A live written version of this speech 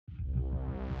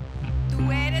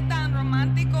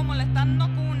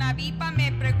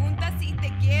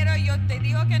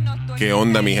Que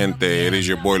onda, mi gente? It is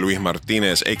your boy Luis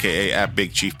Martinez, aka at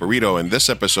Big Chief Burrito, and this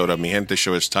episode of Mi Gente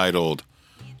Show is titled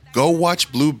Go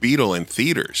Watch Blue Beetle in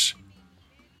Theaters.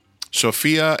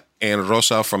 Sofia and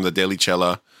Rosa from the Daily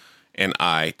Chela and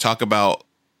I talk about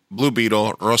Blue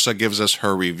Beetle. Rosa gives us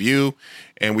her review,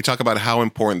 and we talk about how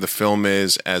important the film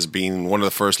is as being one of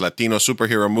the first Latino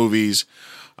superhero movies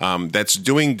that's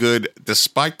doing good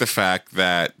despite the fact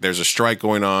that there's a strike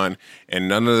going on and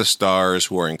none of the stars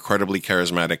who are incredibly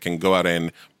charismatic can go out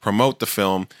and promote the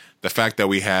film. The fact that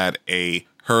we had a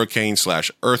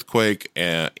hurricane/earthquake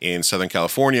in Southern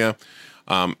California,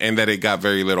 and that it got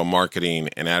very little marketing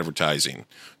and advertising.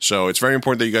 So it's very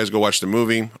important that you guys go watch the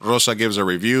movie. Rosa gives a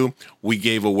review. We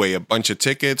gave away a bunch of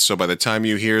tickets. So by the time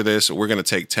you hear this, we're going to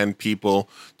take 10 people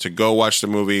to go watch the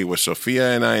movie with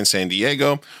Sofia and I in San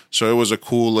Diego. So it was a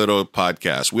cool little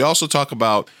podcast. We also talk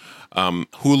about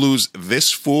Hulu's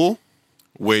This Fool,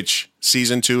 which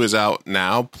season 2 is out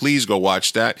now. Please go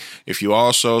watch that. If you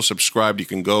also subscribed, you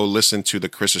can go listen to the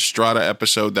Chris Estrada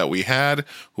episode that we had,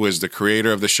 who is the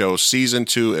creator of the show. Season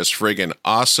 2 is friggin'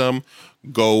 awesome.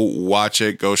 Go watch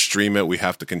it. Go stream it. We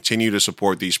have to continue to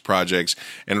support these projects.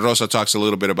 And Rosa talks a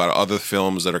little bit about other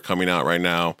films that are coming out right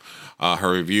now.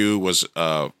 Her review was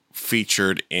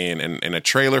featured in a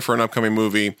trailer for an upcoming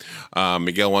movie.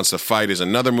 Miguel Wants to Fight is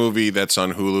another movie that's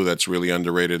on Hulu that's really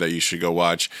underrated that you should go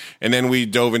watch. And then we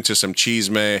dove into some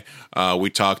chisme. We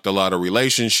talked a lot of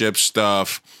relationship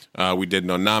stuff. We did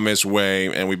No Namez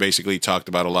Way, and we basically talked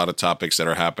about a lot of topics that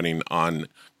are happening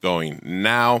ongoing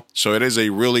now. So it is a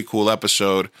really cool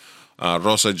episode.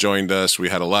 Rosa joined us. We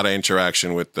had a lot of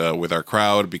interaction with our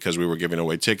crowd because we were giving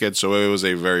away tickets. So it was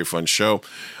a very fun show.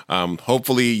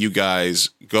 Hopefully you guys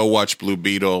go watch Blue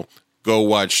Beetle, go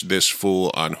watch This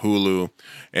Fool on Hulu,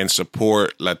 and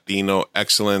support Latino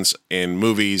excellence in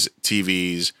movies,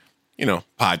 TVs,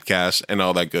 podcasts, and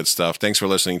all that good stuff. Thanks for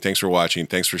listening. Thanks for watching.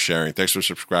 Thanks for sharing. Thanks for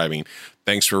subscribing.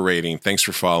 Thanks for rating. Thanks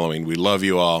for following. We love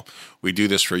you all. We do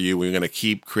this for you. We're going to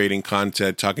keep creating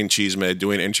content, talking chisme,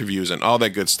 doing interviews, and all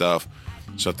that good stuff.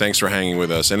 So thanks for hanging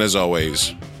with us. And as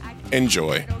always,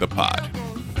 enjoy the pod.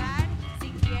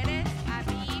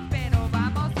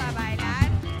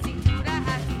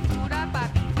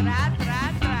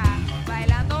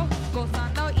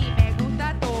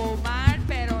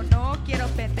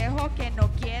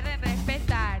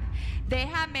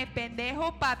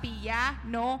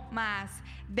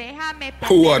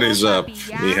 What is up, mi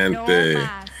gente?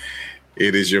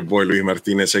 It is your boy Luis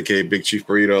Martinez, aka Big Chief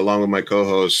Burrito, along with my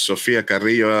co-host Sofia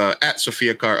Carrillo at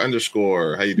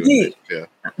SofiaCar_. How you doing? Yeah,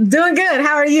 doing good.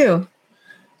 How are you?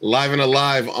 Live and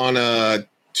alive on a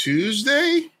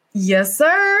Tuesday. Yes,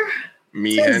 sir.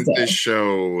 Mi Gente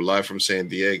Show, live from San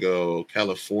Diego,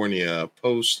 California,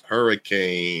 post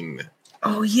hurricane.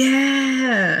 Oh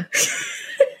yeah.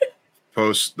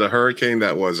 Post the hurricane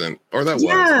that wasn't, or that was.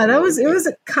 Yeah, it was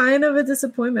a kind of a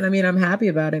disappointment. I mean, I'm happy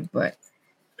about it, but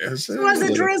it was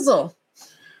a drizzle.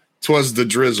 Twas the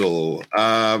drizzle.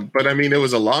 But I mean, it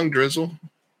was a long drizzle.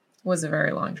 It was a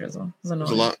very long drizzle. It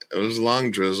was a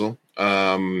long drizzle.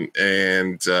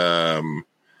 And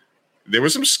there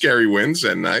was some scary winds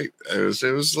at night. It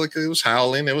was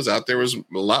howling. It was out there. It was a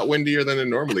lot windier than it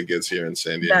normally gets here in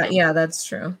San Diego. Yeah, that's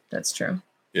true. That's true.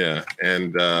 Yeah.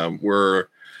 And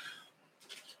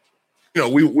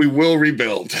we will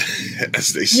rebuild,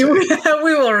 as they say.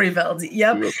 We will rebuild.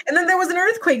 Yep. And then there was an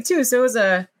earthquake too. So it was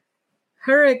a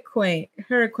hurricane. It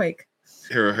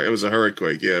was a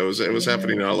hurricane. Yeah, it was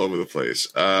happening all over the place.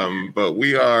 But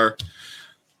we are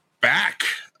back.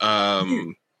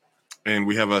 And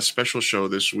we have a special show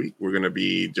this week. We're going to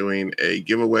be doing a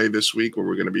giveaway this week where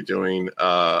we're going to be doing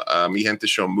a Mi Gente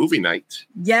Show movie night.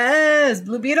 Yes,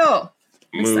 Blue Beetle.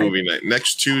 Movie night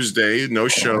next Tuesday. No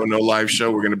show, no live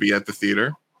show. We're going to be at the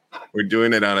theater. We're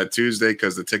doing it on a Tuesday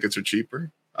because the tickets are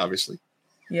cheaper, obviously.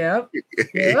 Yep.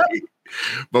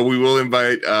 But we will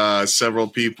invite several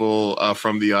people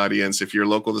from the audience. If you're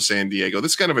local to San Diego,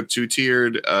 this is kind of a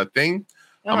 2-tiered thing.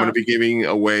 I'm going to be giving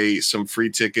away some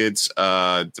free tickets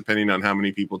depending on how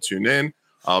many people tune in.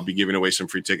 I'll be giving away some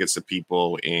free tickets to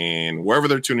people in wherever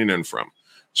they're tuning in from.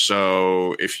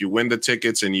 So if you win the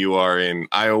tickets and you are in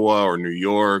Iowa or New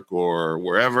York or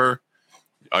wherever,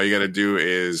 all you got to do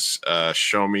is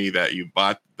show me that you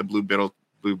bought the Blue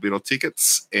Beetle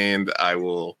tickets, and I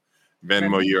will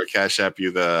Venmo you or Cash App you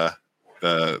the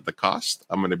cost.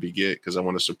 I'm going to be because I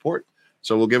want to support.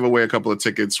 So we'll give away a couple of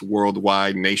tickets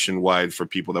worldwide, nationwide for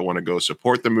people that want to go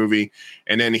support the movie.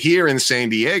 And then here in San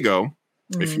Diego,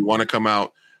 if you want to come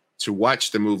out to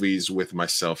watch the movies with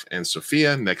myself and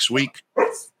Sofia next week,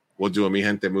 we'll do a Mi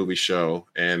Gente movie show,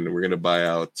 and we're gonna buy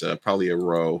out probably a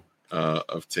row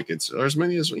of tickets, or as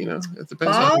many as It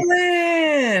depends. All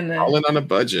in on a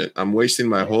budget. I'm wasting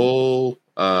my whole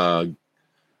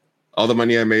all the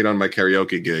money I made on my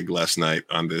karaoke gig last night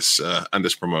on this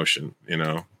promotion.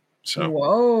 So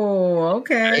whoa,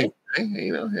 okay.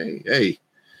 Hey, hey.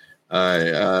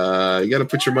 You got to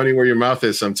put your money where your mouth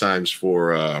is sometimes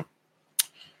for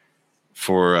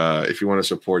if you want to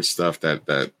support stuff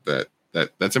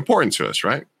that's important to us,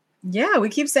 right? Yeah, we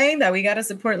keep saying that we got to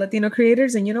support Latino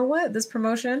creators, and you know what? This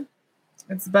promotion,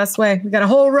 it's the best way. We got a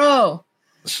whole row.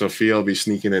 Sophia will be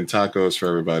sneaking in tacos for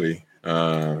everybody.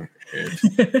 But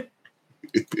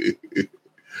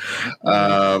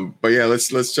yeah,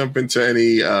 let's jump into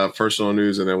any personal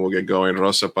news, and then we'll get going.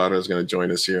 Rosa Parra is going to join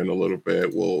us here in a little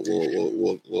bit.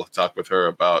 We'll talk with her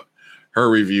about her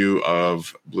review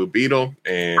of Blue Beetle.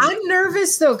 And I'm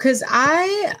nervous though, because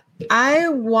I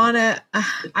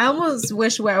almost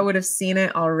wish I would have seen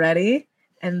it already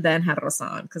and then had Rosa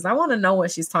on, because I want to know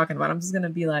what she's talking about. I'm just going to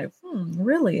be like,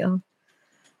 really? I'll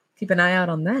keep an eye out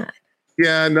on that.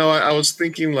 Yeah, no, I was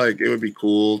thinking like it would be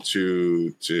cool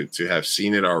to have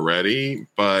seen it already,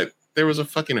 but there was a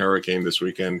fucking hurricane this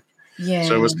weekend. Yeah.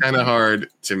 So it was kind of hard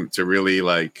to really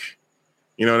like,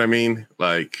 you know what I mean?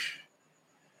 Like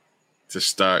to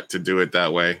start to do it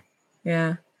that way.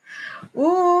 Yeah.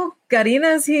 Ooh,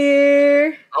 Karina's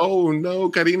here. Oh no,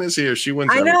 Karina's here. She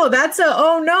wins. I know, that's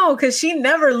oh no, because she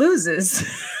never loses.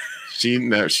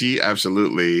 She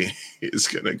absolutely is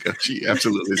gonna go. She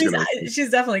absolutely is gonna.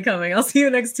 She's definitely coming. I'll see you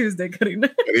next Tuesday, Karina.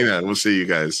 Karina, we'll see you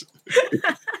guys.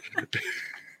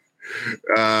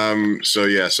 So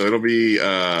it'll be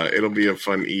a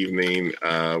fun evening.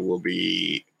 We'll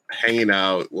be hanging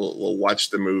out. We'll watch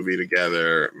the movie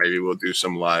together. Maybe we'll do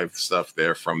some live stuff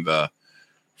there from the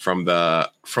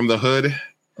hood.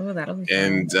 Oh, that'll be fun.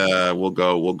 And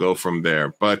we'll go from there.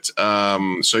 But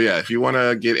if you want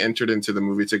to get entered into the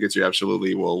movie tickets, you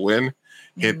absolutely will win.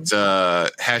 Hit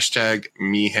hashtag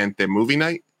Mi Gente Movie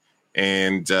Night,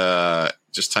 and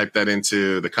just type that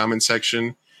into the comment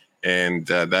section, and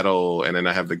then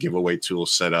I have the giveaway tool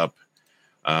set up,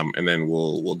 and then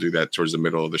we'll do that towards the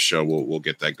middle of the show. We'll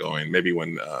get that going. Maybe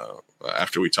when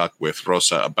after we talk with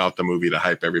Rosa about the movie to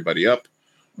hype everybody up.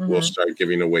 We'll start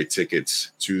giving away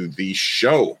tickets to the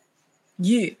show.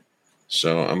 Yeah.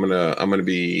 So I'm gonna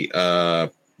be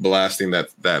blasting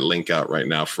that link out right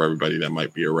now for everybody that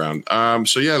might be around.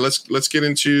 Let's get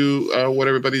into what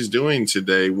everybody's doing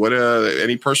today. What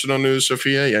any personal news,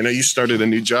 Sophia? I know you started a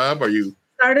new job. Are you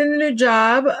started a new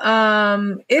job?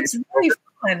 It's really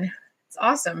fun. It's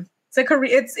awesome. It's a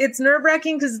career. It's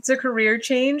nerve-wracking because it's a career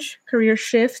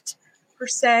shift per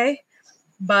se.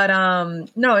 But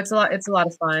no, it's a lot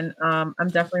of fun. I'm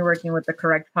definitely working with the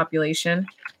correct population,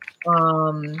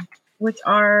 which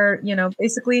are,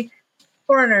 basically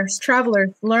foreigners,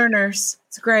 travelers, learners.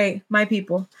 It's great. My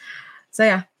people. So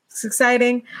yeah, it's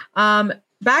exciting.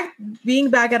 Being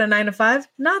back at a 9 to 5,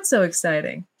 not so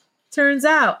exciting. Turns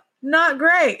out, not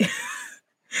great.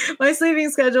 My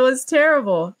sleeping schedule is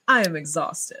terrible. I am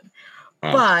exhausted.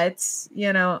 But,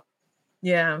 I'm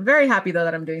very happy though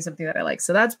that I'm doing something that I like.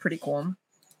 So that's pretty cool.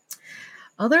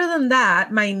 Other than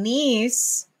that, my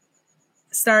niece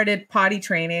started potty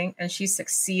training and she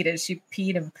succeeded. She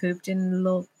peed and pooped in the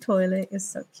little toilet. It's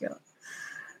so cute.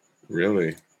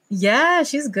 Really? Yeah,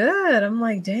 she's good. I'm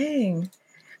like, dang.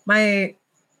 My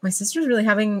sister's really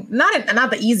having not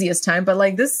the easiest time, but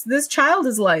like this child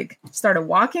is like started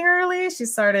walking early. She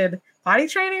started potty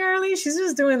training early. She's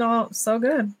just doing all so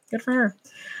good. Good for her.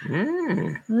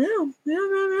 Yeah.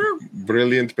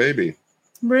 Brilliant baby.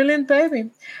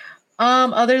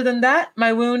 Other than that,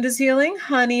 my wound is healing.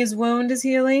 Honey's wound is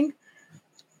healing.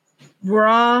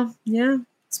 Raw. Yeah,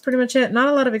 it's pretty much it. Not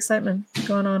a lot of excitement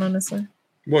going on, honestly.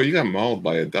 Well, you got mauled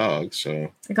by a dog,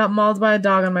 so. I got mauled by a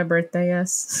dog on my birthday,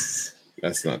 yes.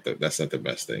 That's not the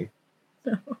best thing.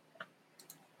 No.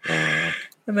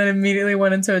 And then immediately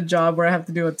went into a job where I have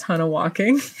to do a ton of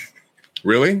walking.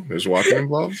 Really? There's walking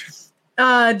involved?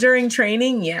 During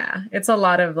training, yeah. It's a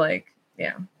lot of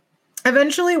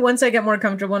Eventually, once I get more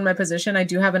comfortable in my position, I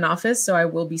do have an office, so I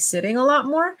will be sitting a lot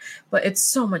more, but it's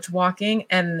so much walking.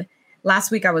 And last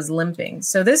week I was limping.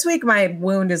 So this week my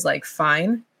wound is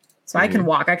fine. So I can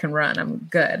walk, I can run, I'm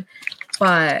good.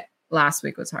 But last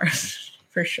week was hard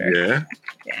for sure. Yeah.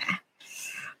 Yeah.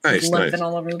 Nice. Limping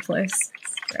all over the place.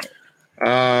 Great.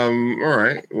 All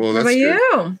right. Well, that's what about good.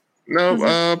 You?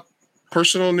 No,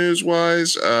 personal news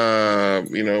wise,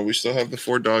 we still have the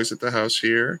 4 dogs at the house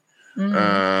here.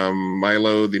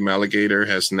 Milo, the Maligator,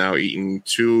 has now eaten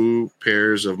 2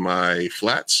 pairs of my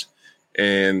flats,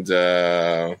 and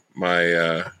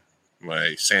my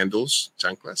sandals,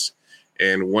 chanclas,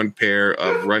 and one pair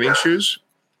of running shoes.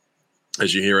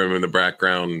 As you hear him in the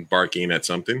background barking at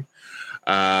something.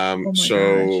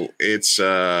 So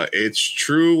it's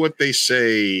true what they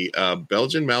say.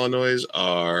 Belgian Malinois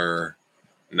are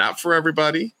not for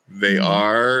everybody. They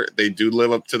do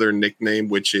live up to their nickname,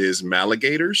 which is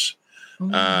Maligators.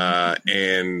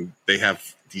 And they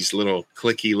have these little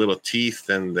clicky little teeth,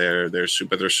 and they're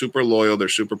super loyal. They're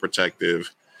super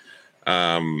protective.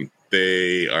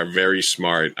 They are very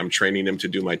smart. I'm training them to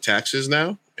do my taxes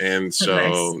now. And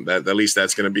so that at least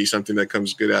that's going to be something that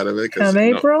comes good out of it. Come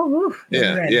April?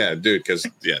 Yeah, dude. Because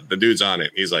the dude's on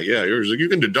it. He's like, yeah, you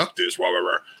can deduct this. Blah, blah,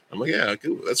 blah. I'm like, yeah,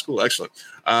 cool. That's cool. Excellent.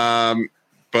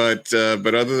 But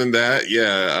other than that,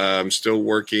 I'm still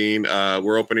working.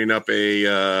 We're opening up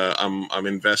I'm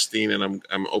investing, and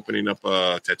I'm opening up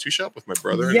a tattoo shop with my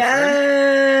brother.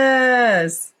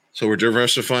 Yes. So we're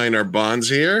diversifying our bonds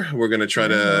here. We're going to try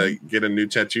to get a new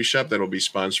tattoo shop that will be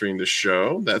sponsoring the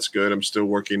show. That's good. I'm still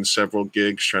working several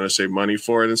gigs, trying to save money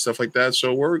for it and stuff like that.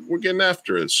 So we're getting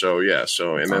after it. So yeah.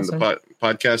 So and then the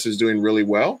podcast is doing really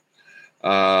well,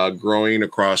 growing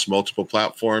across multiple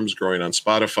platforms, growing on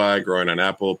Spotify, growing on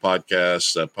Apple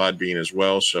Podcasts, Podbean as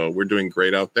well. So we're doing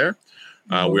great out there.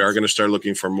 We are going to start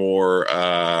looking for more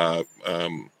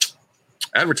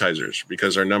advertisers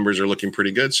because our numbers are looking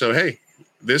pretty good. So hey.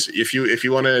 If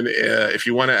you want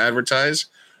to advertise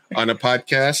on a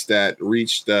podcast that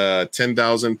reached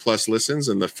 10,000 plus listens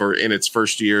in its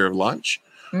first year of launch,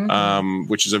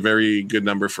 which is a very good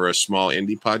number for a small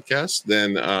indie podcast,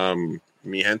 then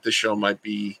Mi Gente Show might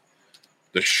be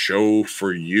the show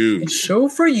for you. The show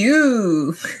for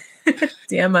you.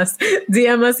 DM us,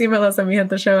 email us at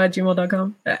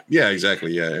migenteshow@gmail.com. Yeah,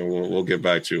 exactly. Yeah, and we'll get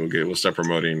back to we'll start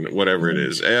promoting whatever it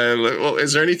is. Well,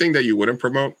 is there anything that you wouldn't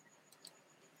promote?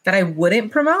 That I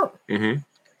wouldn't promote?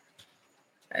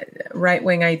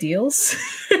 Right-wing ideals?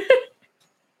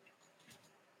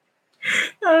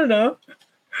 I don't know.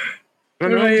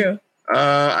 What about you?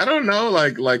 I don't know.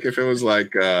 Like if it was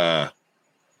what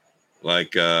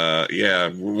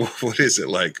is it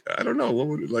like? I don't know. What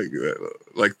would it like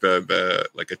the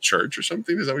like a church or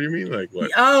something? Is that what you mean? Like what?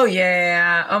 Oh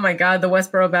yeah. Oh my God, the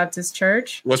Westboro Baptist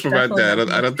Church. Westboro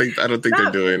Baptist. I don't think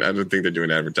they're doing. I don't think they're doing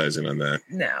advertising on that.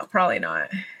 No, probably not.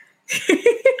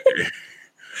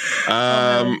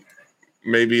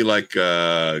 Maybe like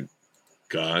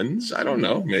guns. I don't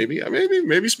know. Maybe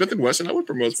Smith and Wesson. I would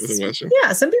promote Smith and Wesson.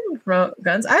 Yeah, some people promote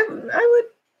guns. I would,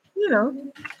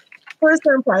 for a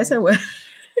certain price, I would.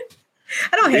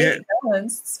 I don't hate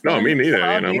guns. No, me neither.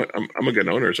 And I'm a gun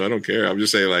owner, so I don't care. I'm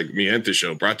just saying, like, Mi Gente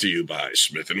Show brought to you by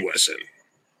Smith and Wesson.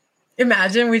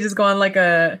 Imagine we just go on like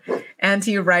a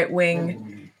anti-right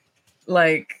wing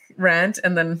like rant,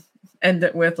 and then end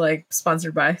it with like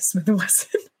sponsored by Smith and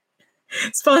Wesson,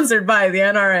 sponsored by the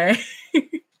NRA.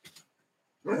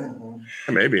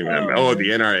 Maybe, man. The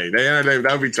NRA.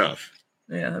 That would be tough.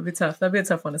 Yeah, that'd be tough. That'd be a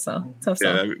tough one to sell. Tough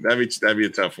sell. Yeah, that'd be a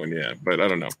tough one. Yeah, but I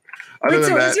don't know. Other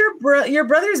than that, your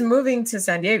brother's moving to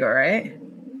San Diego, right?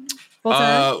 Full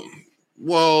time?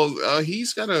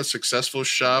 He's got a successful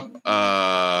shop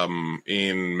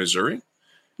in Missouri.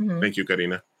 Thank you,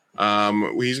 Karina.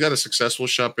 He's got a successful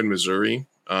shop in Missouri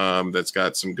that's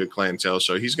got some good clientele.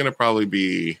 So he's going to probably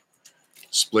be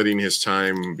splitting his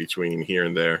time between here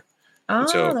and there. Oh,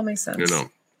 so, that makes sense.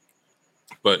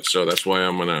 But so that's why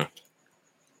I'm going to.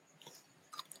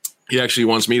 He actually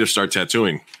wants me to start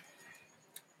tattooing.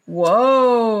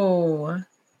 Whoa.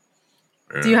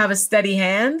 Yeah. Do you have a steady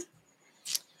hand?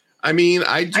 I mean,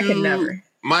 I do. I could never.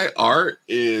 My art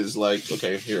is like,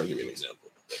 okay, here, I'll give you an example.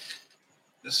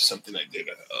 This is something I did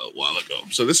a while ago.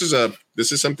 So this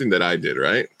is something that I did,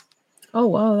 right? Oh,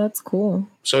 wow, that's cool.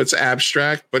 So it's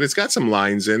abstract, but it's got some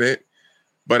lines in it.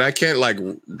 But I can't like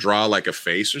draw like a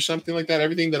face or something like that.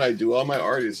 Everything that I do, all my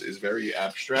art is very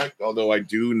abstract, although I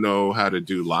do know how to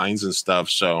do lines and stuff.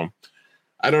 So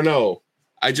I don't know.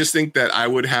 I just think that I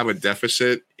would have a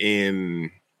deficit in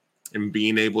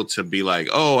being able to be like,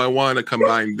 oh, I want to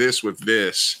combine this with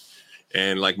this.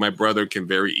 And like my brother can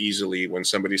very easily, when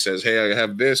somebody says, hey, I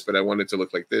have this, but I want it to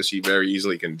look like this, he very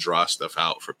easily can draw stuff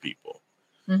out for people.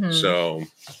 Mm-hmm. So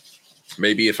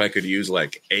maybe if I could use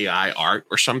like AI art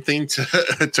or something to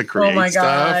create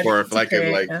stuff, or if I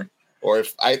could like, or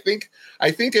if I think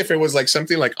if it was like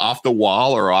something like off the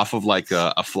wall or off of like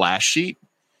a flash sheet,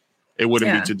 it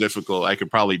wouldn't be too difficult. I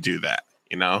could probably do that,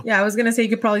 Yeah, I was gonna say you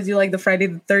could probably do like the Friday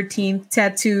the 13th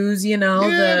tattoos,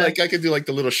 like I could do like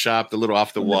the little shop, the little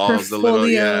off the walls, the little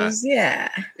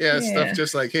stuff.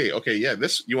 Just like, hey, okay,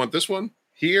 this you want this one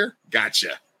here?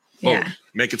 Gotcha. Boom. Yeah.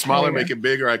 Make it smaller, make it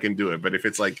bigger. I can do it. But if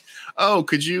it's like, oh,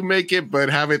 could you make it but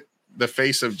have it the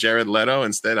face of Jared Leto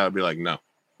instead, I'd be like, no.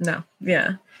 Yeah.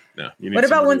 No. You need what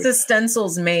about once with... the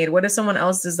stencil's made? What if someone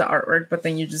else does the artwork, but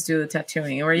then you just do the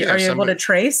tattooing? Are you able to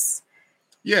trace?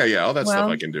 Yeah. All that stuff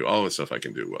I can do. All the stuff I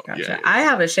can do well. Gotcha. Yeah. I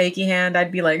have a shaky hand.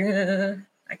 I'd be like,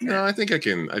 I can't. No, I think I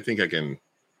can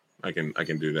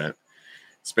do that.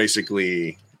 It's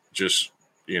basically just,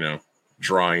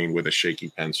 drawing with a shaky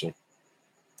pencil.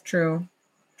 True.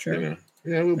 Yeah,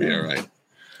 we'll be all right.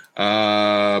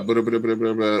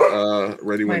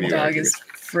 Ready when my you dog is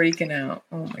freaking out.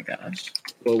 Oh my gosh.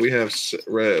 Well, we have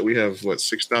what,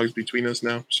 6 dogs between us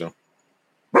now, so.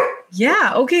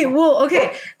 Yeah. Okay. Well,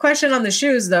 okay. Question on the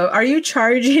shoes though. Are you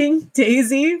charging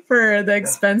Daisy for the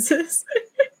expenses?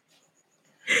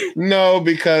 No,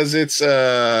 because I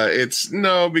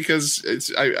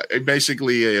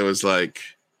basically it was like,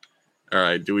 all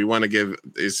right, do we want to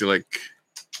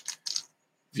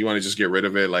do you want to just get rid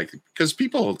of it? Like, because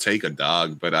people will take a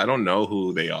dog, but I don't know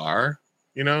who they are,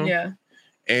 Yeah.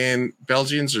 And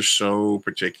Belgians are so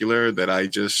particular that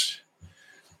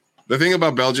the thing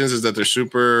about Belgians is that they're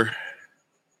super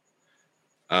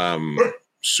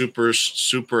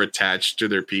attached to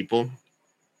their people.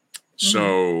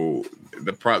 So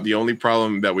the only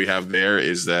problem that we have there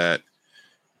is that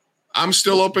I'm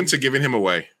still open to giving him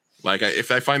away. Like if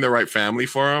I find the right family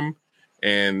for him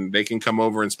and they can come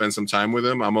over and spend some time with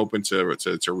him, I'm open to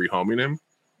rehoming him.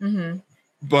 Mm-hmm.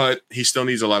 But he still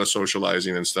needs a lot of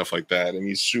socializing and stuff like that. And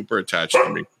he's super attached to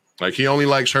me. Like he only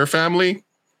likes her family,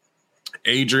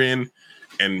 Adrian,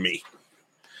 and me.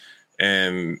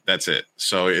 And that's it.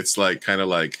 So it's like kind of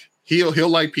like he'll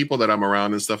like people that I'm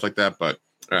around and stuff like that. But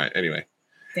all right, anyway.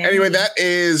 Damn. Anyway, that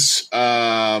is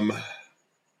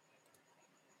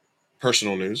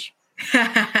personal news.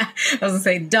 I was gonna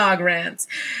say dog rants.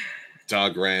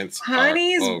 Dog rants.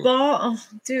 Honey's ball,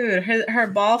 dude, her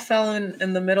ball fell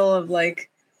in the middle of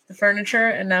like the furniture,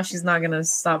 and now she's not gonna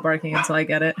stop barking until I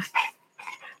get it. All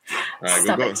right,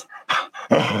 Stop go. it.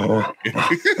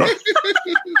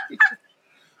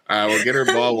 All right, we'll get her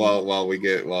ball while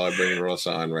I bring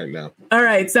Rosa on right now. All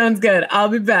right, sounds good. I'll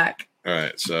be back. All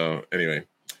right. So anyway,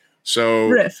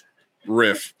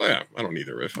 riff. Oh, yeah, I don't need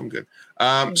a riff. I'm good.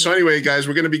 So anyway, guys,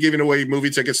 we're going to be giving away movie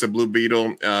tickets to Blue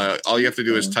Beetle. All you have to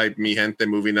do is type Mi Gente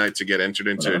Movie Night to get entered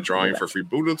into a drawing for free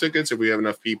Blue Beetle tickets. If we have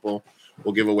enough people,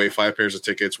 we'll give away 5 pairs of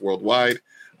tickets worldwide.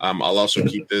 I'll also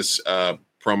keep this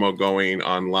promo going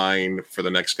online for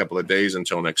the next couple of days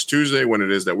until next Tuesday when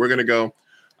it is that we're going to go.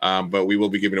 But we will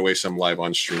be giving away some live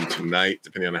on stream tonight,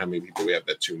 depending on how many people we have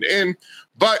that tuned in.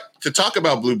 But to talk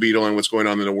about Blue Beetle and what's going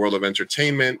on in the world of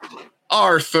entertainment,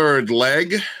 our third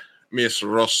leg,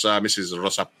 Mrs.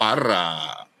 Rosa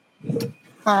Parra.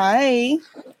 Hi.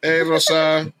 Hey,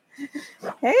 Rosa.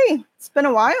 Hey, it's been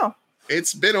a while.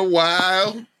 It's been a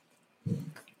while.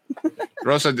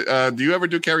 Rosa, do you ever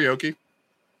do karaoke?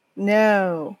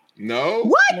 No. No?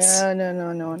 What?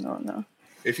 No.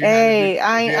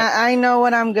 I know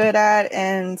what I'm good at,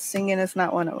 and singing is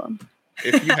not one of them.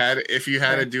 If you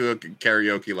had to do a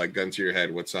karaoke like gun to your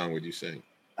head, what song would you sing?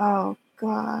 Oh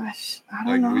gosh, I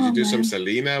don't know. Would you do some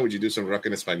Selena? Would you do some rock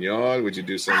en español? Would you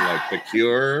do some like The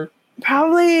Cure?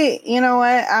 Probably. You know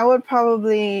what? I would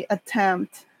probably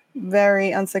attempt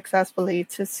very unsuccessfully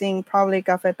to sing probably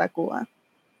Café Tacuba.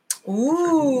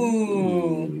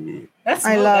 Ooh. That's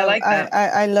smooth. I like that.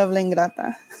 I love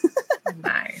Lingrata.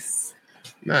 Nice.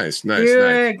 Nice.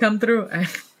 Come through.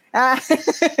 All right,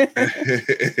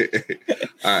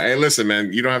 hey, listen,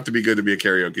 man. You don't have to be good to be a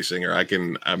karaoke singer.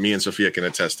 Me and Sophia can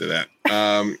attest to that.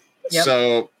 Yep.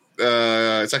 So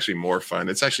it's actually more fun.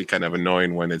 It's actually kind of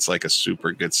annoying when it's like a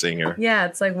super good singer. Yeah,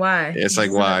 it's like why? It's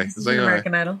like why? It's like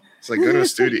American Idol. It's like go to a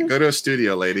studio. Go to a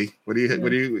studio, lady. What do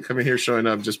you coming here showing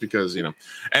up just because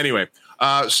Anyway,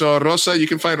 so Rosa, you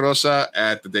can find Rosa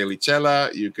at the Daily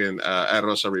Chela. You can add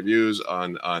Rosa Reviews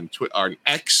on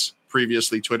X,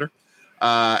 previously Twitter.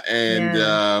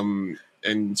 And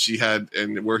we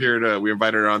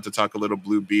invited her on to talk a little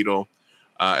Blue Beetle,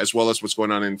 as well as what's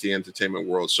going on in the entertainment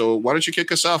world. So why don't you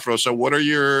kick us off, Rosa? What were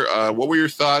your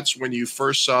thoughts when you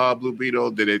first saw Blue Beetle?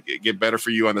 Did it get better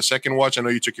for you on the second watch? I know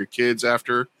you took your kids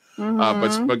after,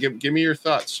 but give me your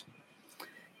thoughts.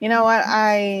 You know what?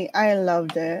 I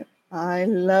loved it. I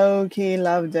low-key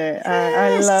loved it.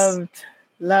 Yes. I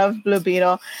loved Blue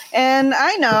Beetle. And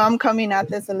I know I'm coming at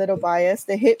this a little biased.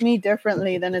 It hit me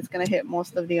differently than it's going to hit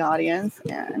most of the audience.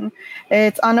 And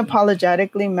it's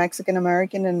unapologetically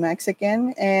Mexican-American and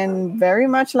Mexican and very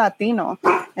much Latino.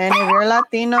 And if you're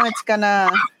Latino, it's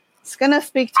gonna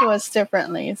speak to us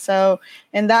differently. So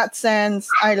in that sense,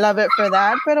 I love it for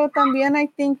that. Pero también I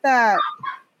think that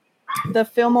the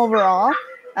film overall,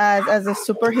 as a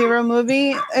superhero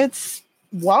movie, it's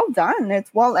well done.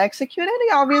 It's well executed.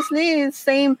 Obviously, it's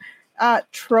same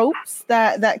tropes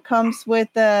that comes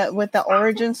with the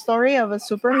origin story of a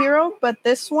superhero, but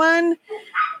this one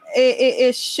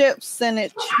it shifts and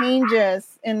it changes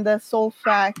in the sole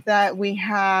fact that we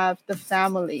have the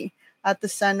family at the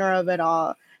center of it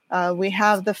all. We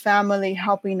have the family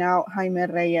helping out Jaime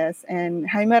Reyes, and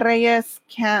Jaime Reyes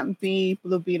can't be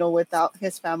Blue Beetle without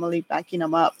his family backing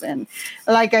him up. And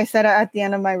like I said at the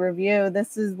end of my review,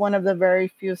 this is one of the very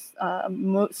few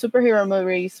superhero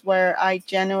movies where I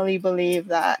genuinely believe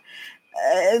that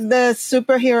the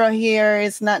superhero here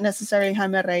is not necessarily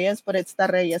Jaime Reyes, but it's the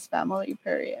Reyes family,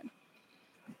 period.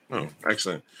 Oh,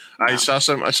 excellent. Yeah. I saw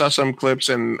some clips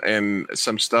and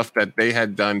some stuff that they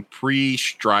had done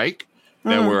pre-strike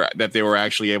that they were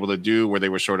actually able to do, where they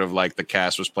were sort of like the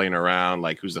cast was playing around,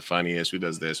 like who's the funniest, who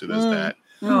does this, who does that.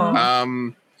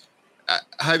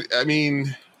 I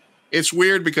mean, it's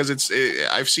weird because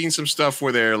I've seen some stuff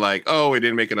where they're like, oh, it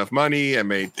didn't make enough money, and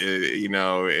made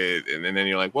and then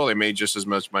you're like, well, it made just as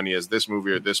much money as this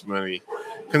movie or this movie.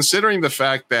 Considering the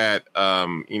fact that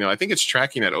I think it's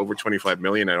tracking at over 25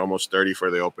 million at almost 30 for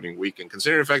the opening weekend.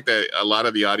 Considering the fact that a lot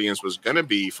of the audience was going to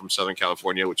be from Southern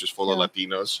California, which is full of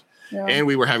Latinos. Yeah. And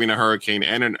we were having a hurricane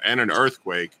and an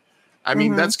earthquake. I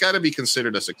mean, that's got to be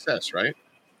considered a success, right?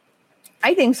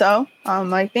 I think so.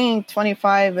 I think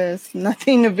 25 is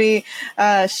nothing to be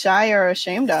shy or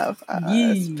ashamed of,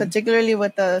 particularly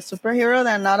with the superhero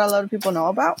that not a lot of people know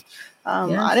about.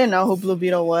 I didn't know who Blue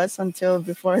Beetle was until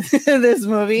before this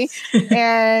movie.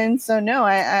 And so, no,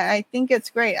 I think it's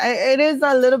great. It is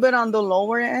a little bit on the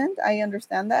lower end. I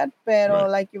understand that. But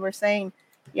like you were saying,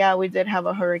 yeah, we did have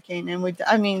a hurricane,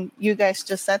 and you guys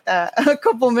just said that a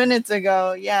couple minutes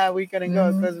ago. Yeah, we couldn't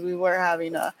go because we were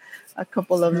having a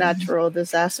couple of natural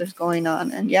disasters going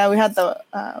on, and we had the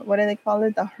what do they call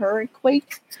it? The hurricane.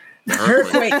 The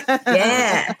earthquake.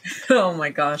 Yeah. Oh my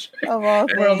gosh. Of all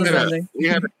things. We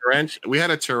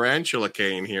had a tarantula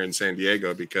cane here in San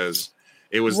Diego because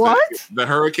it was the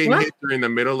hurricane hit during the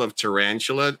middle of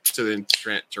tarantula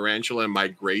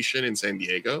migration in San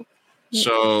Diego.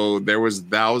 So there was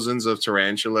thousands of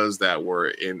tarantulas that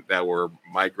were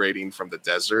migrating from the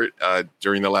desert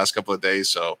during the last couple of days.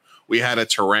 So we had a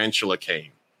tarantula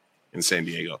cane in San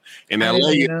Diego. In LA,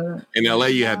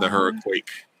 you had the hurricane.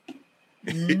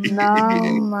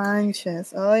 No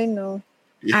manches. Oh, I know.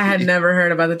 I had never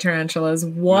heard about the tarantulas.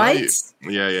 What?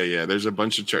 Yeah. There's a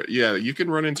bunch of you can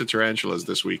run into tarantulas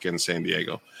this week in San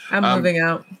Diego. I'm moving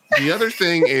out. The other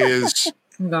thing is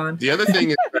I'm gone. The other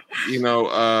thing is,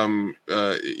 Angel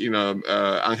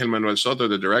Manuel Soto,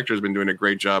 the director, has been doing a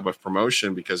great job of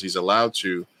promotion because he's allowed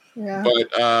to. Yeah. But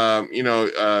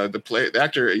the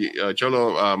actor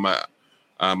Cholo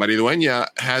Maridueña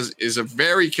is a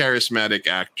very charismatic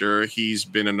actor. He's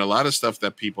been in a lot of stuff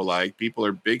that people like. People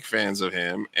are big fans of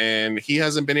him, and he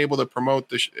hasn't been able to promote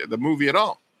the movie at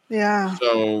all. Yeah.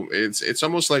 So it's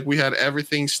almost like we had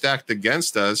everything stacked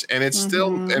against us, and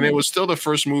it was still the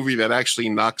first movie that actually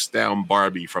knocks down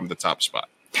Barbie from the top spot.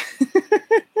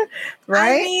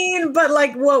 Right? I mean, but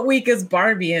like, what week is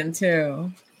Barbie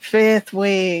into? 5th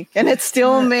week, and it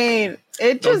still made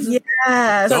it. Just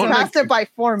surpassed it by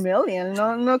 4 million.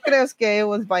 No crees que it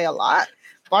was by a lot.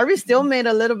 Barbie still made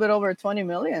a little bit over 20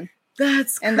 million.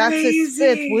 That's crazy. And that's his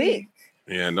 5th week.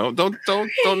 Yeah, no, don't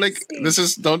negate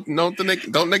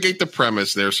the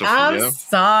premise there, Sophia. I'm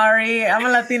sorry. I'm a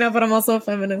Latina, but I'm also a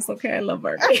feminist. Okay, I love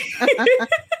Barbie.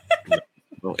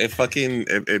 It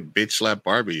bitch slapped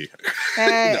Barbie.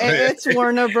 It's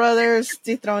Warner Brothers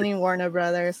dethroning Warner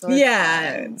Brothers. So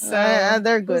they're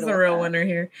good. Who's the real winner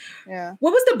here? Yeah.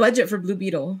 What was the budget for Blue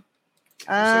Beetle?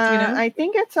 I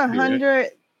think it's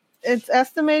 100. It's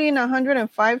estimating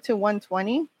 105 to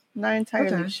 120. Not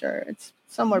entirely sure. It's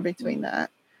somewhere between that.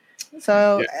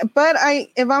 So, but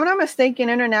if I'm not mistaken,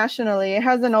 internationally, it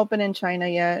hasn't opened in China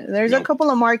yet. There's a couple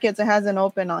of markets it hasn't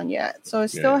opened on yet. So it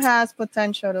still has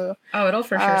potential to it'll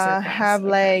for sure have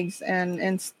legs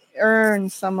and earn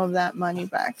some of that money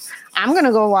back. I'm going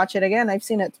to go watch it again. I've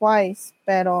seen it twice,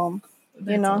 but awesome.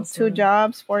 2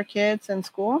 jobs, 4 kids and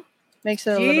school makes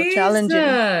it a little challenging.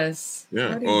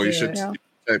 Yeah. Oh, you should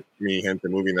type me Gente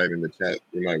Movie Night in the chat.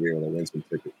 We might be able to win some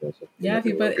tickets also. Yeah, if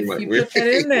you put that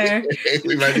in there.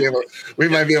 we might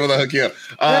be able to hook you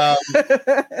up.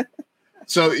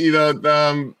 So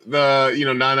Nana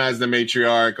as the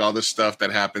matriarch, all the stuff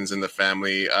that happens in the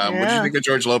family. What do you think of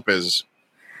George Lopez?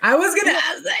 I was gonna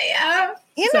ask that.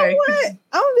 You know what?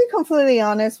 I'll be completely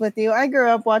honest with you. I grew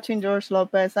up watching George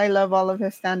Lopez. I love all of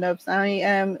his stand-ups. I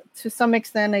am, to some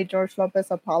extent, a George Lopez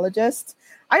apologist.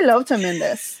 I loved him in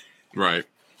this. Right.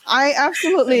 I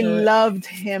absolutely loved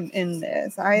him in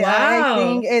this. I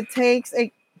think it takes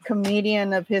a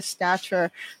comedian of his stature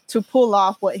to pull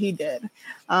off what he did.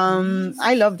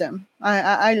 I loved him.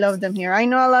 I loved him here. I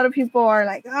know a lot of people are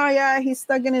like, oh yeah, he's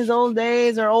stuck in his old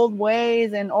days or old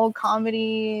ways and old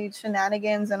comedy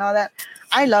shenanigans and all that.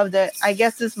 I loved it. I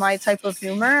guess it's my type of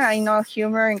humor. I know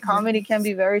humor and comedy can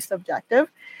be very subjective.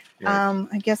 Right.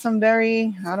 I guess I'm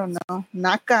very, I don't know,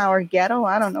 Naka or ghetto.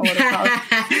 I don't know what it's called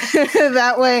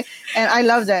that way. And I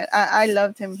loved it. I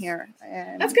loved him here.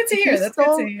 And that's good to hear.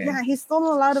 Yeah, he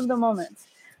stole a lot of the moments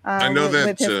I know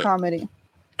with his comedy.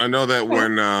 I know that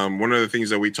when one of the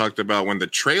things that we talked about when the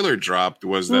trailer dropped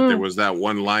was that there was that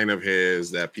one line of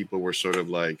his that people were sort of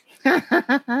like,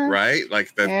 right?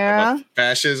 Like that about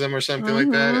fascism or something like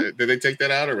that. Did they take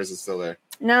that out or is it still there?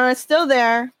 No, it's still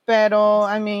there. Pero,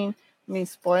 I mean,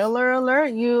 spoiler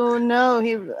alert, you know,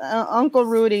 Uncle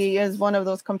Rudy is one of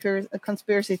those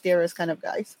conspiracy theorist kind of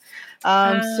guys.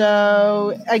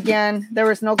 So again, there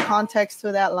was no context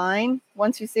to that line.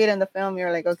 Once you see it in the film,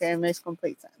 you're like, okay, it makes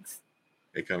complete sense.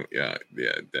 That's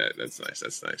nice.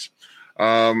 That's nice.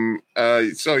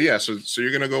 So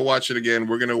you're gonna go watch it again.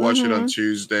 We're gonna watch it on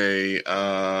Tuesday.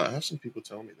 I have some people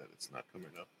telling me that it's not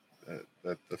coming up.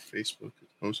 That the Facebook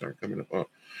posts aren't coming up. Oh, all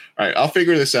right. I'll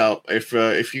figure this out. If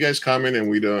you guys comment and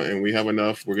we have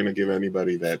enough, we're gonna give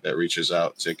anybody that reaches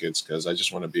out tickets because I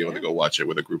just want to be able to go watch it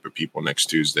with a group of people next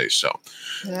Tuesday. So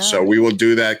we will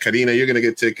do that. Karina, you're gonna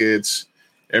get tickets.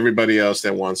 Everybody else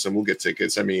that wants them will get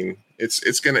tickets. I mean, it's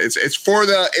for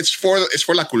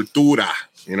la cultura.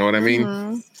 You know what I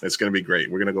mean? It's gonna be great.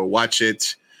 We're gonna go watch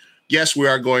it. Yes, we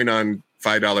are going on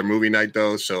 $5 movie night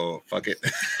though, so fuck it.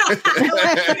 Why not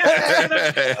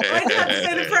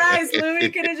say the price, Louis?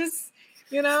 Could have just,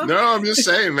 No, I'm just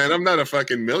saying, man. I'm not a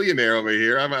fucking millionaire over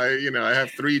here. I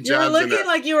have 3 jobs. You're looking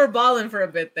like you were balling for a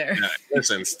bit there. Yeah,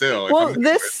 listen, still. Well,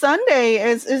 this Sunday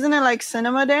isn't it like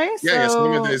Cinema Day? Yeah,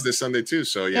 Cinema Day is this Sunday too.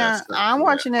 So I'm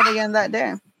watching it again that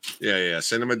day. Yeah.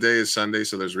 Cinema Day is Sunday,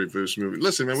 so there's reviews movie.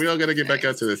 Listen, man, we all got to get back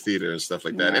out to the theater and stuff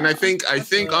like that. And I think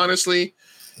honestly,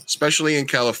 especially in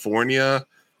California,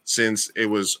 since it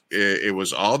was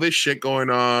all this shit going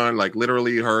on, like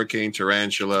literally hurricane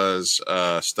tarantulas,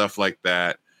 stuff like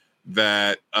that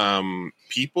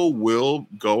people will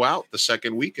go out the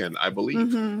second weekend, I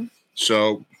believe.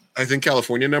 So I think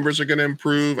California numbers are going to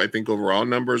improve. I think overall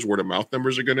numbers, word of mouth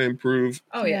numbers are going to improve.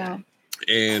 Oh yeah.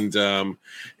 And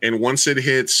once it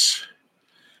hits,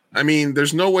 I mean,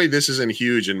 there's no way this isn't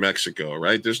huge in Mexico,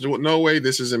 right? There's no way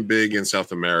this isn't big in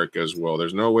South America as well.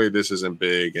 There's no way this isn't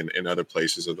big in other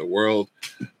places of the world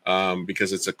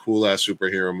because it's a cool-ass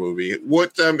superhero movie.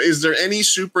 What is there any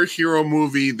superhero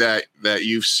movie that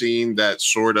you've seen that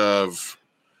sort of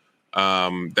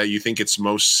that you think it's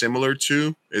most similar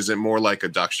to? Is it more like a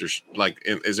Doctor,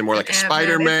 is it more like a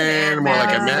Spider-Man, more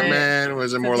like a Batman, or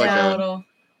is it more like a...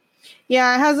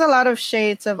 Yeah, it has a lot of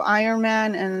shades of Iron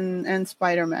Man and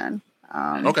Spider-Man.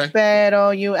 Okay. Pero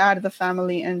you add the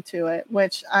family into it,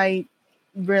 which I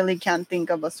really can't think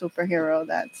of a superhero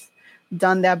that's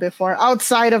done that before,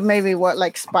 outside of maybe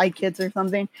like Spy Kids or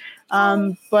something.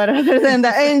 But other than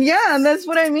that, and that's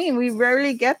what I mean. We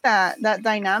rarely get that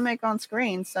dynamic on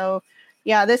screen. So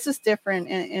yeah, this is different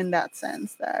in that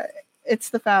sense that it's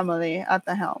the family at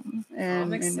the helm,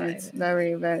 and it's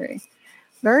very, very,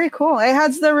 very cool. It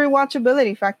has the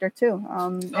rewatchability factor too.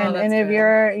 And if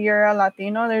you're a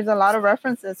Latino, there's a lot of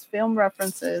references, film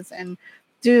references, and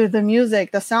dude, the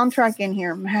music, the soundtrack in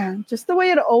here, man, just the way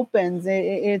it opens,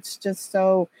 it's just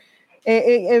so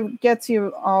it gets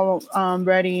you all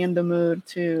ready in the mood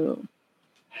to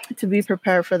be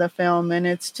prepared for the film. And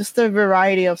it's just a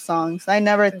variety of songs. I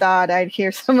never thought I'd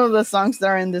hear some of the songs that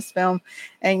are in this film,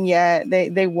 and yet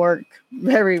they work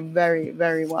very, very,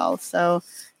 very well. So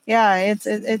yeah,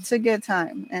 it's a good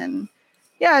time. And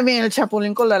yeah, I mean, El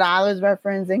Chapulín Colorado is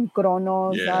referencing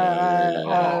Cronos,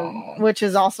 which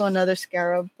is also another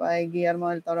scarab by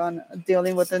Guillermo del Toro,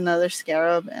 dealing with another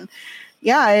scarab. And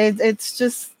yeah, it's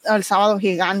just El Sábado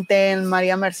Gigante and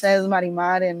María Mercedes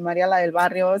Marimar and María la del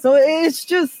Barrio. So it's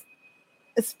just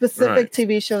specific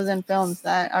TV shows and films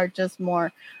that are just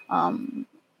more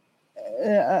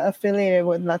affiliated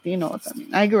with Latinos. I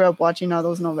mean, I grew up watching all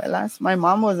those novelas. My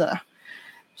mom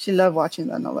she loved watching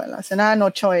the novelas, and I had no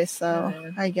choice,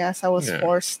 so I guess I was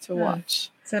forced to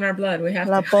watch. It's in our blood. We have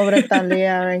La Pobre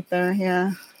Thalia right there,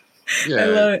 yeah. I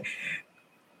love it.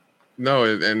 No,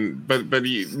 but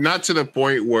not to the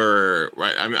point where,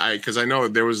 right? I mean, because I know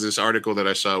there was this article that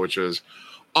I saw, which was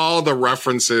all the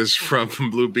references from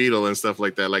Blue Beetle and stuff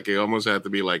like that. Like it almost had to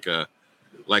be like a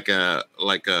a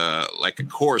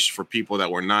course for people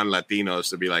that were non-Latinos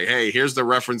to be like, hey, here's the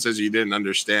references you didn't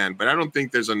understand. But I don't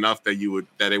think there's enough that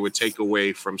it would take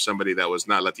away from somebody that was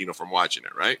not Latino from watching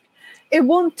it, right? It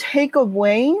won't take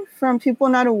away from people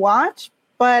not to watch,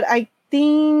 but I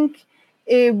think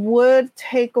it would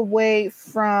take away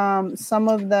from some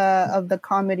of the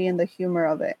comedy and the humor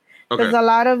of it. Because a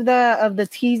lot of the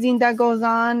teasing that goes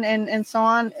on and so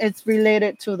on, it's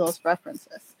related to those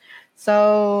references.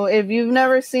 So if you've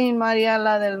never seen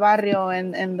Mariela del Barrio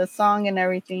and the song and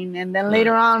everything, and then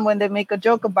later on when they make a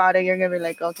joke about it, you're gonna be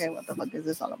like, okay, what the fuck is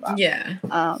this all about? Yeah.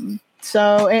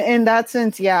 So in that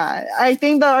sense, yeah, I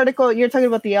think the article you're talking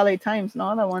about the LA Times,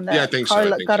 no, the one that I think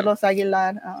Carlos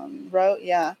Aguilar wrote,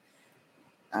 yeah.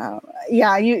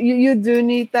 Yeah, you do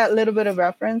need that little bit of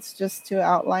reference just to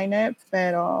outline it,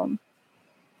 but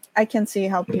I can see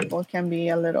how people can be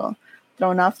a little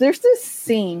thrown off. There's this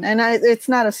scene, and it's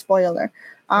not a spoiler,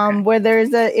 where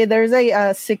there's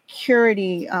a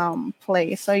security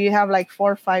place. So you have like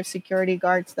 4 or 5 security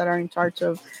guards that are in charge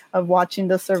of watching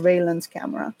the surveillance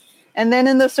camera, and then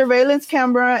in the surveillance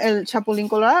camera, El Chapulín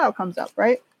Colorado comes up,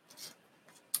 right?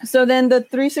 So then the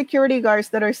 3 security guards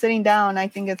that are sitting down, I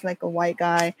think it's like a white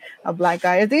guy, a black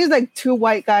guy. I think it's like 2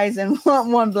 white guys and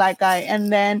one black guy.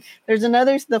 And then there's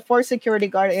the 4th security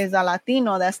guard is a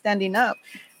Latino that's standing up.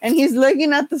 And he's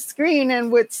looking at the screen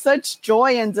and with such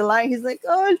joy and delight, he's like,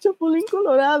 oh, El Chapulín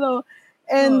Colorado.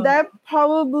 And that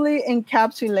probably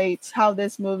encapsulates how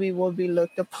this movie will be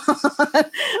looked upon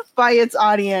by its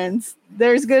audience.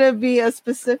 There's going to be a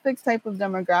specific type of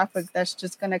demographic that's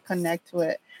just going to connect to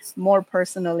it more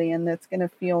personally, and that's going to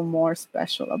feel more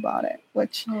special about it,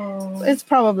 which is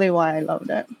probably why I loved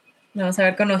it. Vamos a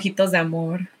ver con ojitos de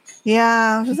amor.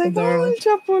 Yeah, I was like, oh,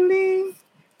 Chapulín.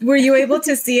 Were you able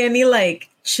to see any like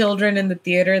children in the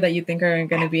theater that you think are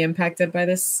going to be impacted by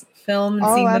this film and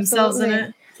seeing themselves in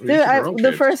it? Dude,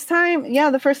 the first time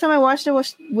I watched it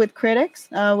was with critics,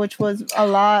 which was a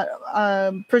lot,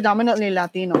 predominantly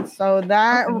Latino. So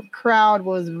that crowd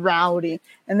was rowdy,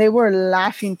 and they were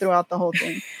laughing throughout the whole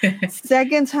thing.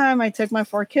 Second time, I took my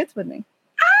 4 kids with me.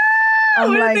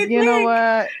 I'm like, you know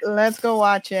what? Let's go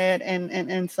watch it,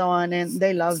 and so on. And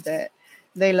they loved it.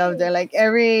 They loved it. Like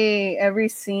every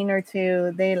scene or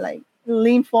two, they like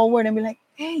lean forward and be like,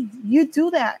 "Hey, you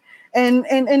do that." And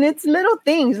it's little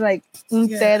things like un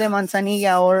té de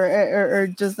manzanilla or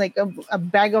just like a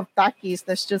bag of takis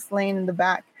that's just laying in the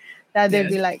back that they'd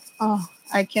be like, oh,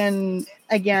 I can,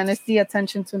 again, it's the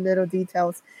attention to little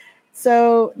details.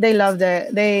 So they loved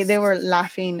it. They were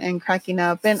laughing and cracking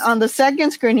up. And on the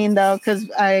second screening though,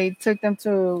 because I took them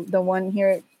to the one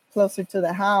here closer to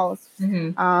the house,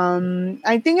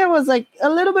 I think it was like a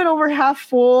little bit over half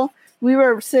full. We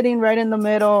were sitting right in the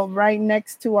middle, right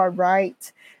next to our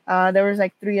right. There was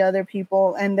like 3 other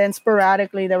people, and then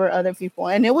sporadically there were other people,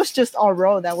 and it was just our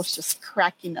row that was just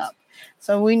cracking up.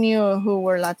 So we knew who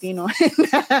were Latino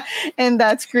in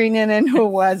that screening and who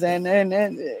wasn't.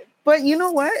 But you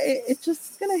know what? It's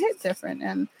just gonna hit different,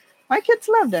 and my kids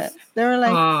loved it. They were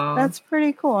like, "That's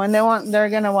pretty cool," and they're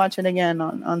gonna watch it again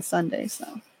on Sunday. So,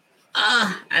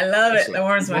 I love it. That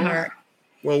warms my heart.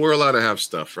 Well, we're allowed to have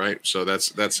stuff, right? So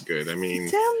that's good. I mean,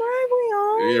 damn right we are.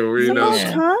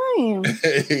 Time.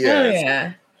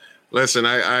 Yeah. Listen,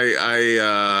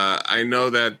 I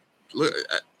know that. Look,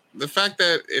 the fact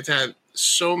that it had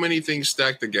so many things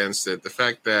stacked against it, the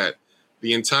fact that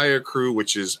the entire crew,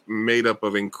 which is made up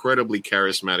of incredibly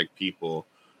charismatic people,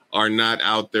 are not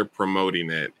out there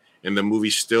promoting it, and the movie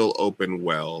still opened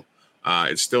well.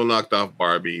 It's still knocked off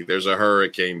Barbie. There's a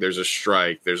hurricane. There's a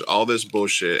strike. There's all this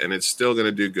bullshit, and it's still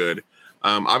gonna do good.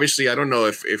 Obviously, I don't know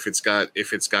if it's got.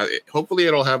 Hopefully,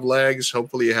 it'll have legs.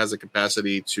 Hopefully, it has the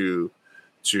capacity to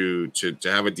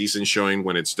have a decent showing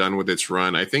when it's done with its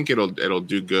run. I think it'll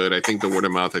do good. I think the word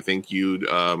of mouth. I think you,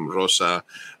 Rosa,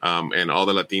 and all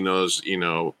the Latinos,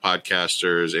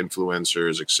 podcasters,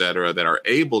 influencers, etc., that are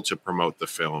able to promote the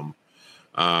film.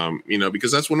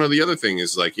 Because that's one of the other things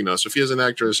is like, Sophia's an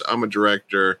actress, I'm a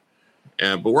director,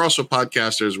 but we're also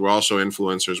podcasters, we're also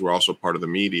influencers, we're also part of the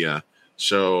media.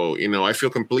 So, I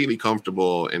feel completely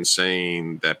comfortable in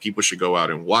saying that people should go out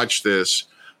and watch this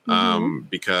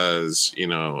because,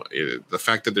 the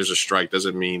fact that there's a strike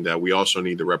doesn't mean that we also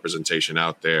need the representation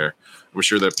out there. I'm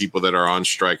sure that people that are on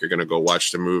strike are going to go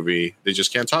watch the movie. They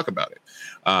just can't talk about it.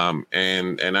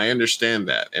 And I understand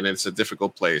that. And it's a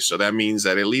difficult place. So that means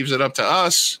that it leaves it up to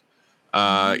us,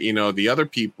 the other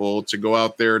people to go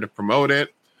out there to promote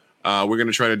it. We're going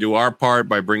to try to do our part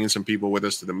by bringing some people with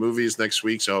us to the movies next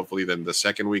week. So hopefully then the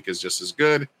second week is just as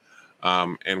good.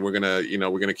 And we're going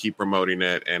to keep promoting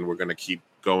it, and we're going to keep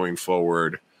going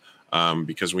forward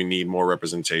because we need more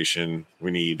representation.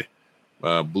 We need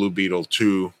Blue Beetle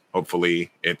 2. Hopefully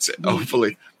it's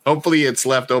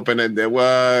left open and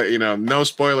no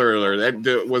spoiler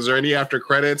alert. Was there any after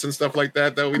credits and stuff like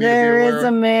that we need to be aware of? There is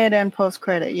a mid and post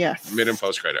credit, yes. Mid and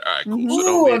post credit. All right, cool. Mm-hmm.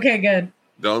 So okay, good.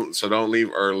 Don't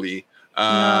leave early.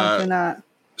 No, do not.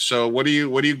 So what do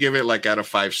you give it like out of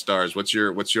 5 stars? What's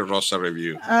your Rosa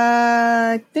review?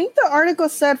 I think the article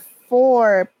said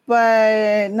 4,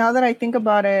 but now that I think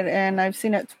about it and I've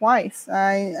seen it twice,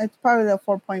 it's probably the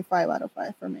 4.5 out of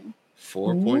 5 for me.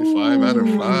 4.5 out of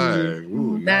 5.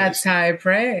 Ooh, that's nice. high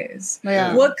praise.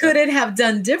 Yeah. What could it have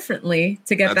done differently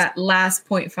to get that last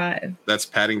 0.5? That's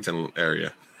Paddington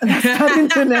area. That's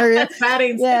Paddington area.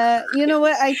 Paddington. Yeah, you know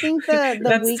what? I think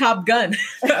that's Top Gun.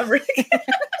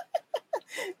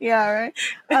 Yeah, right.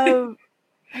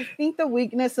 I think the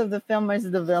weakness of the film is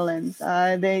the villains.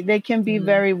 They can be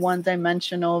very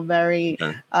one-dimensional, very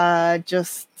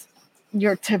just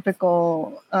your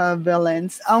typical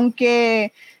villains.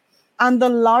 Aunque on the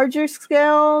larger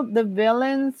scale, the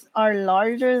villains are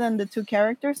larger than the 2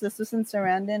 characters, the Susan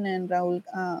Sarandon and Raul.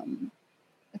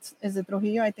 Is it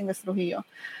Trujillo? I think it's Trujillo.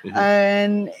 Mm-hmm.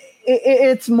 And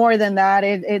it's more than that.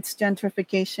 It's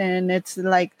gentrification. It's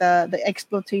like the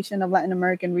exploitation of Latin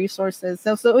American resources.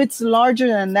 So it's larger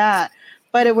than that.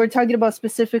 But if we're talking about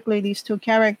specifically these 2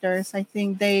 characters, I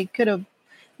think they're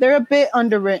a bit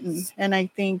underwritten, and I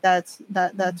think that's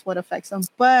what affects them.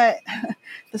 But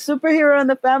the superhero and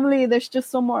the family, there's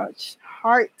just so much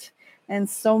heart and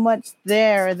so much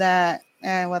there that.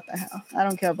 What the hell? I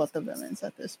don't care about the villains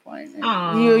at this point.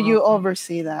 You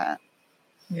oversee that.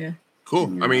 Yeah.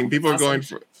 Cool. I mean, people are going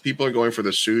for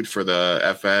the suit, for the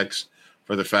FX,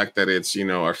 for the fact that it's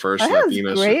our first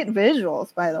Latino. Great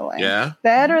visuals, by the way. Yeah.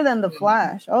 Better than the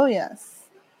Flash. Oh yes.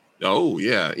 Oh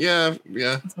yeah.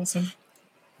 That's awesome.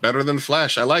 Better than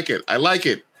Flash. I like it. All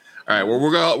right. Well,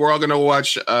 we're all gonna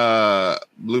watch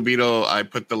Blue Beetle. I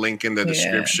put the link in the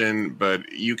description,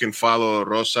 but you can follow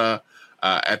Rosa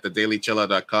at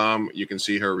thedailychilla.com. You can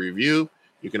see her review.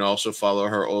 You can also follow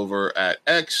her over at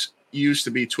X, used to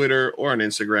be Twitter, or on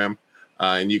Instagram,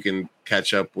 and you can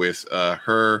catch up with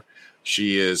her.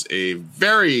 She is a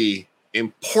very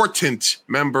important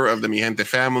member of the Mi Gente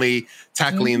family,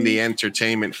 tackling the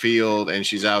entertainment field, and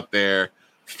she's out there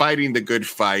fighting the good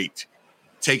fight,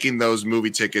 taking those movie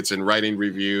tickets and writing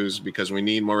reviews, because we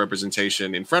need more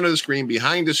representation in front of the screen,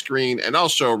 behind the screen, and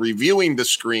also reviewing the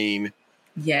screen.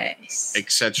 Yes.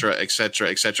 Etc.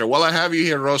 Well, I have you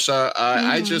here, Rosa.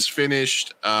 I just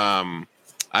finished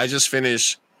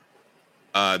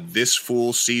This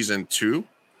Fool season 2.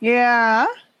 Yeah.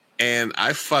 And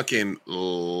I fucking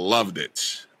loved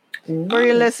it. Were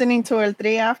you listening to El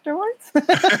 3 afterwards?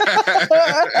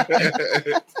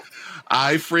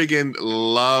 I friggin'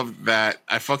 love that.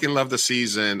 I fucking love the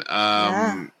season.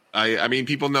 I mean,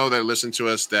 people know that listen to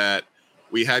us that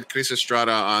we had Chris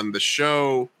Estrada on the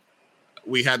show.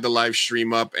 We had the live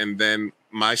stream up, and then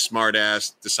my smart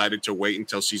ass decided to wait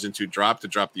until season 2 dropped to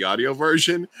drop the audio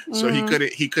version. So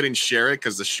he couldn't share it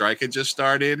because the strike had just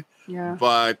started. Yeah.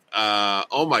 But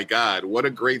oh my God, what a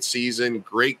great season!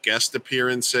 Great guest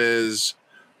appearances,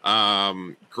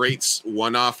 great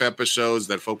one-off episodes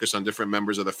that focus on different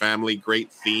members of the family.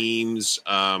 Great themes.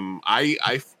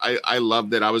 I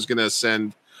loved it. I was gonna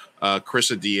send Chris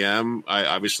a DM,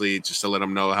 obviously, just to let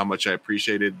him know how much I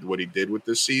appreciated what he did with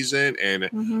this season, and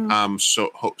I'm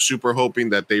super hoping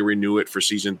that they renew it for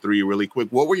season 3 really quick.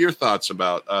 What were your thoughts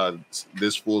about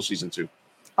This Fool season 2?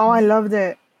 Oh, I loved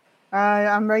it.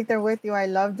 I'm right there with you. I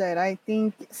loved it. I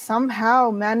think somehow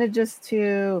manages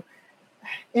to,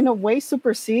 in a way,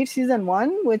 supersede season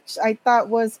 1, which I thought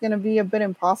was going to be a bit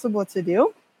impossible to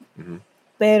do.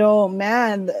 Pero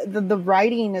man, the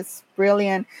writing is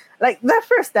brilliant. Like that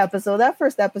first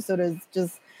episode is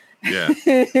just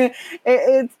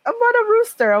it's about a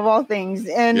rooster of all things,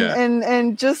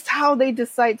 and just how they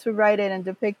decide to write it and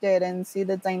depict it and see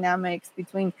the dynamics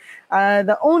between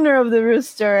the owner of the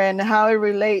rooster and how it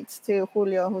relates to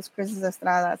Julio, who's Chris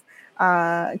Estrada's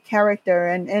character,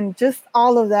 and just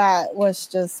all of that was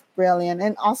just brilliant.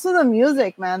 And also the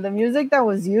music, man, the music that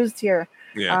was used here.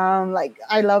 Like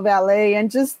I Love LA,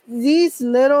 and just these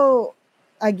little,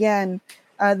 again,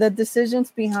 the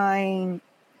decisions behind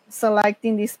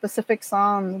selecting these specific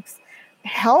songs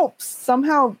helps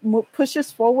somehow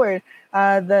pushes forward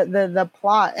the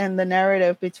plot and the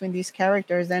narrative between these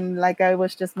characters. And like I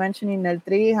was just mentioning, El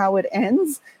Tri, how it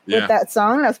ends with that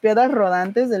song, Las Piedras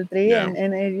Rodantes del Tri,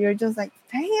 and you're just like,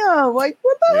 damn, like,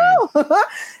 what the hell?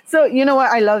 So, you know what?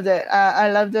 I loved it.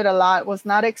 I loved it a lot. Was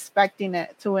not expecting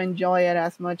it to enjoy it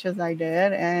as much as I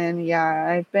did. And yeah,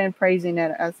 I've been praising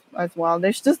it as well.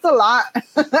 There's just a lot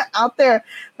out there.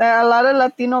 There are a lot of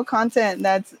Latino content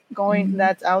that's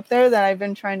out there that I've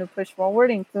been trying to push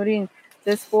forward, including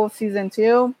this full season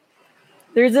 2.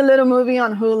 There's a little movie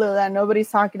on Hulu that nobody's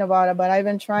talking about it, but I've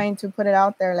been trying to put it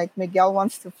out there, like Miguel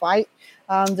Wants to Fight,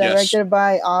 directed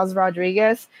by Oz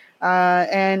Rodriguez.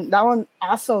 And that one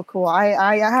also cool.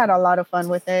 I had a lot of fun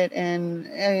with it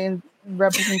and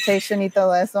representation y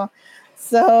todo eso.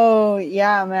 So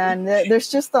yeah, man,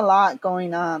 there's just a lot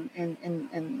going on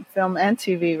in film and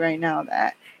TV right now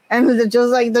and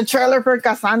just like the trailer for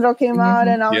Cassandra came out,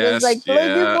 and I was just like,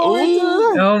 looking forward to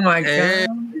it. Oh my god!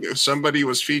 Somebody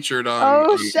was featured on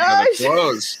the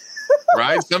clothes,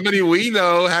 right? Somebody we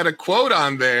know had a quote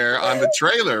on there on the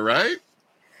trailer, right?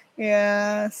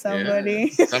 Yeah,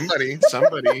 somebody. Yeah, somebody.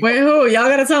 Wait, who? Y'all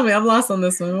gotta tell me. I'm lost on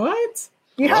this one. What?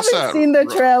 You haven't seen the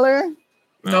trailer?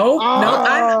 No.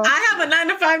 I have a 9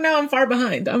 to 5 now. I'm far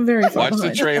behind. I'm very far behind. Watch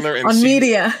the trailer and on see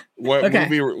media. What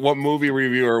movie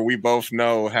reviewer we both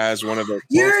know has one of those.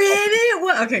 You're in it.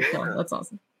 What? Okay, cool. That's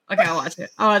awesome. Okay, I'll watch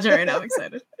it. right now. I'm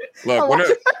excited. Look,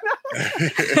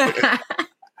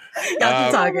 y'all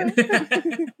keep talking.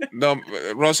 No,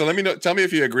 Rosa, tell me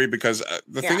if you agree, because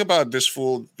the thing about this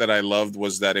fool that I loved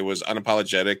was that it was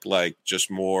unapologetic, like just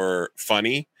more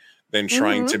funny than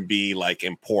trying to be like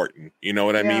important. You know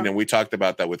what I mean? And we talked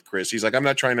about that with Chris. He's like, I'm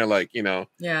not trying to like,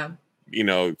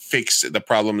 fix the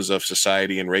problems of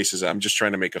society and racism. I'm just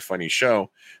trying to make a funny show.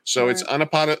 So it's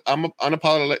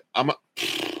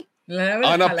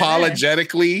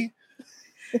unapologetically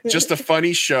just a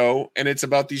funny show. And it's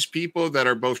about these people that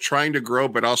are both trying to grow,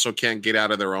 but also can't get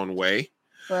out of their own way.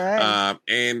 Right.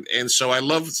 And so I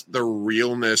love the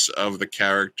realness of the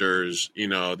characters. You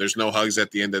know, there's no hugs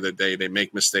at the end of the day. They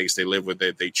make mistakes. They live with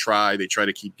it. They try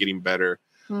to keep getting better.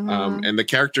 And the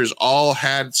characters all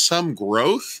had some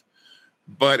growth,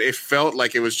 but it felt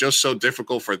like it was just so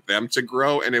difficult for them to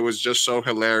grow. And it was just so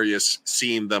hilarious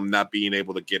seeing them not being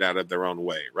able to get out of their own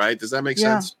way. Right. Does that make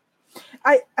sense?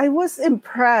 I was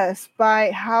impressed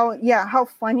by how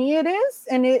funny it is.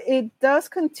 And it does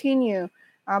continue.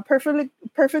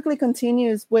 Perfectly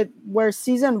continues with where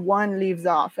season 1 leaves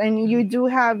off, and you do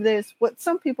have this what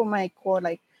some people might call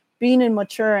like being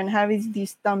immature and having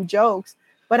these dumb jokes,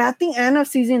 but at the end of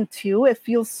season 2 it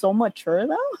feels so mature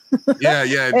though.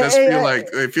 It does feel like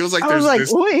it feels like there's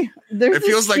this, it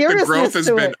feels like the growth has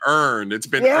been earned. It's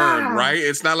been earned, right?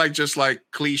 It's not like just like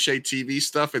cliche TV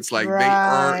stuff. It's like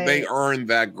they earn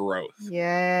that growth.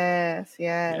 Yes.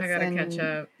 I gotta catch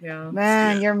up. Yeah,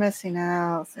 man, you're missing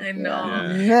out. I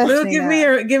know. Lou, give me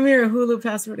your Hulu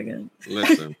password again.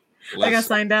 Listen. I got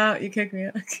signed out. You kicked me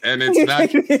out. And it's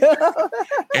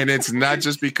not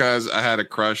just because I had a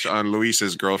crush on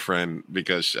Luis's girlfriend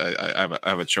because I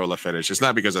have a chola fetish. It's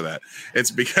not because of that.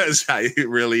 It's because I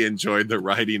really enjoyed the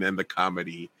writing and the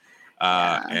comedy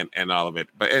and all of it.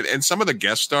 But and some of the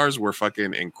guest stars were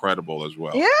fucking incredible as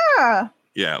well.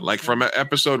 Yeah, like from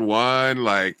episode 1,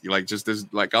 like just this,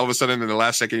 like all of a sudden in the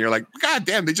last second, you're like, God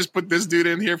damn, they just put this dude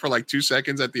in here for like 2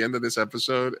 seconds at the end of this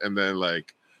episode, and then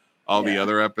like. All the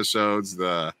other episodes,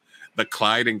 the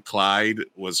Clyde and Clyde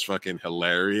was fucking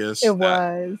hilarious. It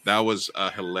was. That was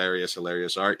a hilarious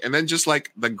arc. And then just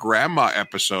like the grandma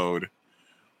episode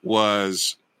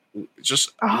was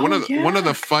just one of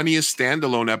the funniest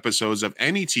standalone episodes of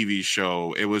any TV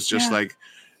show. It was just like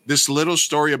this little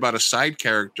story about a side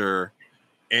character,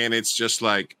 and it's just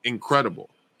like incredible.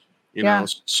 You know,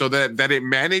 so that it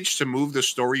managed to move the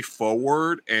story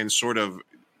forward and sort of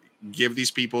give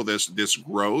these people this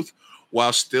growth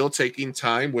while still taking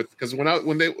time with, because when I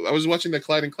was watching the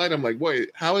Clyde and Clyde, I'm like, wait,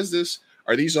 how is this?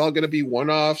 Are these all going to be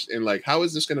one-offs? And like, how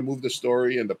is this going to move the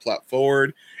story and the plot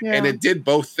forward? And it did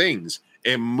both things.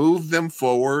 It moved them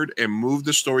forward and moved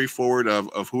the story forward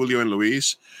of Julio and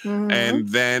Luis. And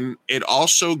then it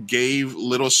also gave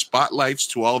little spotlights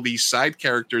to all these side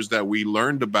characters that we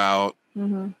learned about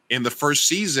in the first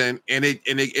season. And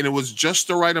it was just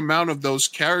the right amount of those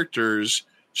characters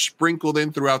sprinkled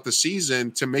in throughout the season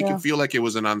to make it feel like it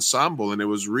was an ensemble, and it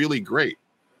was really great.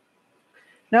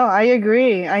 No, I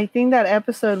agree. I think that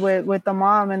episode with the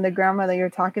mom and the grandma that you're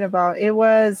talking about, I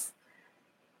was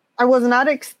not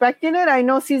expecting it. I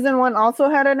know season 1 also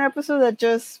had an episode that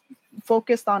just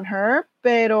focused on her,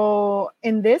 pero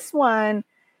in this one,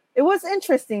 it was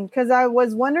interesting because I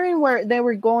was wondering where they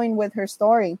were going with her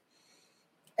story.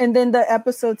 and then the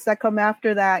episodes that come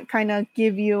after that kind of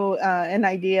give you an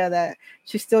idea that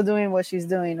she's still doing what she's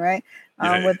doing, right?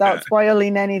 Without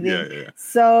spoiling anything.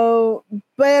 So,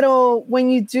 but when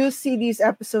you do see these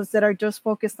episodes that are just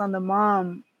focused on the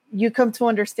mom, you come to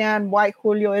understand why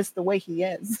Julio is the way he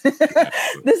is.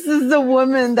 This is the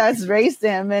woman that's raised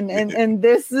him, and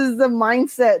this is the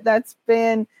mindset that's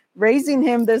been raising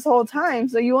him this whole time.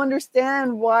 So you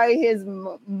understand why his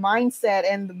mindset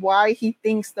and why he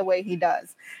thinks the way he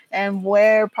does, and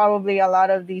where probably a lot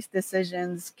of these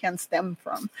decisions can stem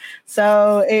from.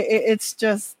 So it's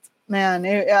just, man,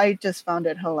 I just found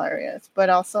it hilarious. But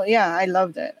also, yeah, I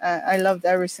loved it. I loved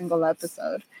every single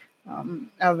episode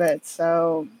of it.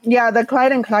 So yeah, the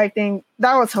Clyde and Clyde thing,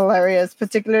 that was hilarious,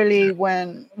 particularly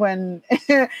when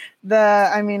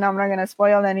I mean, I'm not gonna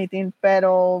spoil anything, but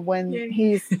when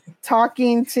he's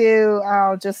talking to,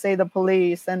 I'll just say, the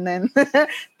police, and then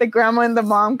the grandma and the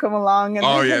mom come along, and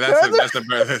that's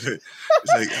the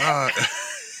it's like,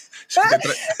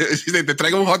 she's like, te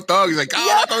traigo un hot dog. He's like,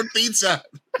 hot dog pizza.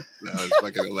 No, it's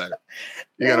fucking hilarious.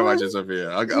 You gotta watch it, Sophia.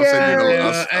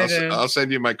 I'll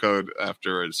send you my code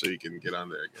afterwards so you can get on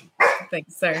there again.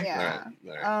 Thanks, sir. Yeah.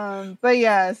 All right. But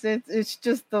yes, it's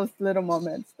just those little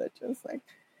moments that just like,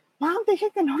 Mom,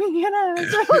 dije que no viniera. I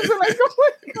was like,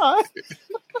 oh my God.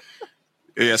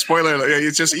 Yeah, spoiler.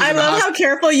 It's just. I love how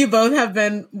careful you both have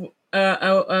been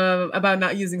about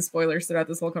not using spoilers throughout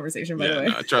this whole conversation. By the way,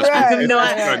 no, trust me. I have no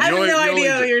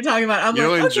idea what you're talking about.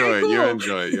 You'll enjoy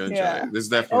it. Yeah. This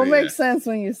definitely. It makes sense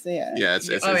when you see it. Yeah, it's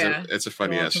a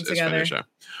funny show.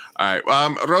 All right,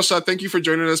 Rosa, thank you for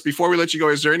joining us. Before we let you go,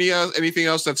 is there anything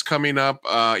else that's coming up,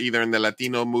 either in the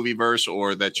Latino movie verse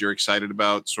or that you're excited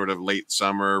about, sort of late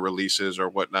summer releases or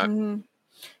whatnot? Mm-hmm.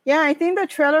 Yeah, I think the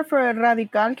trailer for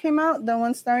Radical came out, the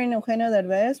one starring Eugenio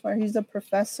Derbez, where he's a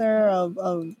professor of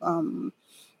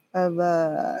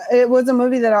it was a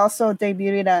movie that also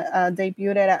debuted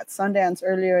at Sundance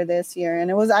earlier this year,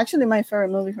 and it was actually my favorite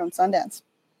movie from Sundance.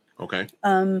 Okay.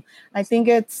 I think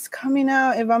it's coming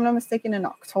out, if I'm not mistaken, in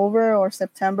October or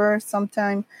September,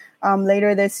 sometime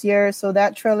later this year. So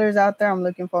that trailer's out there. I'm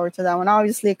looking forward to that one.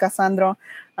 Obviously, Cassandra.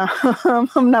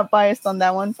 I'm not biased on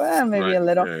that one, but maybe a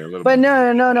little. Yeah, but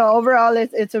no. Overall,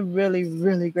 it's a really,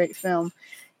 really great film.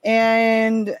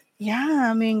 And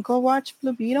yeah, I mean, go watch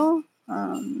Blue Beetle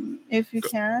if you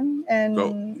can.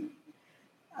 And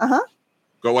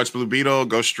Go watch Blue Beetle.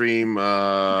 Go stream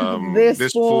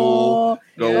This Fool.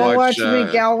 Go watch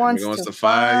Miguel Wants to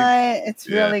Fight. It's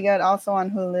really good. Also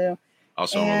on Hulu.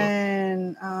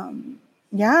 And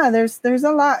there's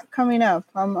a lot coming up.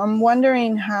 I'm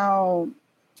wondering how.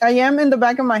 I am in the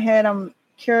back of my head. I'm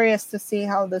curious to see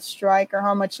how the strike or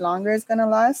how much longer it's going to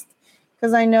last,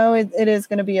 because I know it is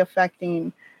going to be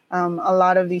affecting a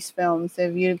lot of these films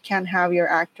if you can't have your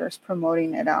actors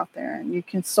promoting it out there, and you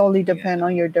can solely depend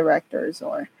on your directors,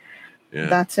 or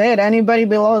that's it. Anybody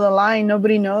below the line,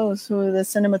 nobody knows who the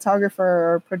cinematographer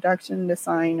or production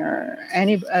designer or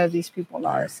any of these people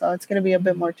are. So it's going to be a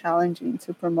bit more challenging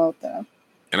to promote them.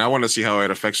 And I want to see how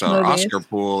it affects our Oscar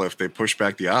pool if they push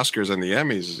back the Oscars and the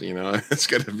Emmys. You know, it's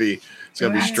gonna be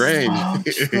strange.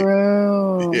 So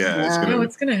true.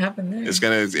 What's gonna happen there? It's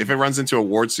gonna, if it runs into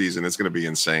award season, it's gonna be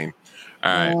insane.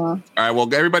 All right. All right. Well,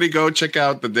 everybody go check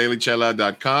out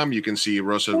thedailychela.com. You can see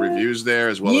Rosa's reviews there,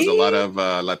 as well as a lot of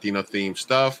Latino themed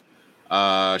stuff.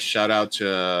 Shout out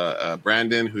to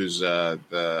Brandon, who's I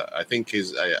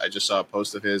just saw a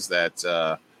post of his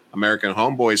that American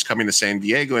Homeboy is coming to San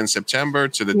Diego in September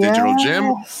to the Digital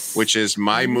Gym, which is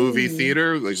my movie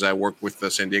theater, because I work with the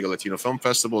San Diego Latino Film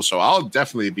Festival. So I'll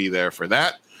definitely be there for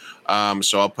that.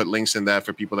 So I'll put links in that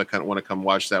for people that kind of want to come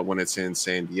watch that when it's in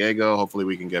San Diego. Hopefully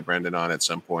we can get Brandon on at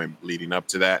some point leading up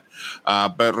to that.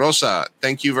 But Rosa,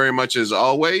 thank you very much as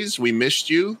always. We missed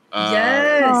you.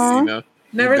 Yes.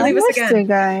 Never leave us again, you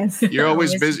guys. You're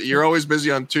always busy. You're always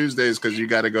busy on Tuesdays because you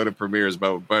got to go to premieres.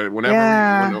 But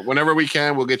whenever we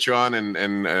can, we'll get you on,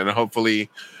 and hopefully,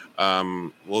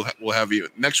 we'll have you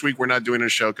next week. We're not doing a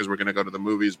show because we're going to go to the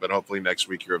movies, but hopefully next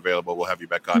week you're available. We'll have you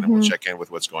back on, and we'll check in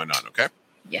with what's going on. Okay.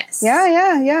 Yes.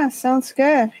 Yeah. Sounds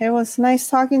good. It was nice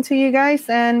talking to you guys,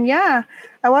 and I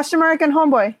watched American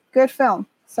Homeboy. Good film.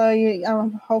 So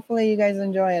hopefully you guys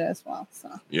enjoy it as well. So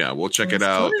we'll check it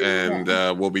out, and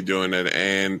we'll be doing it.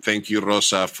 And thank you,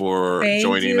 Rosa, for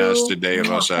joining us today,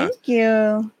 Rosa. Thank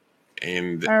you.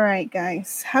 And all right,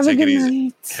 guys, have a good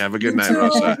night. Have a good night,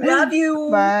 Rosa. Love you.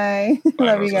 Bye.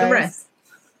 Love you guys.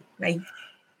 Bye.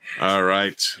 All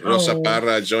right, Rosa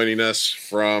Parra joining us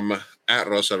from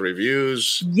 @Rosa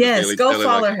Reviews. Yes, go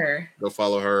follow her. Go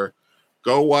follow her.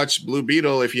 Go watch Blue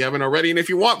Beetle if you haven't already. And if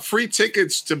you want free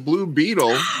tickets to Blue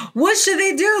Beetle, what should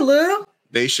they do, Lou?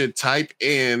 they should type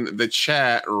in the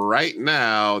chat right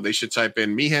now. They should type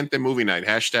in Mi Gente Movie Night,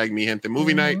 hashtag Mi Gente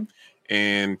Movie Night,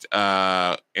 and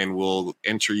we'll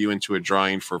enter you into a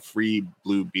drawing for free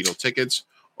Blue Beetle tickets,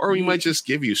 or we might just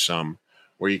give you some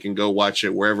where you can go watch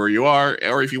it wherever you are,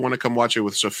 or if you want to come watch it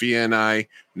with Sophia and I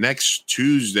next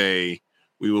Tuesday,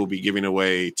 we will be giving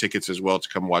away tickets as well to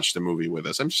come watch the movie with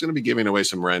us. I'm just going to be giving away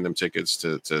some random tickets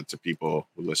to people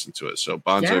who listen to it. So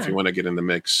Bonzo, if you want to get in the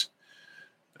mix,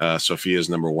 Sophia's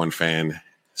number one fan,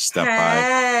 stop by.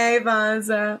 Hey,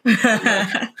 Bonzo.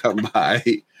 Come by.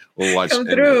 We'll watch. Come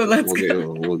through. Let's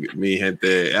go. We'll get Mi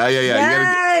Gente. Yeah.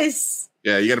 Yes.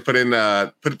 You got to put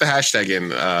the hashtag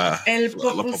in. El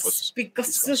popos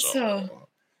picoso.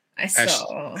 I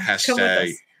saw.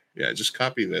 Hashtag. Yeah, just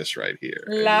copy this right here.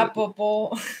 La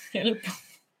popo.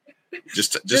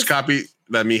 Just copy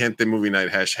the Mi Gente Movie Night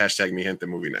hashtag Mi Gente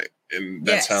Movie Night, and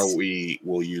that's how we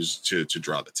will use to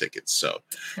draw the tickets. So,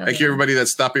 thank you everybody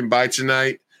that's stopping by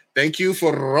tonight. Thank you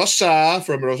for Rosa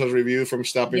from Rosa's Review from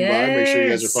stopping by. Make sure you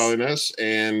guys are following us,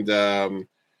 and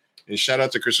shout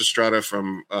out to Chris Estrada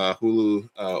from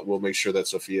Hulu. We'll make sure that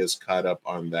Sophia's caught up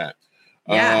on that.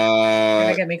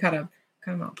 Gotta get me caught up.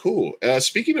 Come on. Cool.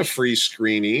 Speaking of free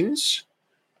screenings,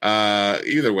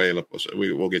 either way,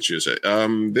 we'll get you to say.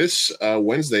 This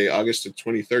Wednesday, August the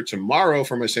 23rd, tomorrow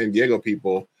for my San Diego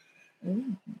people,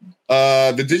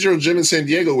 the Digital Gym in San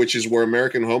Diego, which is where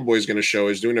American Homeboy is going to show,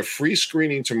 is doing a free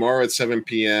screening tomorrow at 7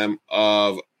 p.m.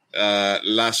 of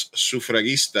Las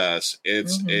Sufragistas.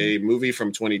 It's a movie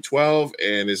from 2012,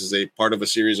 and this is a part of a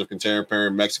series of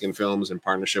contemporary Mexican films in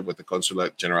partnership with the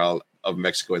Consulate General of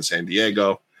Mexico in San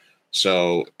Diego.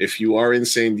 So if you are in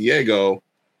San Diego,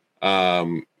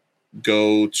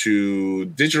 go to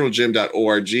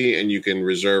digitaljim.org and you can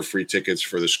reserve free tickets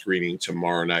for the screening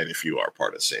tomorrow night if you are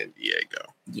part of San Diego.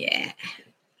 Yeah,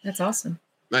 that's awesome.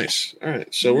 Nice. All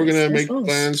right. So we're going to make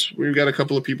plans. We've got a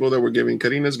couple of people that we're giving.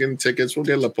 Karina's getting tickets. We'll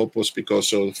get La Popos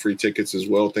Picoso free tickets as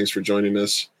well. Thanks for joining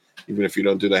us. Even if you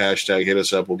don't do the hashtag, hit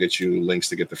us up. We'll get you links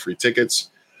to get the free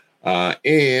tickets.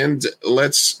 And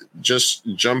let's just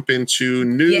jump into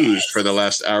news for the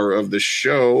last hour of the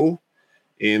show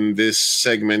in this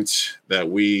segment that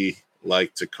we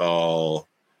like to call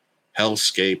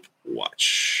Hellscape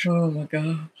Watch. Oh my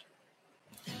God.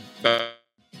 What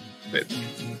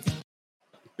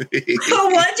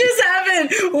just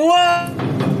happened? Whoa.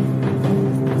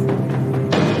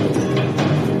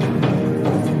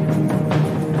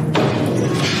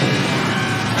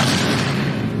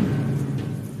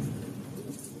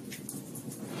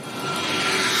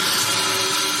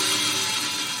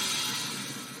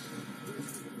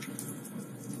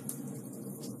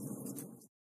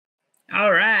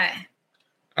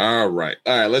 All right.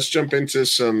 Let's jump into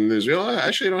some news. We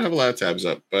actually don't have a lot of tabs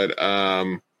up, but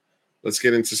let's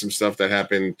get into some stuff that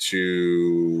happened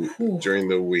during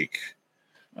the week.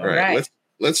 All right.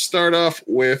 Let's start off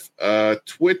with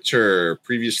Twitter,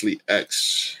 previously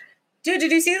X. Dude,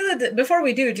 did you see that? Before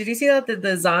we do, did you see that the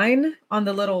design on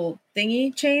the little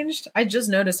thingy changed? I just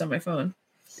noticed on my phone.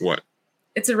 What?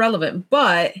 It's irrelevant,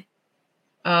 but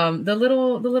the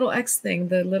little X thing,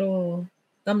 the little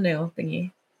thumbnail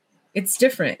thingy. It's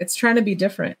different. It's trying to be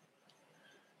different.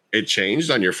 It changed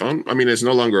on your phone? I mean, it's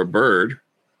no longer a bird.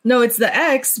 No, it's the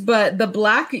X, but the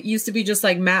black used to be just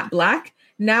like matte black.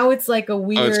 Now it's like a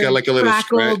weird, it's got like a little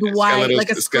crackled white, like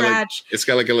a scratch. It's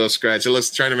got like a little scratch. It looks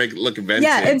trying to make it look vintage.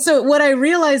 Yeah, and so what I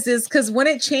realized is because when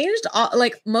it changed,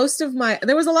 like most of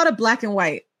there was a lot of black and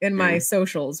white in my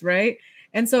socials, right?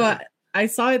 And so I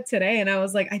saw it today, and I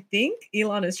was like, I think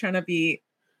Elon is trying to be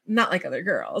not like other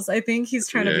girls. I think he's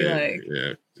trying to be like,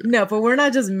 no, but we're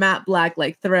not just matte black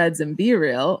like Threads and Be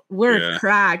Real. We're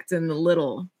cracked and a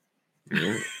little.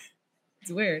 Yeah.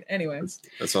 It's weird. Anyway,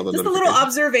 that's all. Just a little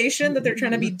observation that they're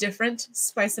trying to be different,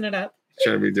 spicing it up.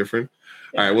 Trying to be different.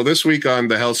 Yeah. All right. Well, this week on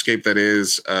the hellscape that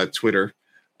is Twitter,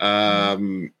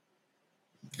 the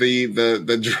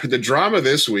drama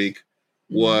this week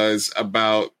was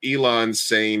about Elon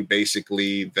saying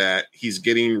basically that he's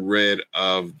getting rid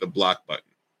of the block button.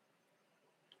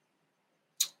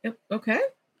 Okay.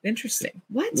 Interesting.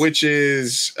 What? Which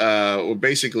is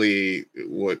basically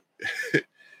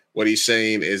what he's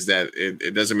saying is that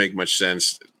it doesn't make much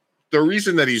sense. The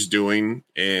reason that he's doing,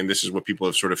 and this is what people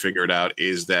have sort of figured out,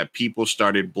 is that people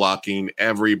started blocking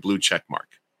every blue check mark.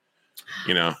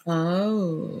 You know?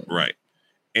 Oh. Right.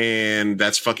 And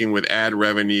that's fucking with ad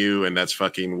revenue, and that's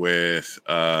fucking with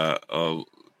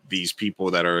these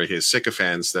people that are his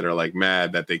sycophants that are like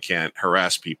mad that they can't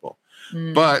harass people.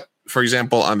 But for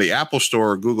example, on the Apple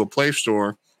Store or Google Play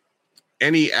Store,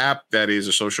 any app that is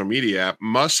a social media app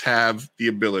must have the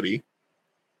ability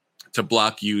to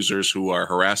block users who are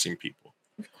harassing people.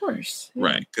 course. Yeah.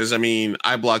 Right. Because, I mean,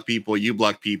 I block people, you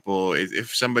block people.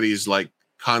 If somebody's like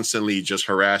constantly just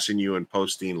harassing you and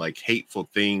posting like hateful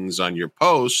things on your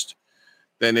post,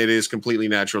 then it is completely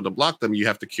natural to block them. You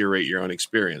have to curate your own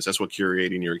experience. That's what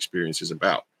curating your experience is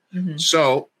about. Mm-hmm.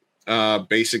 So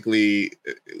basically,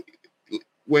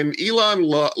 when Elon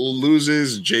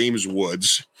loses James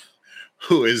Woods,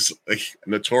 who is like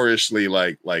notoriously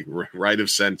like right of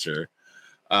center,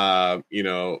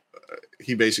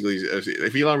 he basically,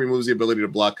 if Elon removes the ability to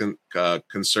block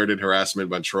concerted harassment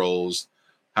by trolls,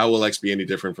 how will X be any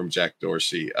different from Jack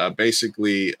Dorsey?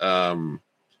 Basically,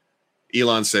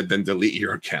 Elon said, then delete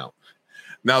your account.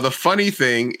 Now, the funny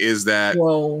thing is that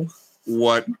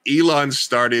what Elon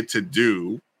started to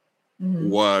do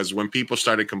was when people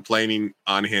started complaining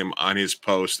on him on his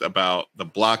post about the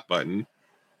block button,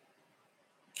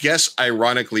 guess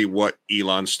ironically what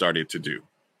Elon started to do.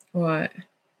 What?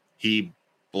 He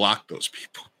blocked those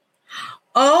people.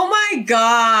 Oh my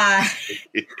God.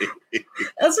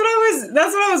 That's what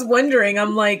I was wondering.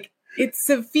 I'm like, it's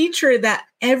a feature that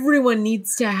everyone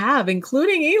needs to have,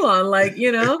 including Elon. Like,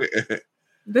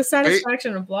 the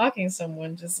satisfaction of blocking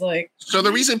someone, just like. So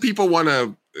the reason people want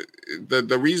to,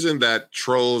 the reason that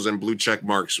trolls and blue check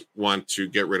marks want to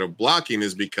get rid of blocking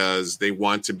is because they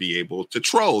want to be able to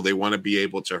troll. They want to be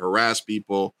able to harass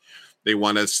people. They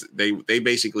want to. They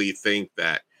basically think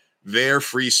that their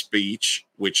free speech,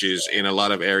 which is in a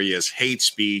lot of areas hate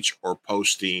speech or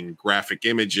posting graphic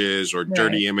images or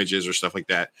dirty images or stuff like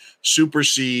that,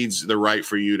 supersedes the right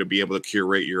for you to be able to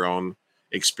curate your own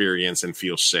experience and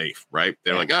feel safe, right?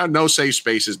 They're like, no safe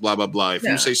spaces, blah, blah, blah. If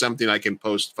you say something, I can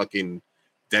post fucking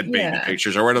dead baby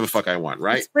pictures or whatever the fuck I want,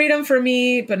 right? It's freedom for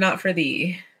me, but not for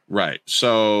thee. Right.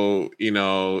 So,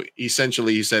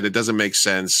 essentially he said it doesn't make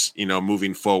sense,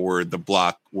 moving forward, the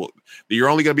block you're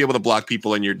only going to be able to block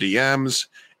people in your DMs,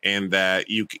 and that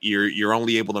you're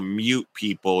only able to mute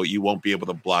people. You won't be able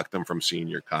to block them from seeing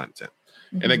your content.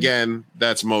 Mm-hmm. And again,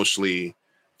 that's mostly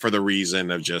for the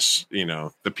reason of just,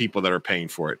 the people that are paying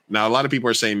for it. Now, a lot of people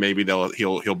are saying maybe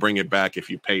he'll bring it back if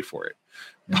you pay for it.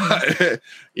 But,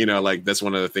 like that's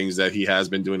one of the things that he has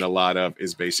been doing a lot of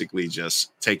is basically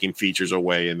just taking features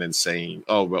away and then saying,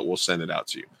 oh, but we'll send it out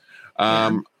to you.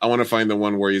 I want to find the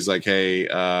one where he's like, hey,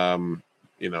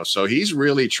 so he's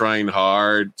really trying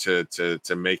hard to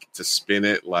spin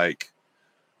it like,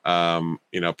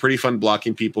 pretty fun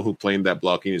blocking people who claim that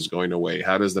blocking is going away.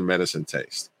 How does the medicine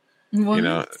taste?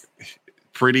 What?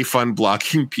 Pretty fun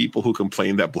blocking people who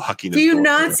complain that blocking. Do you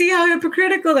not see how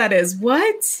hypocritical that is?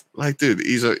 What? Like, dude,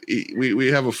 we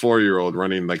have a 4-year-old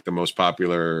running like the most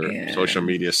popular social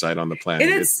media site on the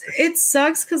planet. It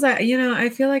sucks because I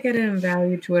feel like I didn't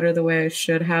value Twitter the way I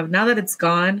should have. Now that it's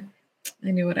gone,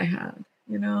 I knew what I had.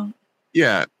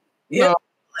 Yeah. No.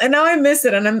 And now I miss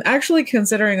it, and I'm actually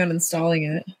considering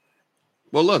uninstalling it.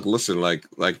 Well, look, listen, like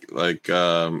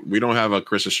we don't have a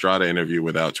Chris Estrada interview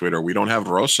without Twitter. We don't have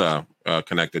Rosa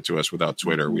connected to us without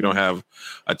Twitter. Mm-hmm. We don't have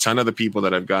a ton of the people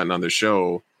that I've gotten on the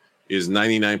show is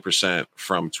 99%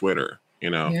 from Twitter.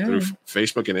 Through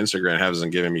Facebook and Instagram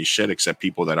hasn't given me shit except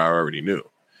people that I already knew.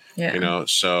 Yeah.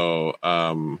 So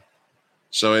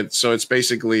it's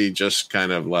basically just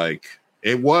kind of like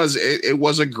it was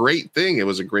a great thing. It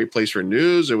was a great place for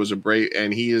news. It was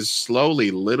and he is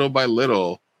slowly, little by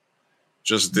little,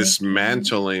 just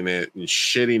dismantling it and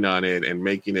shitting on it and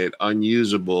making it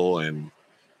unusable and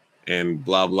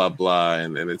blah, blah, blah.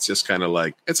 And it's just kind of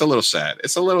like, it's a little sad.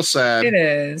 It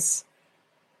is.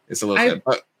 It's a little sad.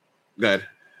 But go ahead.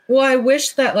 Well, I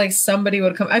wish that like somebody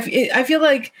would come. I feel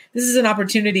like this is an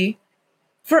opportunity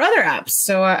for other apps.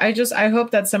 So I hope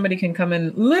that somebody can come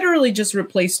and literally just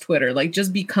replace Twitter. Like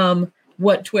just become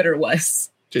what Twitter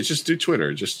was. Just do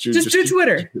Twitter. Just do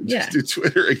Twitter. Just do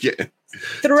Twitter again.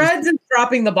 Threads is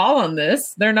dropping the ball on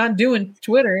this. They're not doing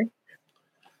Twitter.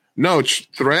 No,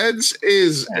 Threads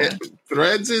is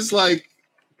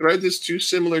too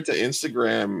similar to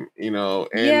Instagram,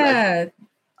 and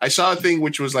I saw a thing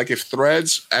which was like if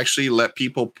Threads actually let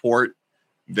people port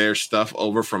their stuff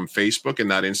over from Facebook and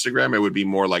not Instagram, it would be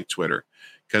more like Twitter.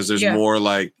 Because there's more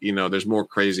like, there's more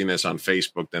craziness on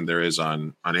Facebook than there is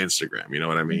on Instagram. You know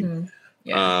what I mean? Mm-hmm.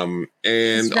 Yeah. And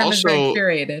Instagram also is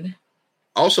very curated.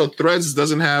 Also, Threads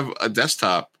doesn't have a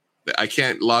desktop. I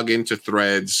can't log into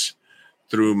Threads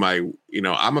through my,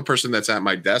 I'm a person that's at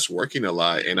my desk working a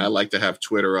lot, and I like to have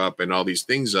Twitter up and all these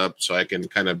things up so I can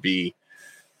kind of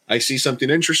I see something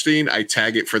interesting, I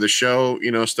tag it for the show,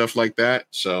 stuff like that.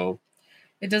 So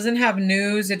it doesn't have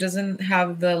news. It doesn't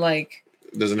have the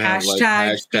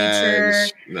hashtags.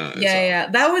 Feature. No,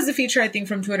 That was the feature I think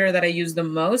from Twitter that I use the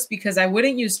most because I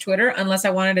wouldn't use Twitter unless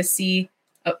I wanted to see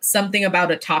something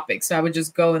about a topic. So I would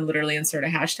just go and literally insert a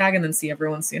hashtag and then see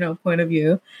everyone's, point of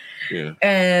view. Yeah.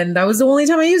 And that was the only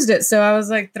time I used it. So I was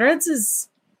like, Threads is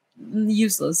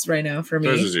useless right now for me.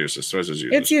 Threads is useless.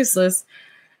 It's useless.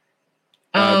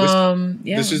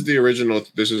 This is the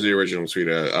original tweet.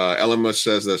 Elon Musk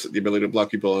says that the ability to block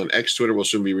people on X Twitter will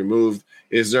soon be removed.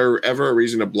 Is there ever a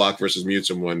reason to block versus mute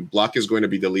someone? Block is going to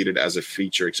be deleted as a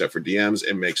feature, except for DMs.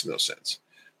 It makes no sense.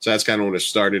 So that's kind of when it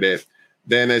started it.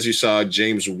 Then, as you saw,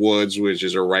 James Woods, which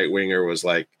is a right winger, was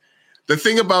like, the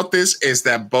thing about this is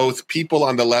that both people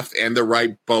on the left and the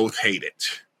right both hate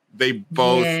it. They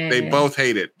both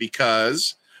hate it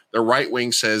because the right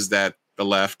wing says that the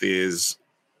left is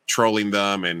trolling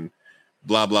them and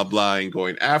blah blah blah and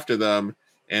going after them.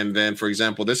 And then, for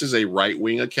example, this is a right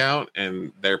wing account,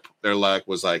 and their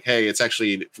was like, hey, it's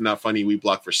actually not funny. We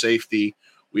block for safety.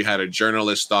 We had a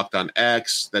journalist stalked on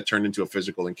X that turned into a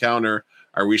physical encounter.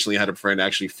 I recently had a friend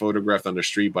actually photographed on the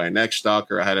street by an X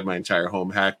stalker. I had my entire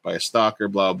home hacked by a stalker.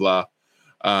 Blah blah.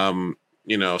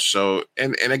 So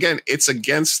and again, it's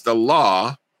against the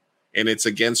law, and it's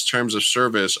against terms of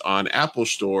service on Apple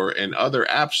Store and other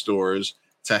app stores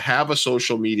to have a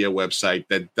social media website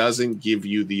that doesn't give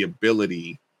you the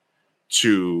ability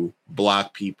to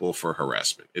block people for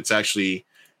harassment. It's actually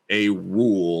a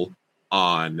rule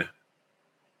on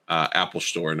Apple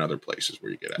Store and other places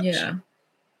where you get apps. Yeah.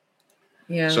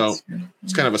 Yeah. So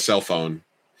it's kind of a cell phone.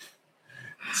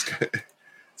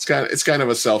 It's kind of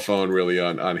a cell phone really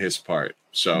on his part.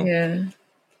 So yeah.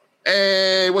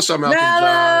 Hey, what's up, Malcolm?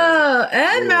 Mello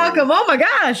and Malcolm. Oh my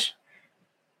gosh.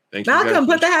 Thank you. Malcolm,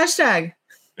 put the hashtag.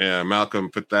 Yeah,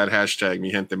 Malcolm, put that hashtag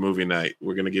Mi Gente Movie Night.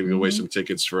 We're going to give away some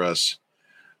tickets for us.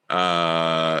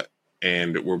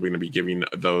 And we're going to be giving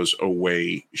those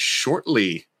away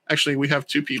shortly. Actually, we have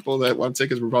 2 people that want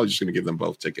tickets. We're probably just going to give them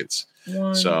both tickets.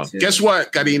 1, 2. Guess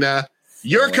what, Karina?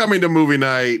 You're coming to movie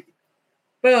night.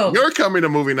 Boom. You're coming to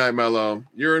movie night, Mello.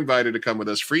 You're invited to come with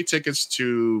us. Free tickets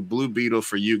to Blue Beetle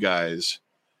for you guys.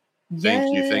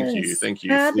 Thank you.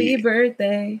 Happy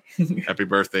birthday. Happy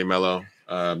birthday, Mello.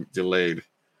 Delayed.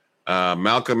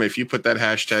 Malcolm, if you put that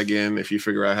hashtag in, if you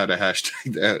figure out how to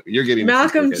hashtag that, you're getting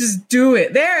Malcolm. Just do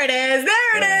it. There it is.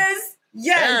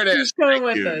 Yes, there it is. Coming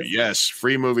with us. Yes,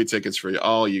 free movie tickets for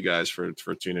all you guys for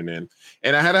tuning in.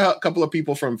 And I had a couple of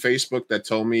people from Facebook that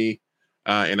told me,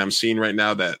 and I'm seeing right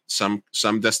now that some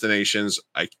destinations,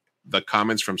 the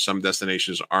comments from some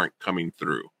destinations aren't coming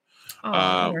through.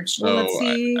 I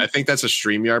think that's a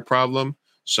StreamYard problem.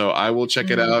 So I will check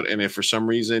it out. And if for some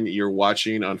reason you're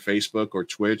watching on Facebook or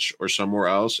Twitch or somewhere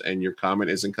else and your comment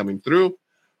isn't coming through,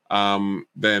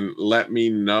 then let me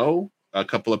know. A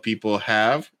couple of people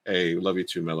have. Hey, love you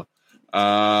too, Mela.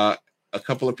 A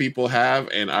couple of people have,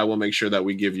 and I will make sure that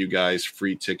we give you guys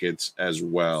free tickets as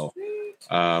well.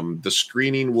 The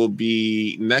screening will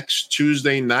be next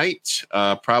Tuesday night,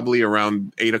 probably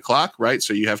around 8:00, right?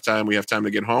 So you have time. We have time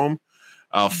to get home.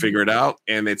 I'll figure it out.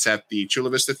 And it's at the Chula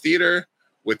Vista Theater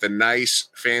with the nice,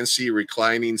 fancy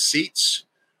reclining seats.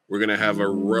 We're going to have a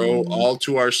row all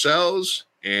to ourselves,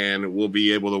 and we'll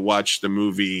be able to watch the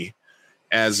movie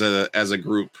as a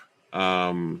group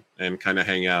and kind of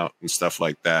hang out and stuff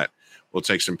like that. We'll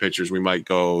take some pictures. We might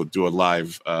go do a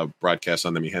live broadcast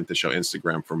on the Mi Gente Show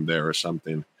Instagram from there or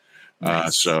something.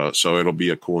 Nice. So it'll be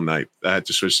a cool night. I had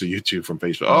to switch to YouTube from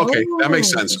Facebook. Oh, okay, that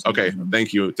makes sense. Okay,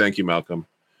 thank you, Malcolm.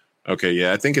 Okay,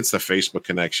 yeah, I think it's the Facebook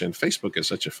connection. Facebook is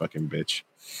such a fucking bitch.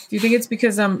 Do you think it's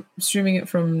because I'm streaming it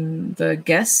from the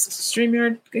guest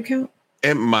StreamYard account?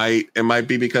 It might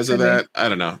be because of that. I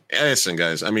don't know. Listen,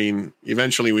 guys, I mean,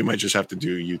 eventually we might just have to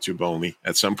do YouTube only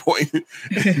at some point.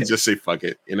 Just say fuck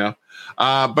it,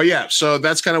 But yeah, so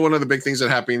that's kind of one of the big things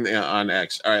that happened on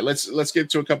X. All right, let's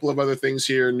get to a couple of other things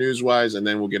here news-wise, and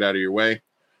then we'll get out of your way.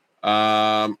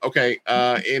 Okay.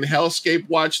 In Hellscape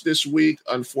Watch this week,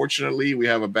 unfortunately, we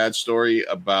have a bad story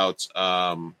about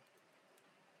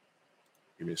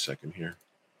give me a second here.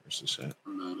 Where's this at?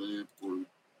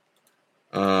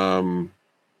 ¿Qué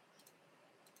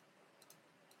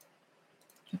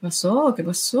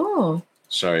pasó?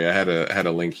 Sorry, I had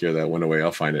a link here that went away.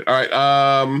 I'll find it. All right.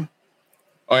 Oh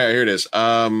yeah, here it is.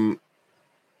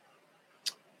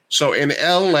 So in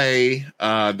LA,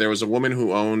 there was a woman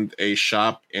who owned a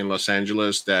shop in Los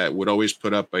Angeles that would always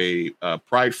put up a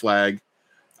pride flag.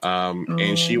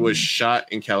 And she was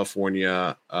shot in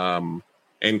California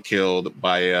and killed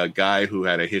by a guy who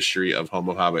had a history of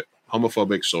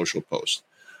homophobic social posts.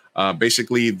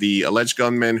 Basically, the alleged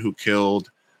gunman who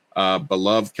killed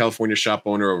beloved California shop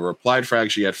owner over a pride flag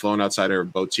she had flown outside her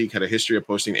boutique had a history of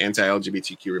posting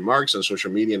anti-LGBTQ remarks on social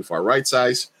media and far right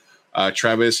sites.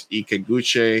 Travis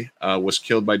Ikeguchi was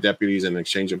killed by deputies in an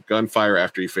exchange of gunfire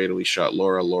after he fatally shot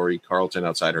Laura Lori Carlton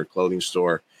outside her clothing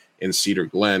store in Cedar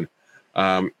Glen.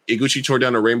 Iguchi tore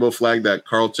down a rainbow flag that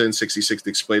Carlton, 66,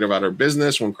 displayed about her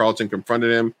business. When Carlton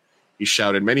confronted him, he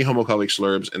shouted many homophobic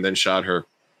slurs and then shot her.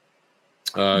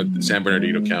 San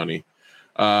Bernardino County.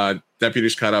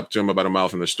 Deputies caught up to him about a mile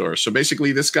from the store. So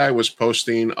basically, this guy was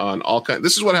posting on all kinds.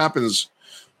 This is what happens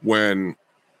when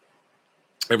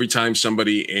every time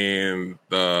somebody in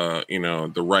the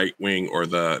right wing or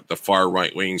the far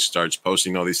right wing starts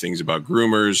posting all these things about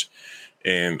groomers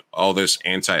and all this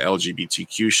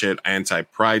anti-LGBTQ shit,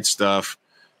 anti-pride stuff,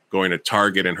 going to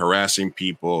Target and harassing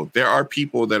people. There are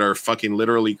people that are fucking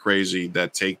literally crazy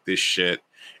that take this shit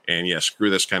and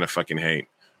screw this kind of fucking hate.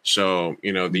 So,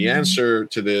 the answer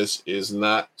to this is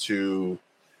not to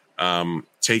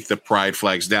take the pride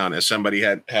flags down. As somebody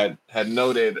had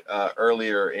noted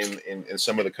earlier in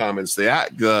some of the comments,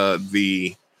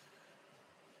 the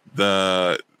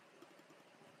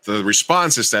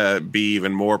response is to be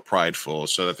even more prideful,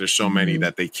 so that there's so many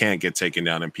that they can't get taken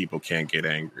down and people can't get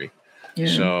angry. Yeah.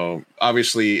 So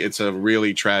obviously it's a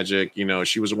really tragic,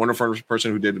 she was a wonderful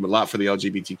person who did a lot for the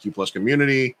LGBTQ plus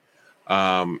community.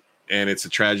 And it's a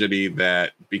tragedy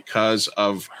that because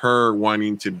of her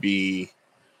wanting to be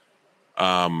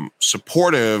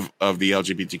supportive of the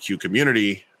LGBTQ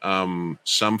community,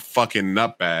 some fucking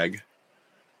nutbag,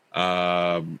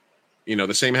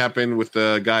 the same happened with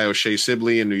the guy O'Shea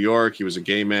Sibley in New York. He was a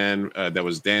gay man that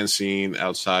was dancing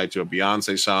outside to a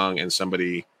Beyonce song, and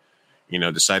somebody,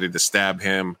 decided to stab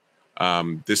him.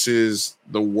 This is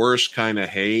the worst kind of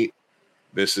hate.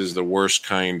 This is the worst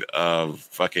kind of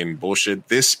fucking bullshit.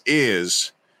 This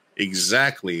is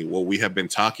exactly what we have been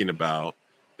talking about,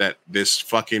 that this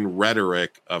fucking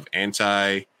rhetoric of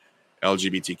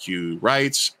anti-LGBTQ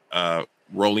rights,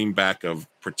 rolling back of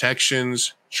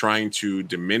protections, trying to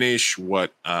diminish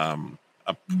what a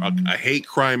hate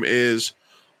crime is.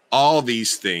 All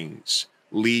these things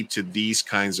lead to these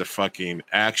kinds of fucking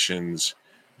actions.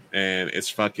 And it's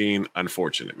fucking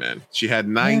unfortunate, man. She had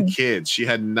 9 kids. She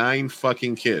had 9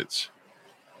 fucking kids.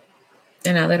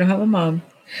 And now they don't have a mom.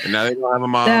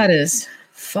 That is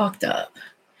fucked up.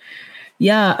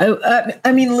 Yeah.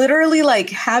 I mean, literally, like,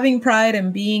 having pride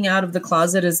and being out of the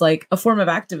closet is like a form of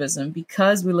activism,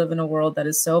 because we live in a world that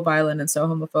is so violent and so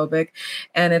homophobic,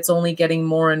 and it's only getting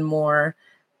more and more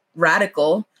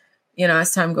radical,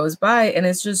 as time goes by. And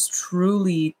it's just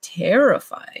truly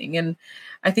terrifying. And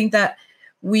I think that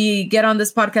we get on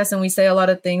this podcast and we say a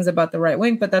lot of things about the right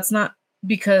wing, but that's not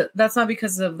because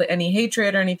of any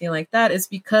hatred or anything like that. It's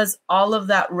because all of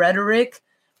that rhetoric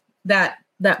that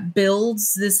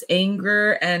builds this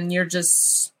anger, and you're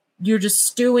just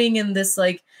stewing in this,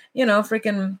 like,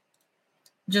 freaking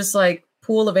just like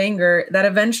pool of anger, that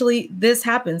eventually this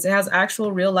happens. It has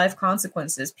actual real life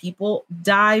consequences. People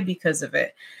die because of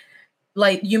it.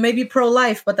 Like, you may be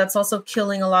pro-life, but that's also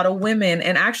killing a lot of women,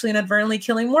 and actually inadvertently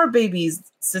killing more babies,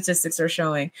 statistics are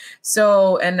showing.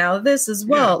 So, and now this as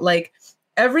well. Yeah. Like,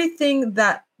 everything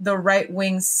that the right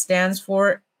wing stands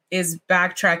for is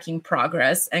backtracking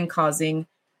progress and causing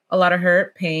a lot of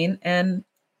hurt, pain, and,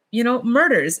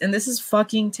 murders. And this is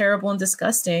fucking terrible and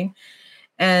disgusting.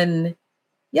 And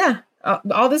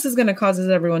all this is going to cause is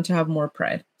everyone to have more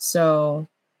pride. So,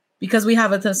 because we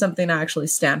have something to actually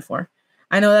stand for.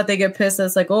 I know that they get pissed.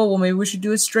 That's like, oh, well, maybe we should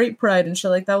do a straight pride and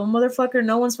shit like that. Well, motherfucker,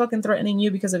 no one's fucking threatening you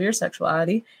because of your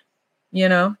sexuality,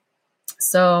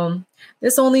 So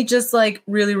this only just like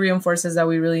really reinforces that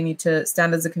we really need to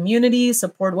stand as a community,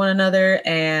 support one another,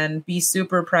 and be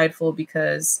super prideful,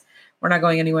 because we're not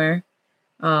going anywhere.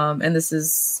 And this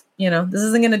is, this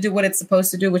isn't going to do what it's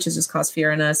supposed to do, which is just cause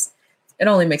fear in us. It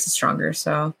only makes us stronger.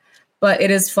 So. But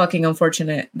it is fucking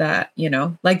unfortunate that,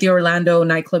 like the Orlando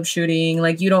nightclub shooting,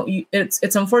 like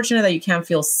it's unfortunate that you can't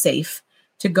feel safe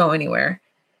to go anywhere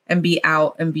and be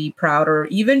out and be proud, or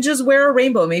even just wear a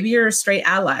rainbow. Maybe you're a straight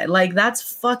ally. Like, that's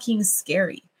fucking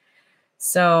scary.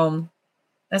 So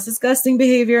that's disgusting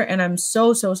behavior. And I'm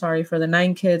so, so sorry for the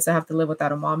 9 kids that have to live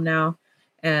without a mom now.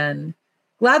 And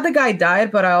glad the guy died,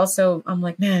 but I'm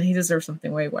like, man, he deserves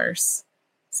something way worse.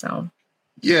 So.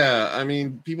 Yeah, I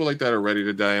mean, people like that are ready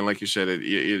to die, and like you said,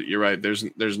 you're right. There's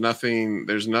no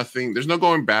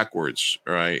going backwards,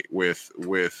 right? With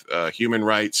human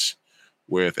rights,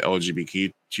 with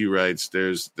LGBTQ rights,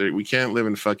 we can't live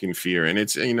in fucking fear. And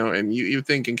it's and you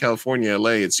think in California,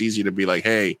 LA, it's easy to be like,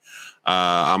 hey,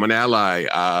 I'm an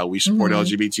ally. We support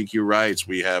LGBTQ rights.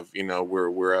 We have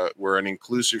we're an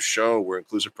inclusive show. We're an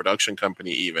inclusive production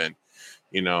company, even.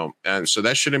 And so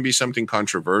that shouldn't be something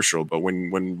controversial. But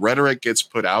when rhetoric gets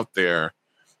put out there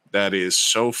that is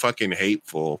so fucking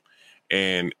hateful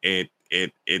and it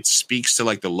speaks to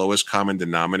like the lowest common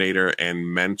denominator and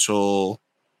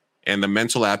the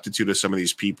mental aptitude of some of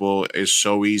these people is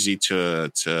so easy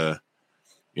to some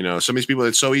of these people,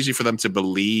 it's so easy for them to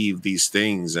believe these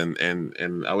things.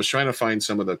 And I was trying to find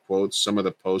some of the quotes, some of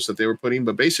the posts that they were putting,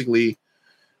 but basically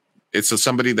it's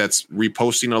somebody that's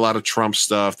reposting a lot of Trump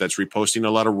stuff, that's reposting a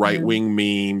lot of right-wing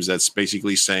memes, that's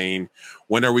basically saying,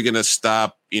 when are we going to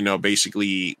stop?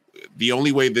 Basically the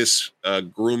only way this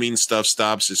grooming stuff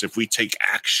stops is if we take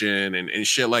action and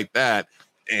shit like that.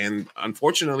 And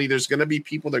unfortunately, there's going to be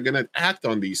people that are going to act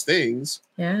on these things.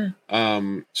 Yeah.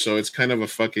 So it's kind of a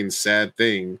fucking sad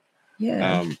thing.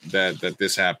 Yeah. That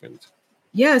this happened.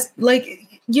 Yes,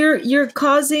 like you're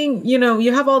causing.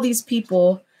 You have all these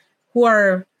people who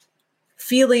are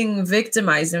feeling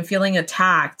victimized and feeling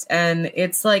attacked, and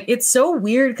it's like it's so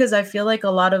weird because I feel like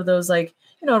a lot of those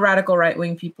radical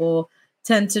right-wing people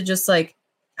tend to just I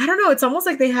don't know. It's almost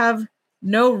like they have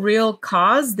no real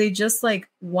cause. They just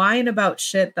whine about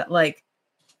shit that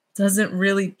doesn't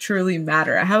really truly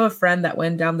matter. I have a friend that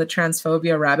went down the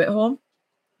transphobia rabbit hole.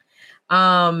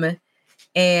 And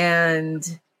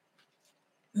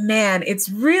man, it's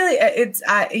really,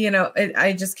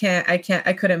 I just can't,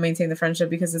 I couldn't maintain the friendship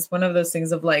because it's one of those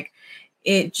things of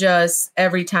it just,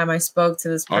 every time I spoke to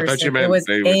this person, I thought you meant it was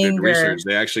they anger. did research.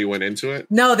 They actually went into it?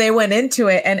 No, they went into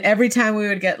it. And every time we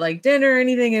would get dinner or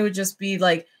anything, it would just be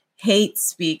hate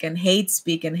speak and hate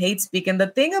speak and hate speak. And the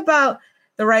thing about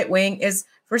the right wing is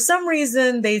for some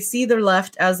reason they see their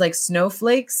left as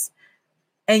snowflakes,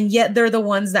 and yet they're the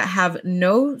ones that have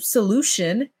no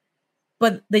solution,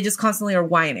 but they just constantly are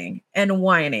whining and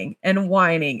whining and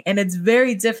whining. And it's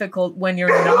very difficult when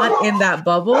you're not in that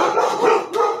bubble.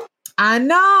 I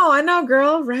know,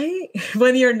 girl, right?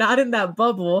 When you're not in that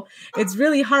bubble, it's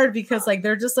really hard because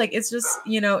they're just it's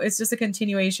just a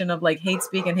continuation of hate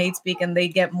speak, and they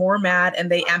get more mad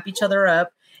and they amp each other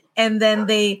up, and then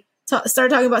they start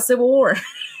talking about civil war.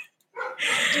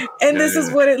 And this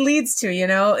is what it leads to,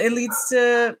 it leads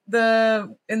to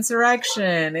the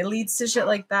insurrection. It leads to shit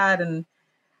like that. And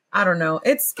I don't know.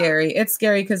 It's scary. It's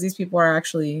scary because these people are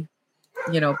actually,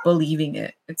 believing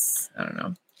it. I don't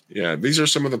know. Yeah, these are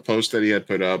some of the posts that he had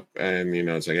put up, and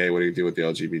it's hey, what do you do with the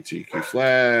LGBTQ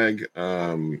flag?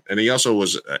 And he also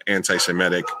was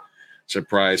anti-Semitic.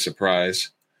 Surprise, surprise.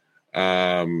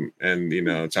 And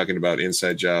talking about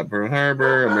inside job, Pearl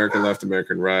Harbor, American left,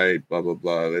 American right, blah blah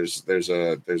blah. There's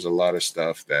a lot of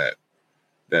stuff that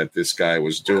this guy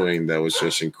was doing that was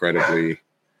just incredibly,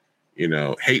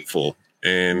 hateful.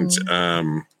 And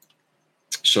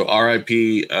so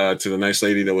R.I.P. To the nice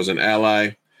lady that was an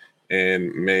ally.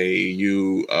 And may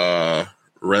you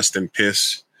rest in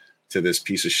piss to this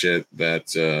piece of shit that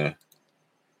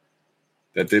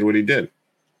did what he did.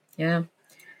 Yeah.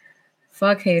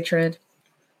 Fuck hatred.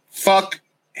 Fuck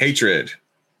hatred.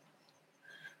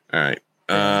 All right.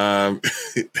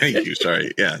 Thank you.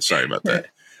 Sorry. Yeah. Sorry about that.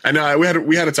 I know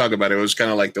we had to talk about it. It was kind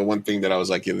of the one thing that I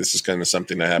was yeah, this is kind of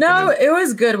something that happened. No, it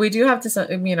was good. We do have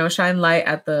to, shine light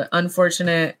at the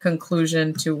unfortunate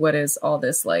conclusion to what is all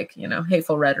this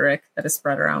hateful rhetoric that is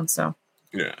spread around. So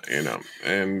yeah,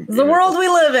 and the world we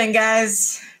live in,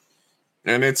 guys.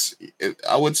 And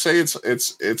I would say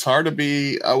it's hard to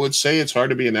be. I would say it's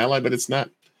hard to be an ally, but it's not.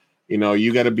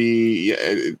 You got to be.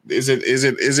 Is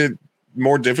it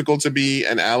more difficult to be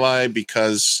an ally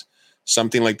because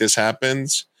something like this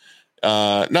happens?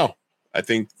 No, I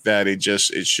think that it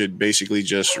should basically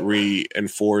just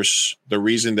reinforce the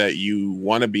reason that you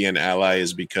want to be an ally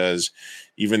is because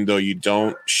even though you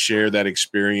don't share that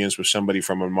experience with somebody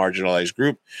from a marginalized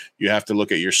group, you have to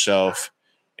look at yourself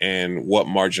and what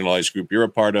marginalized group you're a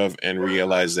part of and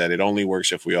realize that it only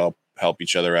works if we all help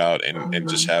each other out and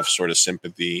just have sort of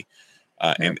sympathy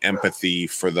and empathy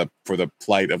for the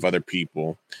plight of other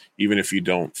people. Even if you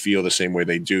don't feel the same way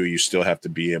they do, you still have to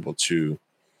be able to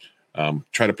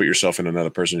try to put yourself in another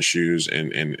person's shoes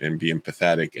and be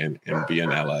empathetic and be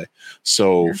an ally.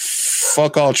 So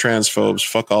fuck all transphobes,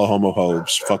 fuck all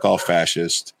homophobes, fuck all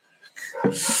fascists,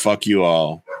 fuck you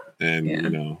all.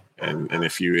 And and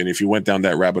if you went down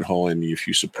that rabbit hole and if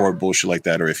you support bullshit like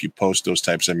that, or if you post those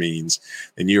types of memes,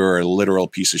 then you're a literal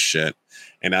piece of shit.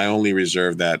 And I only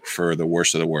reserve that for the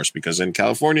worst of the worst, because in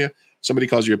California, somebody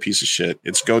calls you a piece of shit,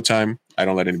 it's go time. I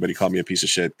don't let anybody call me a piece of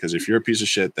shit, because if you're a piece of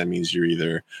shit, that means you're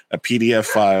either a PDF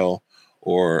file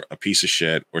or a piece of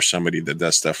shit or somebody that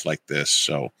does stuff like this.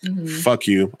 So fuck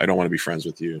you. I don't want to be friends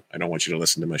with you. I don't want you to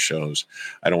listen to my shows.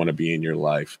 I don't want to be in your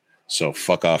life. So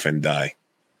fuck off and die.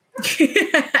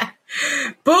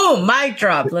 Boom, mic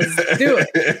drop. Let's do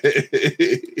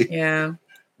it. Yeah.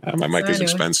 My mic is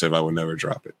expensive. I would never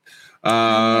drop it.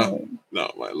 No,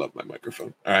 I love my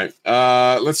microphone. All right.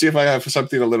 Let's see if I have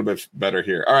something a little bit better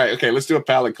here. All right. Okay. Let's do a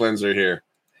palate cleanser here.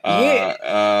 Damn,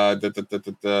 I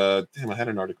had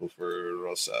an article for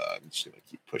Rosa. I'm just going to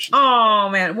keep pushing. Oh,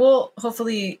 man. Well,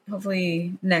 hopefully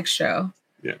next show.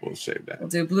 Yeah, we'll save that. We'll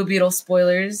do Blue Beetle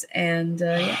spoilers and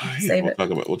save it.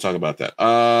 We'll talk about that.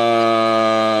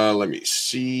 Let me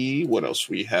see what else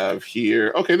we have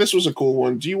here. Okay, this was a cool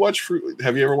one.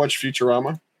 Have you ever watched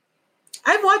Futurama?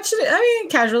 I've watched it. I mean,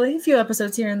 casually, a few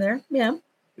episodes here and there. Yeah.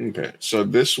 Okay, so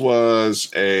this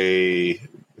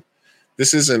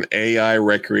is an AI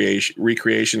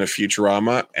recreation of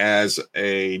Futurama as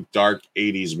a dark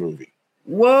 80s movie.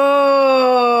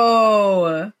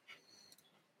 Whoa.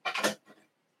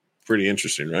 Pretty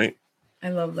interesting, right? I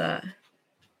love that.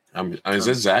 Is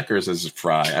this Zach or is this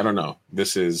Fry? I don't know.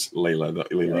 This is Layla.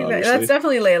 That's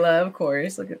definitely Layla, of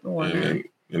course. Look at the one.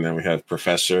 And then we have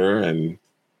Professor and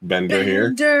Bender here.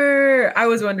 Bender. I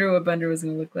was wondering what Bender was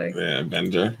going to look like. Yeah,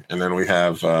 Bender. And then we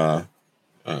have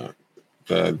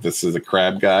this is the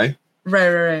crab guy.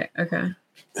 Right. Okay.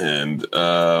 And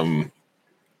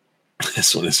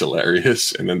this one is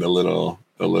hilarious. And then the little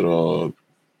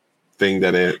thing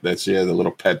that she has, a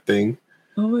little pet thing.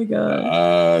 Oh my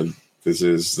god. This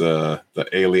is the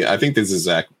alien. I think this is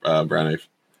Zach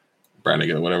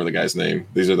Brannigan, whatever the guy's name.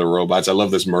 These are the robots. I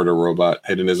love this murder robot,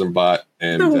 hedonism bot,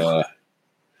 and nice.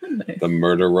 The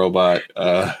murder robot.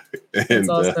 That's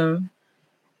awesome.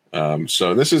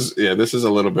 So this is a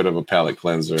little bit of a palate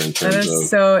cleanser in terms of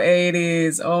so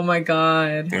 80s. Oh my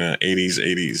god. 80s.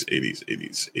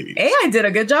 AI did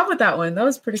a good job with that one. That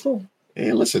was pretty cool.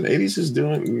 Hey, listen, AI is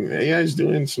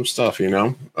doing some stuff, you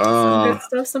know. Some good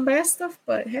stuff, some bad stuff,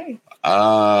 but hey.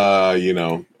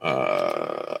 I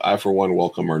for one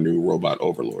welcome our new robot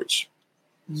overlords.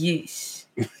 Yes.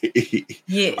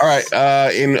 Yes. All right.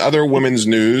 In other women's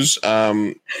news,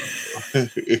 okay.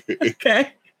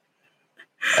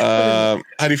 How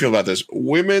do you feel about this?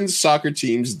 Women's soccer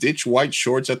teams ditch white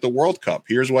shorts at the World Cup.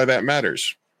 Here's why that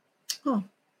matters. Oh.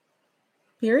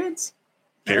 Periods?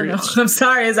 I'm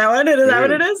sorry. Is that what it is? That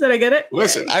what it is? Did I get it?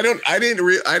 Listen, I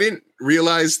didn't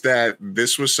realize that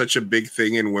this was such a big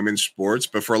thing in women's sports,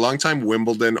 but for a long time,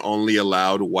 Wimbledon only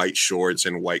allowed white shorts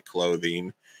and white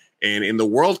clothing. And in the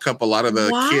World Cup, a lot of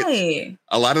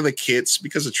the kits,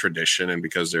 because of tradition and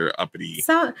because they're uppity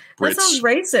Brits. That sounds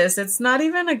racist. It's not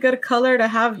even a good color to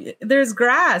have. There's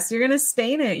grass. You're gonna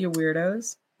stain it, you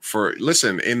weirdos.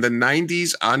 In the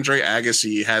 90s, Andre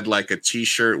Agassi had like a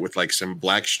t-shirt with like some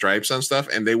black stripes on stuff,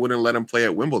 and they wouldn't let him play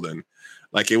at Wimbledon.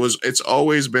 Like it's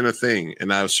always been a thing. And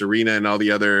now Serena and all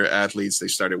the other athletes, they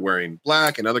started wearing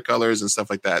black and other colors and stuff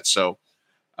like that. So,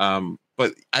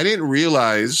 but I didn't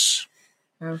realize.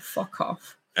 Oh, fuck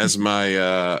off. As my,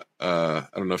 I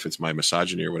don't know if it's my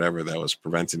misogyny or whatever that was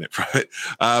preventing it from it.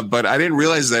 But I didn't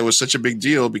realize that it was such a big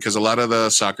deal because a lot of the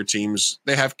soccer teams,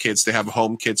 they have kits, they have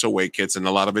home kits, away kits, and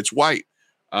a lot of it's white.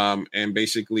 And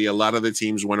basically a lot of the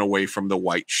teams went away from the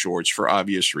white shorts for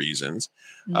obvious reasons.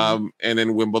 Mm-hmm. And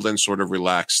then Wimbledon sort of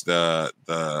relaxed the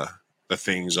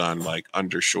things on like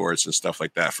undershorts and stuff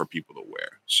like that for people to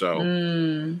wear.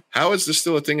 So how is this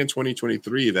still a thing in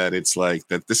 2023 that it's like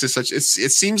that this is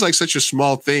it seems like such a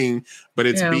small thing, but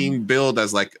it's being billed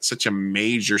as like such a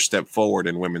major step forward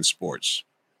in women's sports?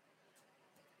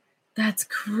 That's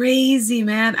crazy,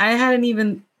 man. I hadn't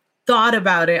even thought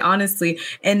about it, honestly.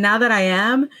 And now that I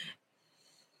am,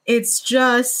 it's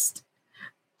just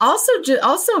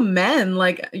also men,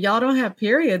 like, y'all don't have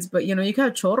periods, but you know, you can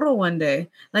have chorro one day.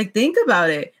 Like, think about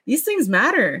it. These things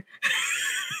matter.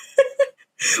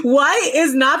 White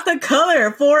is not the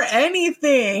color for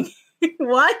anything.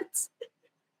 What?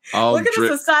 Look at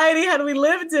the society had we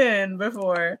lived in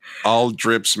before. All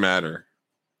drips matter.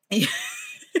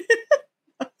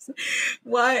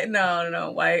 Why?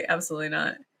 No. Why? Absolutely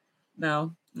not.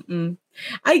 No. Mm-mm.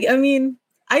 I mean,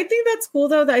 I think that's cool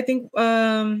though. That I think,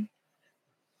 I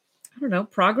don't know,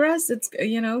 progress. It's,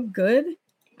 good.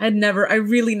 I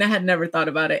really had never thought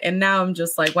about it. And now I'm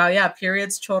just like, wow, yeah,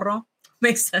 periods, chorro.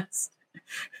 Makes sense.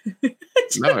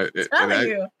 No,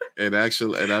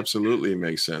 it absolutely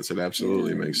makes sense. It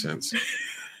absolutely makes sense.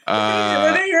 What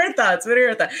are your thoughts?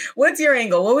 What's your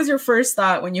angle? What was your first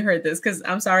thought when you heard this? Because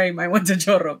I'm sorry, mine went to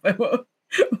chorro, but what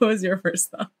was your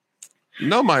first thought?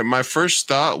 No, my first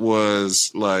thought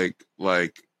was like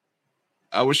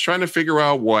I was trying to figure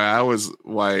out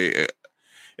why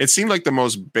it seemed like the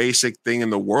most basic thing in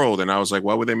the world, and I was like,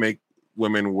 why would they make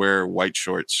women wear white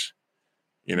shorts?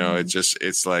 You know,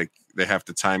 it's like they have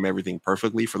to time everything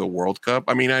perfectly for the World Cup.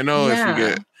 I mean, I know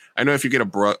if you get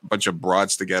a bunch of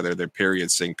broads together, their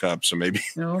periods sync up. So maybe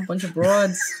a bunch of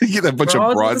broads. You get a bunch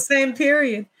of broads with the same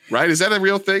period. Right? Is that a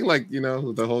real thing? Like,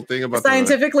 the whole thing about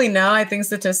scientifically, no. I think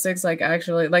statistics, like,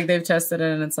 actually, like, they've tested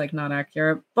it and it's like not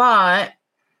accurate. But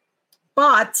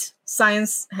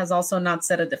science has also not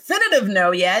said a definitive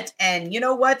no yet. And you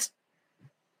know what?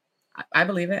 I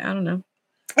believe it. I don't know.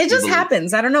 It just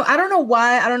happens. I don't know. I don't know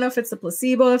why. I don't know if it's the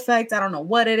placebo effect. I don't know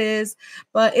what it is,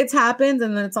 but it's happened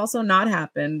and then it's also not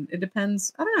happened. It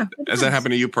depends. I don't know. Has that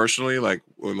happened to you personally? Like,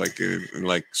 or like in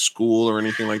like school or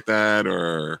anything like that,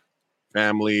 or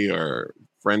family or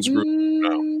friends group?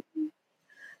 No.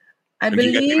 I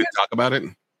believe. You guys even talk about it?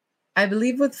 I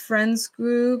believe with friends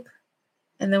group,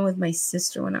 and then with my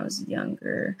sister when I was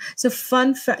younger. So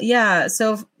fun fact, yeah.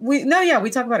 So we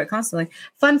talk about it constantly.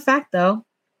 Fun fact though,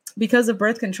 because of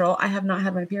birth control, I have not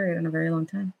had my period in a very long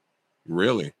time.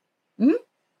 Really? Mm-hmm.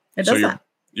 It does that.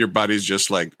 Your body's just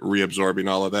like reabsorbing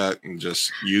all of that and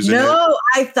just using it? No,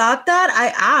 I thought that.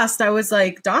 I asked. I was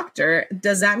like, doctor,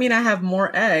 does that mean I have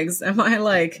more eggs? Am I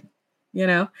like,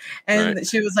 And right.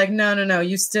 She was like, no.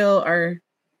 You still are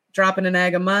dropping an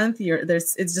egg a month.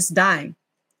 It's just dying.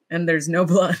 And there's no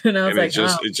blood. And I was like,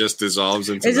 it just dissolves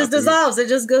into It just dissolves. It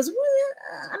just goes,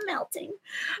 I'm melting.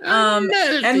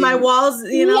 And my walls,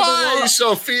 why,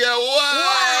 Sophia?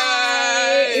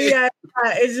 Why? Yeah,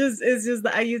 it's just the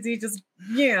IUD just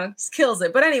kills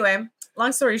it. But anyway,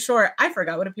 long story short, I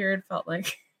forgot what a period felt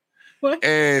like. What?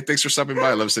 Hey, thanks for stopping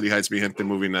by. Love City Heights, Mi Gente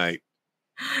movie night.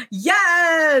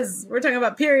 Yes, we're talking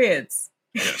about periods.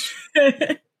 Yes.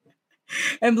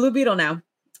 And Blue Beetle now.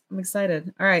 I'm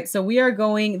excited. All right, so we are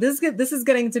going. This is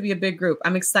getting to be a big group.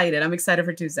 I'm excited. I'm excited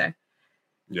for Tuesday.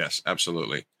 Yes,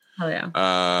 absolutely. Hell yeah.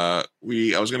 I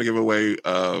was going to give away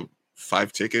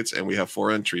 5 tickets, and we have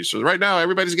 4 entries. So right now,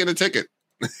 everybody's getting a ticket.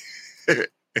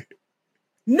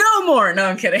 No more. No,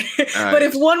 I'm kidding. Right. But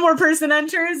if one more person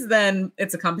enters, then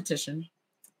it's a competition.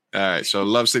 All right. So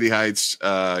Love City Heights,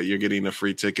 you're getting a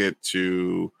free ticket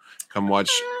to come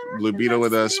watch Blue Beetle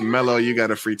with us. Mello, you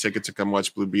got a free ticket to come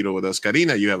watch Blue Beetle with us.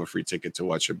 Karina, you have a free ticket to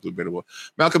watch Blue Beetle.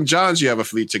 Malcolm Johns, you have a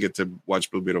free ticket to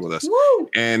watch Blue Beetle with us. Woo!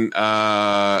 And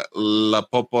La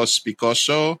Popos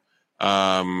Picoso,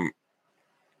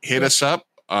 hit us up.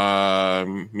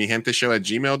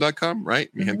 migenteshow@gmail.com,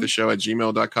 right? Mm-hmm.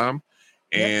 migenteshow@gmail.com.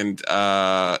 Yep. And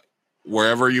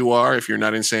wherever you are, if you're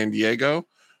not in San Diego,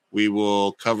 we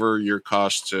will cover your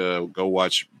cost to go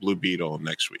watch Blue Beetle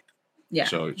next week. Yeah.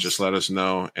 So just let us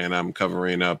know, and I'm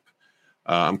covering up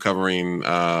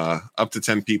to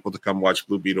 10 people to come watch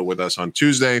Blue Beetle with us on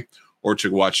Tuesday, or to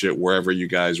watch it wherever you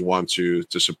guys want to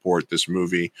support this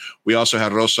movie. We also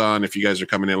had Rosa on. If you guys are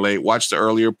coming in late, watch the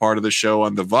earlier part of the show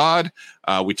on the VOD.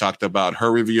 We talked about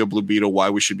her review of Blue Beetle, why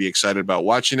we should be excited about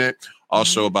watching it.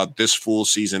 Also about This Fool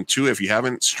Season 2. If you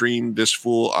haven't streamed This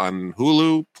Fool on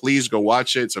Hulu, please go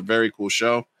watch it. It's a very cool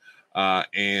show.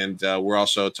 And we're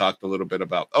also talked a little bit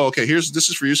about, this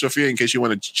is for you, Sophia, in case you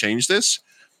want to change this.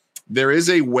 There is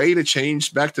a way to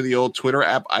change back to the old Twitter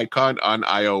app icon on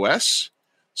iOS.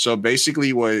 So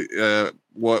basically what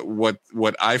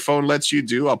iPhone lets you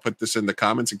do, I'll put this in the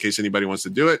comments in case anybody wants to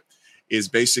do it, is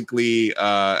basically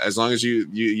as long as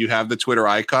you have the Twitter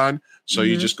icon, so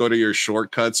you just go to your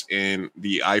shortcuts in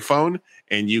the iPhone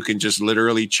and you can just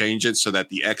literally change it so that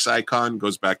the X icon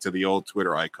goes back to the old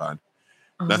Twitter icon.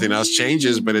 Nothing else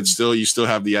changes, but you still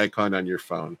have the icon on your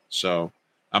phone. So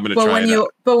I'm going to try it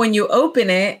out. But when you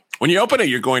open it,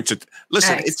 you're going to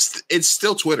listen. X. It's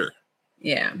still Twitter.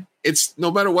 Yeah. It's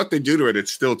no matter what they do to it,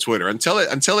 it's still Twitter until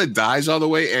it dies all the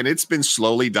way. And it's been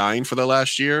slowly dying for the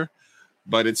last year,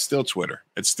 but it's still Twitter.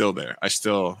 It's still there. It's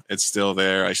still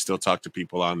there. I still talk to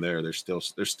people on there. There's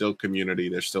still community.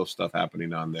 There's still stuff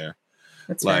happening on there.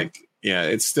 That's right. Yeah,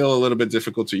 it's still a little bit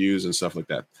difficult to use and stuff like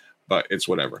that, but it's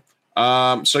whatever.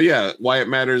 So yeah, why it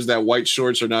matters that white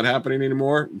shorts are not happening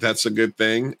anymore. That's a good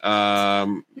thing.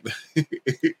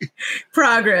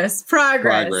 Progress.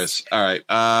 All right.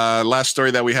 Last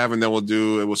story that we have, and then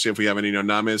we'll see if we have any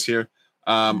namez here.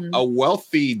 A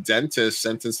wealthy dentist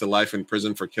sentenced to life in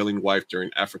prison for killing wife during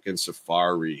African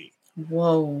safari.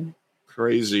 Whoa.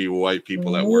 Crazy white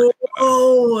people at work.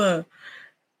 Whoa.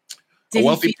 Did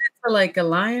he feed it to like a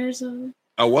lion or something?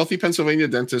 A wealthy Pennsylvania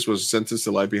dentist was sentenced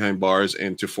to life behind bars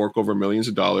and to fork over millions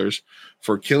of dollars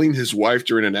for killing his wife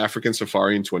during an African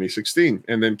safari in 2016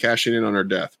 and then cashing in on her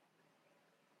death.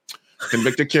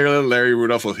 Convicted killer Larry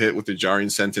Rudolph was hit with a jarring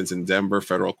sentence in Denver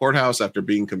federal courthouse after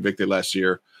being convicted last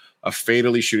year of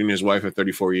fatally shooting his wife of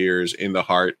 34 years in the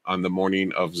heart on their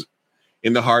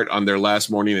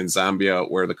last morning in Zambia,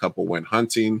 where the couple went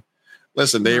hunting.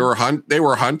 Listen, they were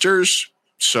hunters,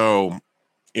 so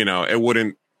it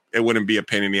wouldn't be a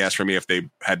pain in the ass for me if they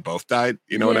had both died.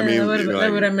 You know what I mean?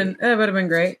 That would have been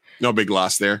great. No big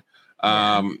loss there.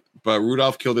 but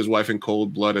Rudolph killed his wife in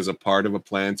cold blood as a part of a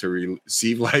plan to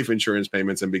receive life insurance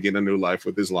payments and begin a new life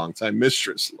with his longtime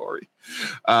mistress, Lori.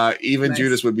 Even Nice.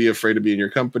 Judas would be afraid to be in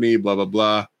your company, blah, blah,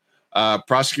 blah.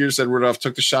 Prosecutor said Rudolph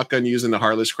took the shotgun used in the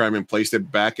Heartless crime and placed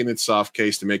it back in its soft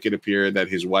case to make it appear that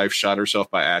his wife shot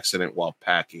herself by accident while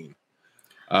packing.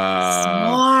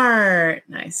 Smart.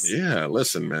 Nice. Yeah,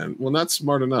 listen, man. Well, not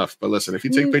smart enough, but listen, if you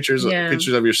take pictures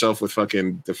of yourself with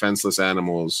fucking defenseless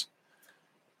animals,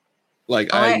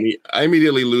 like I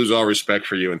immediately lose all respect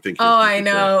for you and think. I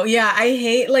know. Yeah, I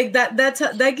hate like that.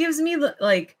 That gives me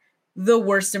like the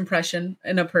worst impression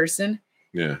in a person.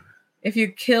 Yeah. If you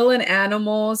kill an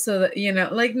animal, so that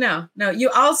like no. You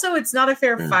also, it's not a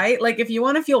fair fight. Like if you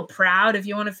want to feel proud, if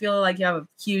you want to feel like you have a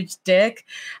huge dick,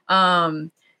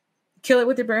 kill it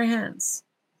with your bare hands.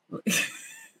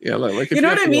 Yeah, like you know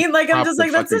what I mean? Like I'm just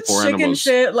like, that's such chicken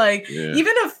shit. Like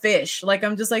even a fish, like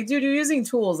I'm just like, dude, you're using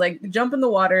tools. Like jump in the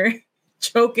water,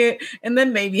 choke it, and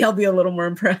then maybe I'll be a little more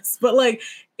impressed. But like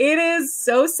it is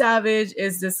so savage,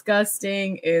 it's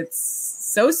disgusting, it's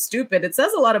so stupid. It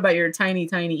says a lot about your tiny,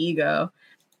 tiny ego.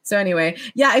 So anyway,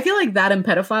 yeah, I feel like that and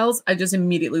pedophiles, I just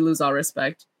immediately lose all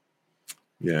respect.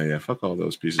 Yeah, fuck all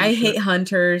those pieces. I hate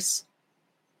hunters.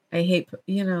 I hate,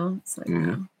 it's like,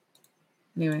 no.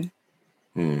 Anyway.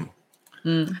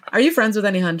 Are you friends with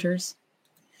any hunters?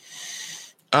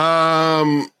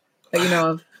 That you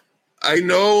know of? I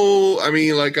know. I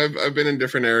mean, like I've been in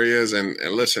different areas, and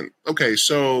listen. Okay,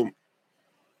 so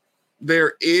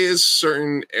there is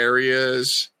certain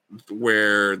areas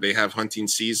where they have hunting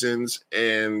seasons,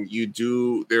 and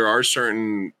there are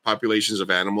certain populations of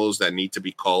animals that need to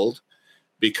be culled.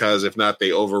 Because if not,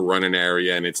 they overrun an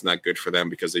area and it's not good for them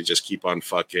because they just keep on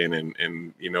fucking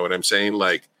and you know what I'm saying?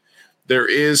 Like there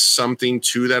is something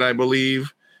to that, I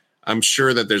believe. I'm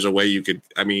sure that there's a way you could,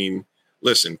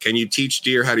 listen, can you teach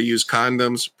deer how to use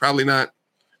condoms? Probably not.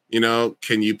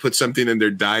 Can you put something in their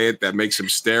diet that makes them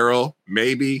sterile?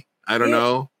 Maybe. I don't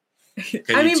know.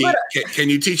 Can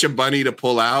you teach a bunny to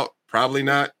pull out? Probably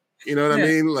not. You know what I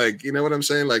mean? Like, you know what I'm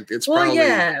saying? Like, it's probably...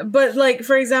 yeah, but like,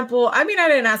 for example, I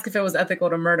didn't ask if it was ethical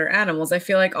to murder animals. I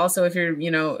feel like also if you're,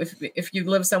 if you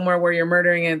live somewhere where you're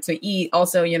murdering it to eat,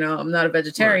 also, I'm not a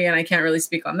vegetarian. Right. I can't really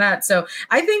speak on that. So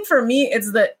I think for me,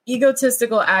 it's the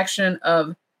egotistical action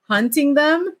of hunting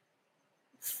them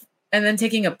and then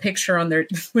taking a picture on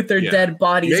with their dead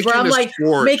bodies where I'm like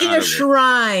making a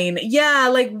shrine. Yeah.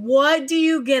 Like, what do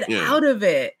you get out of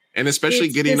it? And especially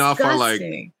getting disgusting. Off on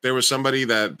like there was somebody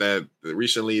that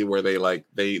recently where they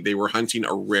were hunting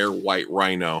a rare white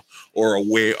rhino or a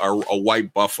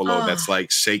white buffalo that's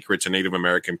like sacred to Native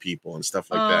American people and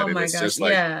stuff like that. And it's just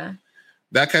like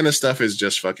that kind of stuff is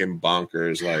just fucking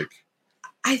bonkers. Like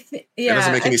it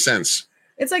doesn't make any sense.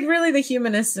 It's like really the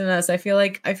humanist in us. I feel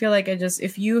like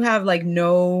if you have like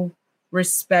no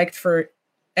respect for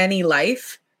any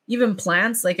life, even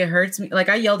plants, like it hurts me. Like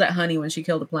I yelled at Honey when she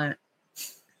killed a plant.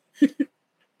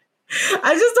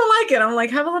 I just don't like it. I'm like,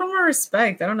 have a little more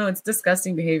respect. I don't know. It's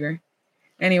disgusting behavior.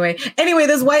 Anyway,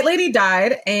 this white lady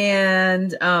died,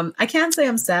 and I can't say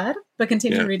I'm sad, but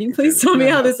continue reading. Please tell me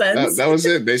how this ends. That was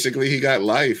it. Basically, he got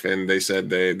life, and they said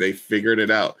they figured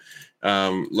it out.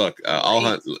 Look, I'll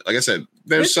hunt. Like I said,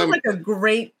 there's this is like a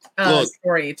great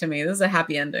story to me. This is a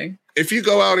happy ending. If you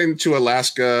go out into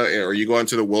Alaska or you go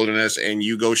into the wilderness and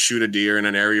you go shoot a deer in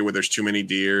an area where there's too many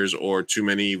deers or too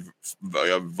many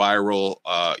viral,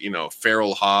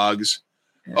 feral hogs.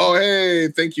 Yeah. Oh, hey,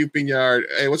 thank you, Piñard.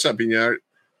 Hey, what's up, Piñard?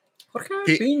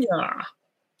 Piñard.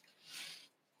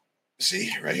 See,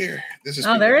 right here. This is. Oh,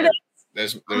 Piñard. there it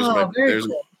is.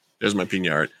 There's my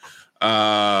Piñard.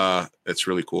 That's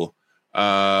really cool.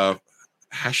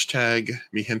 Hashtag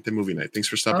Mi Gente Movie Night. Thanks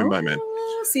for stopping by, man.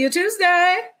 See you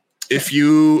Tuesday. If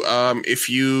you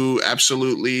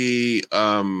absolutely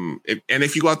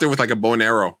if you go out there with like a bow and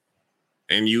arrow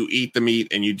and you eat the meat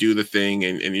and you do the thing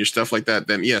and your stuff like that,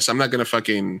 then yes, I'm not gonna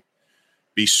fucking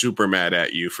be super mad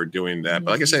at you for doing that.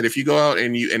 But like I said, if you go out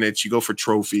and you go for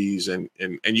trophies and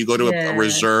you go to a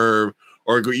reserve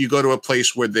or you go to a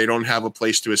place where they don't have a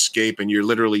place to escape and you're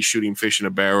literally shooting fish in a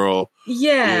barrel.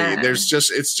 Yeah.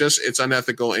 It's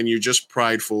unethical and you're just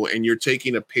prideful and you're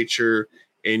taking a picture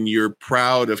and you're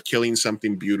proud of killing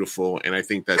something beautiful. And I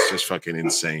think that's just fucking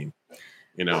insane.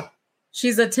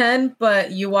 She's a 10,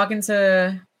 but you walk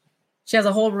into, she has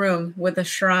a whole room with a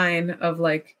shrine of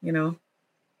like,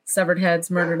 severed heads,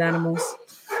 murdered animals,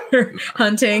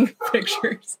 hunting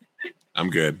pictures. I'm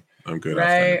good.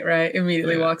 Right.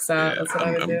 Immediately walks out. That's what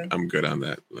I would do. I'm good on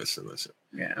that. Listen.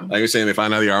 Yeah. Like you're saying, if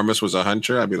Ana de Armas was a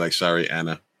hunter, I'd be like, sorry,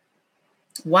 Anna.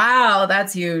 Wow,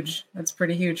 that's huge. That's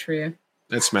pretty huge for you.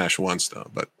 Let's smash once though,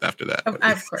 but after that, Of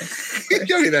course. Of course.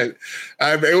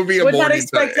 I mean, it would be a Would not morning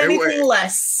expect time. anything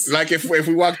less. Like if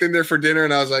we walked in there for dinner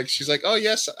and I was like, she's like, oh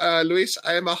yes, Luis,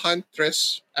 I am a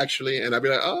huntress actually, and I'd be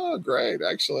like, oh great,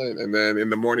 excellent, and then in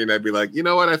the morning I'd be like, you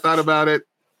know what, I thought about it,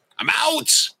 I'm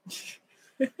out.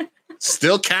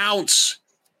 Still counts.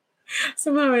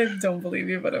 Somehow I don't believe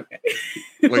you, but okay.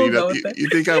 Well, you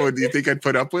think I would? You think I'd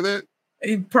put up with it?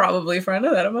 Probably, for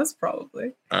another of us,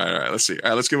 probably. All right, let's see.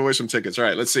 All right, let's give away some tickets. All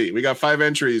right, let's see. We got 5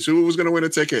 entries. Who was going to win a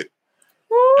ticket?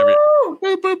 Woo!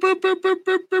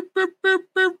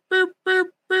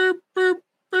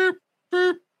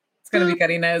 It's going to be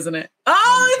Karina, isn't it?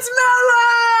 Oh, it's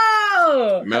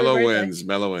Mello! Mello wins.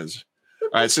 Mello wins.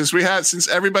 All right, since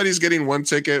everybody's getting 1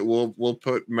 ticket, we'll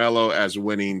put Mello as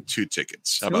winning 2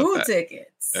 tickets. How about that? 2 tickets.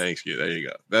 Thank you. There you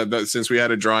go. That, since we had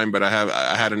a drawing, but I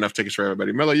had enough tickets for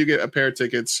everybody. Mello, you get a pair of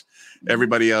tickets.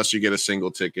 Everybody else, you get a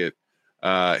single ticket.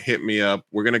 Hit me up.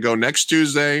 We're gonna go next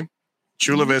Tuesday,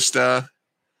 Chula Vista.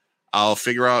 I'll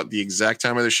figure out the exact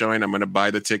time of the showing. I'm gonna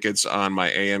buy the tickets on my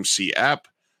AMC app.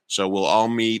 So we'll all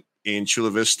meet in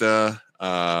Chula Vista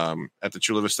at the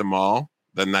Chula Vista Mall,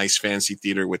 the nice fancy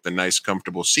theater with the nice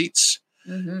comfortable seats.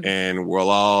 Mm-hmm. And we'll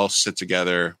all sit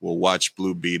together. We'll watch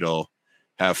Blue Beetle.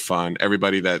 Have fun.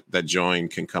 Everybody that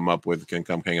joined can come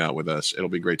hang out with us. It'll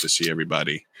be great to see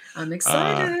everybody. I'm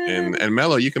excited. And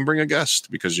Mello, you can bring a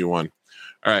guest because you won.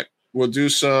 All right. We'll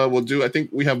do I think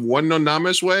we have one no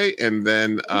namez way, and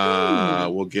then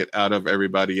we'll get out of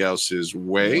everybody else's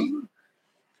way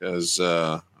because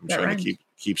I'm trying to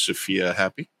keep Sophia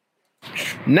happy.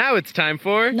 Now it's time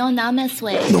for No namez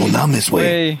way. No namez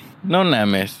way. No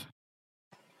namez.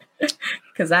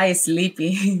 Because I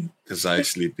sleepy.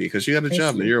 Because you got a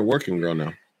job. You're a working girl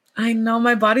now. I know.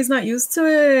 My body's not used to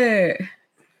it.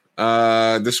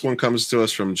 This one comes to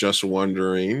us from Just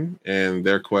Wondering, and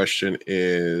their question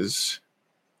is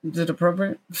it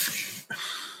appropriate?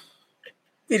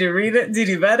 Did you read it? Did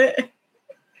you vet it?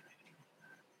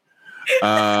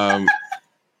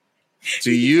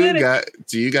 Do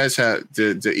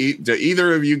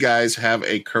either of you guys have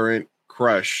a current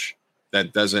crush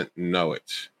that doesn't know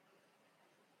it?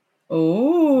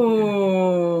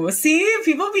 Oh, see,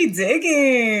 people be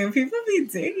digging. People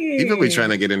be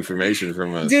trying to get information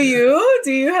from us. Do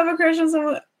you have a crush on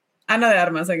someone? I know that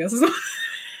Armas, I guess.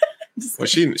 Well,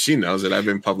 she knows it. I've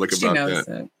been public about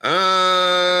that.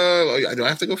 Do I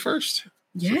have to go first?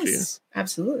 Yes, Sophia?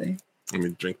 Absolutely. Let me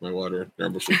drink my water.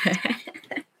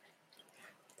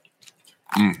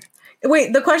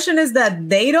 Wait, the question is that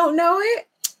they don't know it?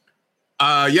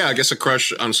 Yeah, I guess a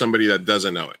crush on somebody that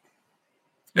doesn't know it.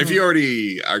 If you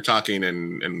already are talking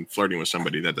and flirting with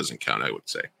somebody, that doesn't count, I would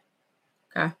say.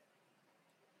 Okay.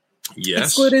 Yes.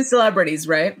 Excluding celebrities,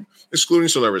 right? Excluding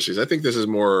celebrities. I think this is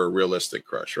more realistic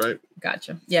crush, right?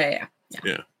 Gotcha. Yeah.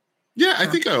 I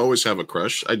think I always have a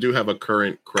crush. I do have a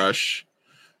current crush.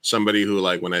 Somebody who,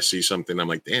 like, when I see something, I'm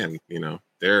like, damn,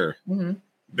 they're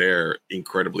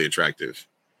incredibly attractive.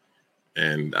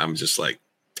 And I'm just like,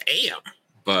 damn.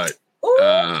 But Ooh,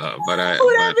 we're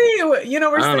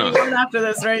staying going after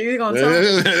this, right? You're gonna tell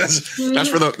that's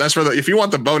for the if you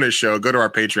want the bonus show, go to our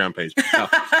Patreon page.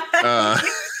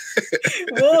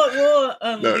 We'll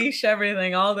unleash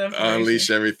everything, all the information. Unleash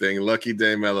everything. Lucky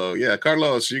day, Mello. Yeah,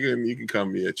 Carlos, you can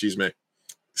come be a chisme.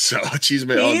 So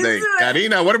chisme all day.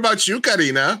 Karina, what about you,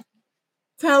 Karina?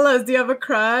 Tell us, do you have a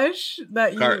crush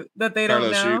that they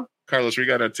don't know? Carlos, we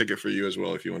got a ticket for you as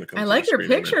well if you want to come. I like your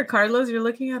picture, Carlos. You're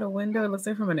looking at a window. It looks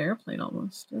like from an airplane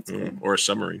almost. That's good. Or a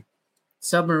submarine.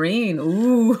 Submarine.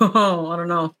 Ooh, I don't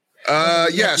know.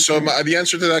 So the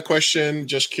answer to that question,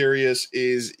 just curious,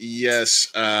 is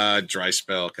yes. Dry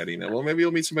spell, Karina. Well, maybe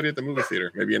you'll meet somebody at the movie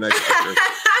theater. Maybe a nice actor.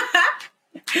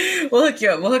 We'll hook you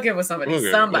up. We'll hook you up with somebody. We'll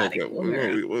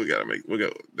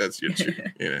go. That's your two.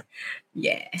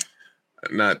 Yeah.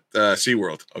 Not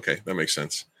SeaWorld. Okay, that makes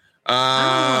sense.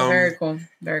 Very cool.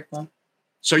 Very cool.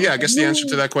 So I guess the answer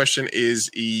to that question is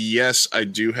yes. I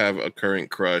do have a current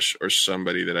crush or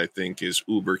somebody that I think is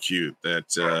uber cute. That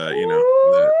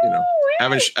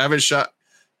haven't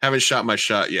shot my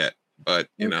shot yet, but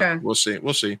we'll see.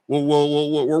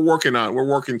 We're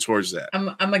working towards that.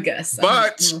 I'm a guess.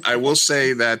 But I will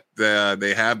say that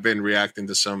they have been reacting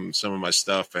to some of my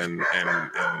stuff, and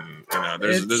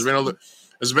there's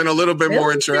been a little bit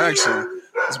more interaction.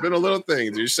 It's been a little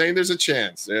thing. You're saying there's a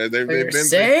chance. They've been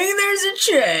saying there's a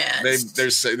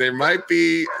chance. There might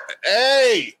be.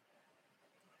 Hey,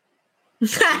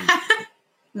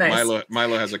 nice.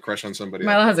 Milo has a crush on somebody.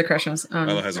 Milo has a crush on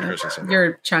somebody.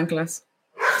 Your chanclas.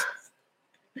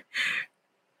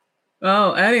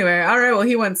 Oh, anyway. All right. Well,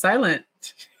 he went silent.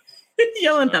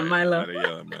 Yelling at Milo.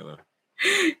 Yell at Milo.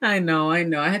 I know.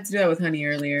 I had to do that with Honey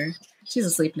earlier. She's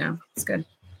asleep now. It's good.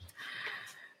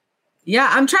 Yeah,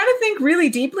 I'm trying to think really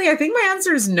deeply. I think my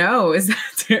answer is no. Is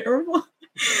that terrible?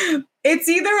 It's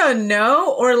either a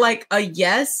no or like a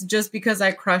yes, just because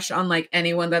I crush on like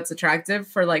anyone that's attractive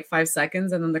for like 5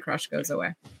 seconds and then the crush goes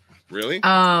away. Really?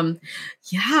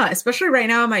 Yeah, especially right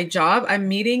now in my job, I'm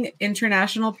meeting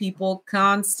international people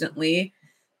constantly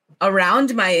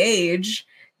around my age,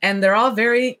 and they're all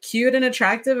very cute and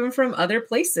attractive and from other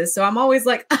places. So I'm always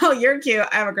like, oh, you're cute.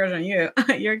 I have a crush on you.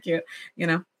 You're cute, you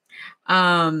know?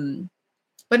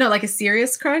 But no, like a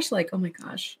serious crush, like, oh my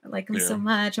gosh, I like him so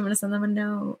much, I'm gonna send them a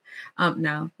note.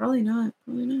 No, probably not.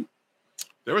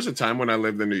 There was a time when I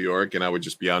lived in New York and I would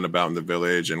just be out and about in the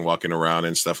village and walking around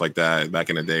and stuff like that back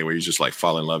in the day, where you just like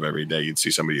fall in love every day. You'd see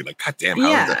somebody like, God damn,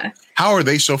 how are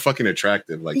they so fucking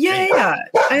attractive? Like,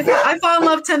 I fall in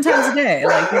love 10 times a day.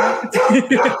 Like,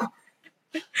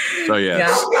 so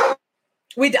yeah.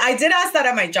 I did ask that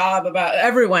at my job about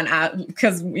everyone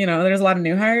because there's a lot of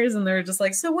new hires, and they're just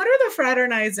like, so what are the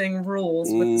fraternizing rules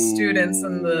with the students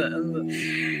and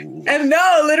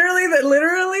no,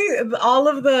 literally all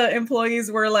of the employees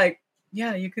were like,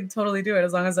 yeah, you could totally do it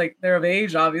as long as like they're of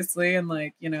age, obviously, and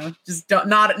like, just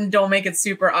don't make it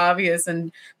super obvious.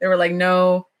 And they were like,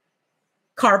 no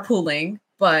carpooling,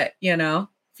 but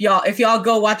if y'all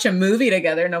go watch a movie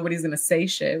together, nobody's gonna say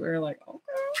shit. We were like,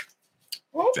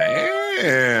 okay.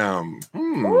 Damn.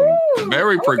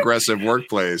 Very progressive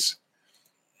workplace.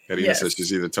 Karina says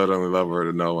she's either totally in love or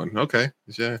to no one. Okay.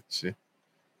 Yeah.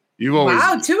 You always.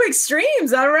 Wow, two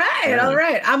extremes. All right. Yeah. All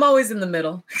right. I'm always in the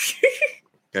middle.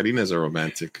 Karina's a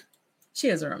romantic. She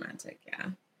is a romantic.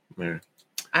 Yeah.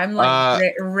 I'm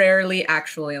like rarely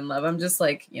actually in love. I'm just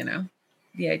like,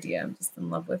 the idea. I'm just in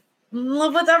love with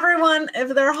everyone.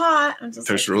 If they're hot, I'm just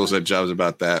there's rules at jobs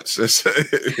about that.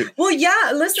 Well,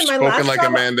 yeah. Listen, my last like job,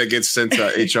 a man that gets sent to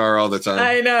HR all the time.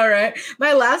 I know, right?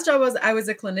 My last job I was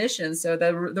a clinician, so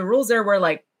the rules there were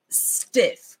like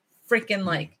stiff, freaking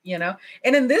like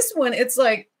And in this one, it's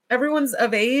like everyone's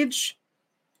of age.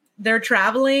 They're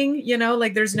traveling,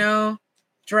 like there's no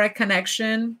direct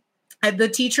connection. The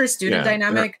teacher-student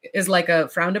dynamic is like a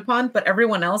frowned upon, but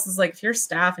everyone else is like, if you're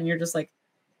staff and you're just like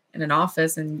in an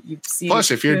office and you see.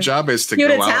 Plus, if your job is to go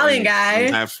Italian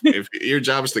out if your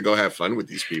job is to go have fun with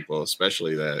these people,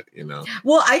 especially that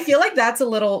Well, I feel like that's a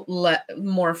little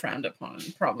more frowned upon,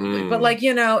 probably. But like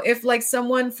if like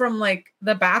someone from like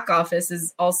the back office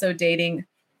is also dating,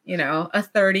 a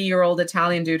 30-year-old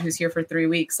Italian dude who's here for 3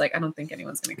 weeks, like I don't think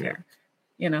anyone's gonna care.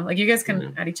 Like you guys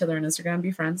can add each other on Instagram,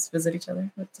 be friends, visit each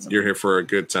other. You're here for a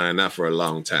good time, not for a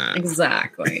long time.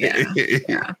 Exactly. Yeah.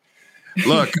 Yeah.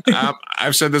 Look,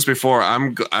 I've said this before.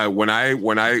 When I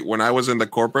was in the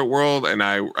corporate world and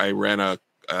I ran I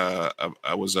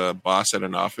was a boss at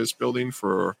an office building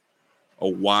for a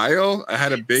while. I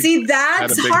had a big. See,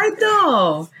 that's hard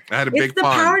though. I had a big the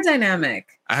pond. Power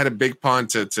dynamic. I had a big pond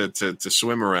to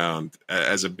swim around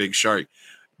as a big shark.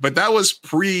 But that was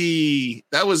pre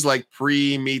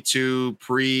Me Too,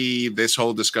 pre this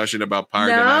whole discussion about power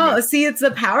dynamic. No, see, it's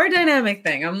the power dynamic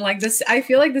thing. I'm like this. I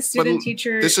feel like the student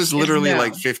teacher. This is literally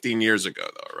like 15 years ago,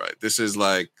 though, right? This is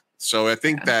like, so I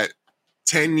think that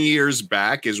 10 years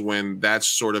back is when that's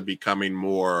sort of becoming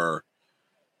more,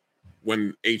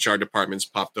 when HR departments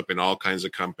popped up in all kinds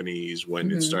of companies,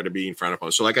 when it started being frowned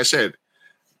upon. So like I said,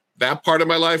 that part of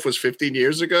my life was 15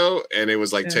 years ago, and it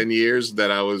was like 10 years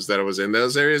that I was in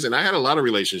those areas, and I had a lot of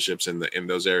relationships in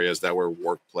those areas that were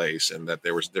workplace, and that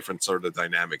there was different sort of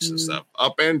dynamics and stuff,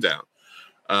 up and down.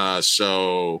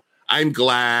 So I'm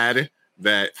glad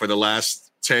that for the last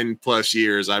 10 plus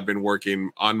years I've been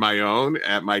working on my own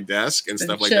at my desk and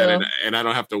stuff like that, and I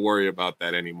don't have to worry about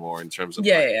that anymore in terms of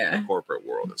the corporate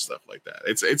world and stuff like that.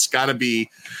 It's got to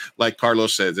be, like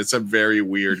Carlos says, it's a very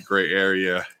weird gray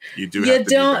area. You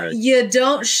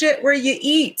don't shit where you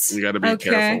eat. You got to be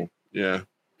careful. Yeah,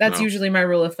 that's usually my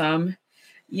rule of thumb.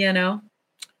 Yeah.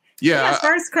 As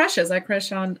far as crushes, I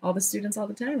crush on all the students all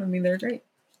the time. I mean, they're great.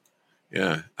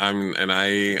 Yeah, I'm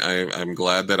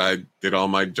glad that I did all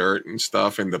my dirt and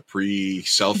stuff in the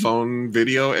pre-cell phone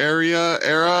video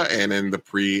era and in the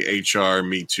pre-HR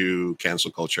Me Too cancel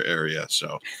culture area.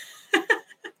 So,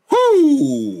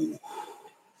 whoo!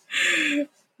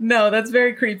 No, that's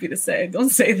very creepy to say. Don't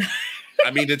say that.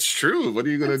 I mean, it's true. What are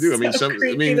you going to do? I'm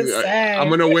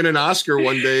going to win an Oscar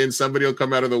one day, and somebody will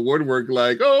come out of the woodwork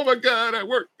like, "Oh my God, I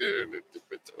worked there."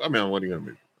 I mean, what are you going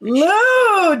to do?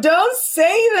 Lou, don't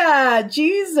say that.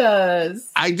 Jesus.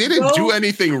 I didn't do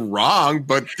anything wrong,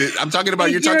 but I'm talking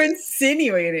about you're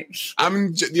insinuating.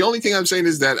 The only thing I'm saying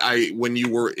is that when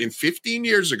you were in 15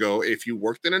 years ago, if you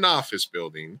worked in an office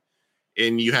building,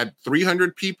 and you had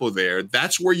 300 people there,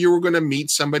 that's where you were going to meet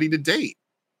somebody to date.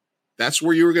 That's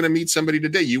where you were going to meet somebody to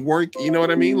date. You weren't, you know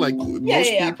what I mean? Like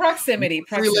Yeah. Proximity.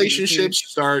 Relationships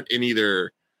start in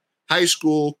either high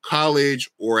school, college,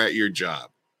 or at your job.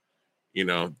 You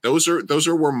know, those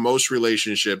are where most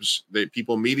relationships that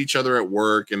people meet each other at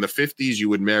work. In the 50s, you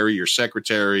would marry your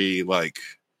secretary, like,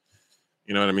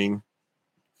 you know what I mean?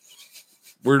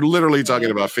 We're literally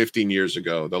talking about 15 years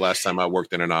ago, the last time I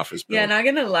worked in an office building. Yeah, not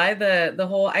gonna lie, the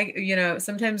whole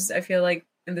sometimes I feel like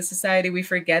in the society we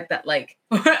forget that, like,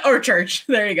 or church,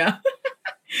 there you go.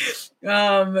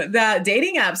 That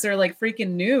dating apps are like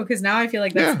freaking new, because now I feel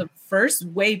like that's the first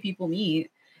way people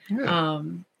meet. Yeah.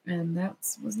 And that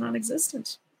was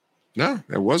non-existent. No,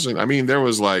 it wasn't. I mean, there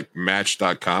was like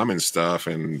Match.com and stuff,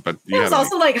 but it was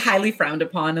also like highly frowned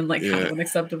upon and like kind of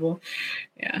unacceptable.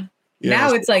 Yeah.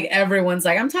 Now it's like everyone's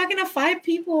like, I'm talking to 5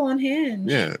 people on Hinge.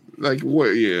 Yeah. Like what?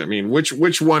 Yeah. I mean, which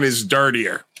one is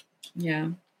dirtier? Yeah.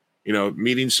 You know,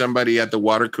 meeting somebody at the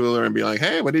water cooler and be like,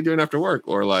 hey, what are you doing after work?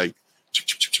 Or like,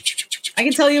 I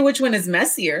can tell you which one is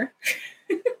messier.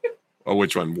 Oh,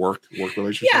 which one? Work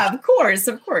relationship? Yeah, of course.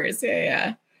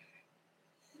 Yeah.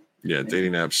 Yeah,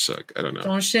 dating apps suck. I don't know.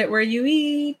 Don't shit where you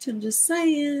eat. I'm just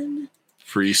saying.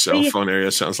 Free cell phone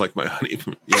area sounds like my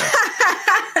honeymoon. Yeah.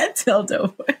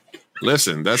 Dildo.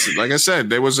 Listen, that's like I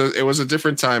said. It was a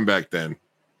different time back then.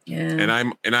 Yeah.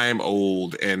 And I am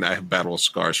old, and I have battle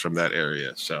scars from that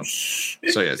area. So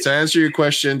yeah. To answer your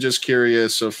question, just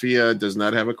curious. Sophia does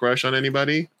not have a crush on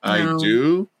anybody. No. I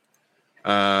do.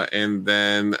 And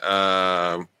then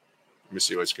let me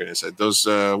see what Karina said. Those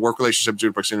work relationships due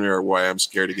to proximity are why I'm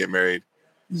scared to get married.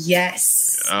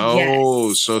 Yes. Oh,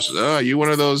 yes. So you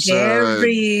one of those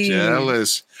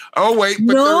jealous. Oh, wait.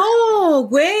 But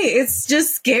wait. It's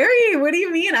just scary. What do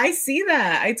you mean? I see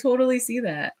that. I totally see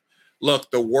that. Look,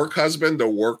 the work husband, the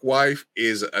work wife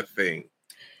is a thing.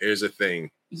 Is a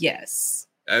thing. Yes.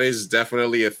 That is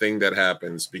definitely a thing that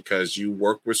happens because you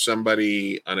work with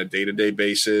somebody on a day-to-day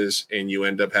basis and you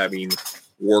end up having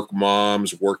work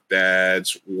moms, work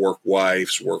dads, work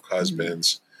wives, work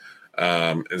husbands,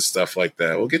 and stuff like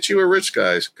that. We'll get you a rich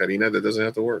guy, Karina, that doesn't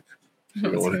have to work.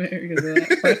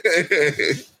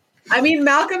 I mean,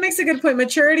 Malcolm makes a good point.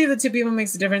 Maturity of the two people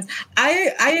makes a difference.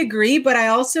 I agree, but I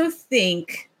also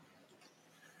think,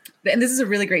 and this is a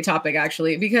really great topic,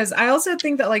 actually, because I also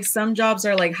think that like some jobs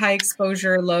are like high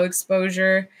exposure, low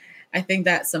exposure. I think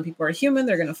that some people are human.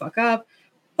 They're going to fuck up.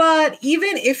 But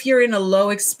even if you're in a low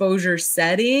exposure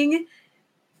setting,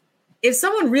 if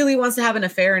someone really wants to have an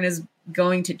affair and is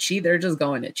going to cheat, they're just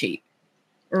going to cheat,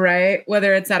 right?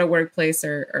 Whether it's at a workplace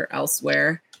or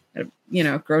elsewhere,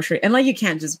 grocery. And like, you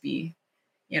can't just be,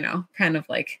 kind of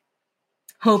like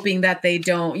hoping that they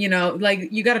don't,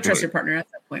 like you got to trust your partner at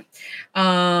that point.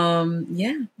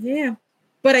 Yeah.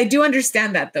 But I do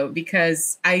understand that though,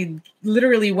 because I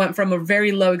literally went from a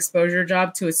very low exposure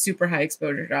job to a super high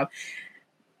exposure job.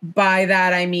 By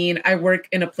that, I mean, I work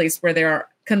in a place where there are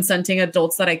consenting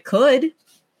adults that I could,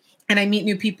 and I meet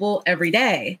new people every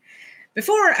day.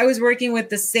 Before, I was working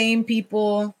with the same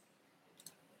people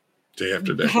day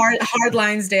after day, hard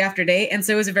lines day after day. And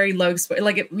so it was a very low exposure.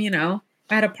 Like, if I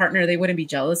had a partner, they wouldn't be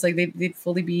jealous. Like they'd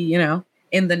fully be,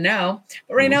 in the know.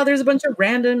 But right now there's a bunch of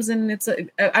randoms, and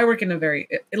I work in a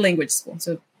language school.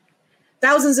 So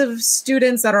thousands of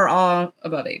students that are all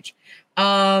above age.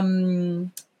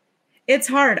 It's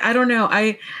hard. I don't know.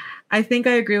 I think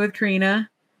I agree with Karina,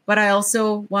 but I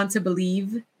also want to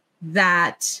believe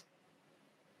that,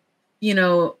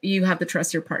 you have to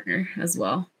trust your partner as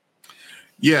well.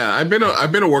 Yeah, I've been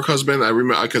a work husband. I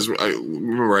remember because I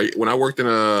remember when I worked in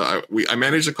I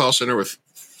managed a call center with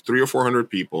 300 or 400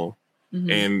 people,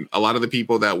 and a lot of the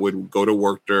people that would go to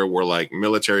work there were like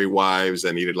military wives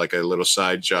that needed like a little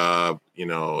side job,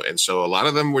 and so a lot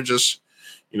of them were just,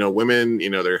 women,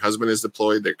 their husband is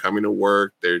deployed, they're coming to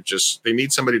work, they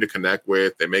need somebody to connect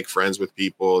with, they make friends with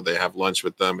people, they have lunch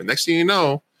with them, and next thing you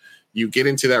know, you get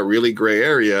into that really gray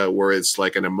area where it's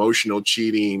like an emotional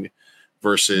cheating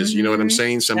versus, you know what I'm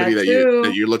saying? Somebody that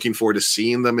you're looking forward to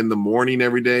seeing them in the morning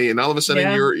every day. And all of a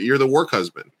sudden you're the work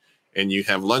husband and you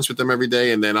have lunch with them every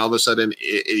day. And then all of a sudden,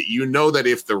 that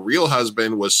if the real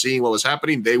husband was seeing what was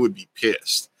happening, they would be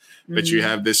pissed. But you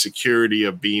have this security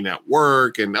of being at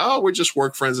work and, we're just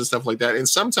work friends and stuff like that. And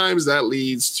sometimes that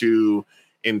leads to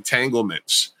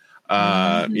entanglements.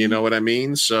 You know what I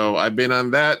mean? So I've been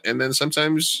on that. And then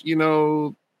sometimes,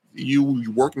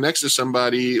 you work next to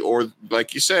somebody, or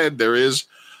like you said, there is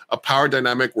a power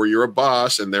dynamic where you're a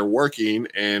boss and they're working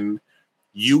and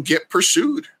you get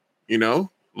pursued, because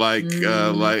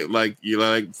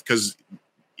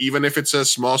even if it's a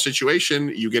small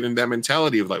situation, you get in that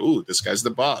mentality of like, ooh, this guy's the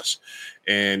boss,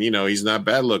 and he's not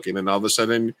bad looking, and all of a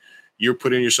sudden you're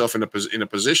putting yourself in a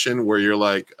position where you're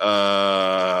like,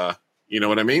 you know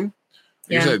what I mean?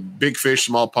 It's a big fish,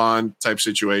 small pond type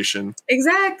situation.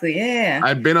 Exactly. Yeah.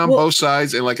 I've been on both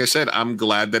sides, and like I said, I'm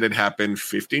glad that it happened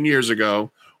 15 years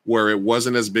ago, where it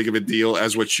wasn't as big of a deal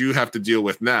as what you have to deal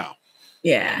with now.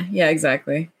 Yeah. Yeah.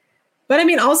 Exactly. But I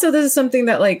mean, also, this is something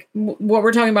that, like, what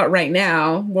we're talking about right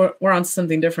now, we're on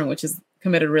something different, which is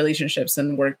committed relationships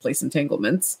and workplace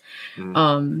entanglements.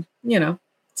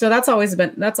 So that's always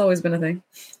been a thing.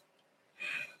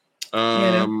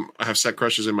 I have set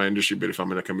crushes in my industry, but if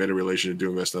I'm in a committed relationship,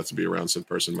 doing best not to be around said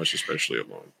person, much especially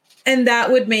alone. And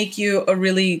that would make you a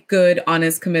really good,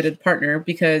 honest, committed partner,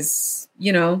 because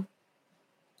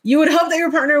you would hope that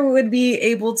your partner would be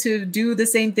able to do the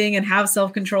same thing and have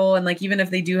self-control. And like, even if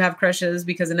they do have crushes,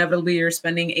 because inevitably you're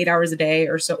spending 8 hours a day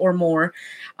or so or more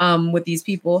with these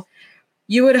people,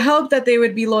 you would hope that they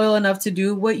would be loyal enough to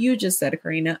do what you just said,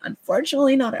 Karina.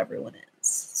 Unfortunately, not everyone is.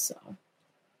 So,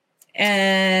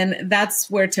 and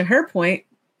that's where, to her point,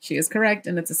 she is correct.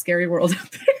 And it's a scary world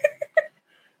out there.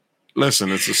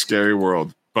 Listen, it's a scary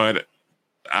world, but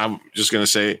I'm just going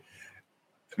to say,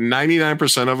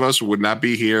 99% of us would not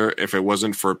be here if it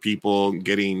wasn't for people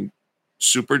getting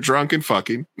super drunk and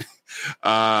fucking,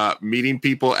 meeting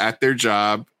people at their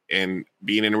job and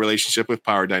being in a relationship with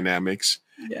power dynamics,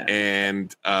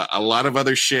 and a lot of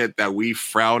other shit that we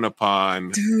frown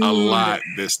upon a lot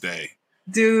this day.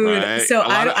 Dude, right? So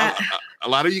a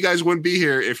lot of you guys wouldn't be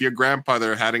here if your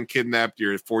grandfather hadn't kidnapped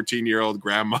your 14-year-old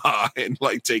grandma and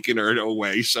like taken her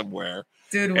away somewhere.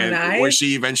 Dude, where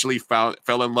she eventually fell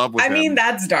in love with him. I mean,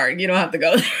 that's dark. You don't have to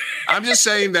go there. I'm just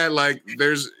saying that, like,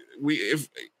 if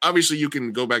obviously you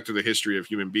can go back to the history of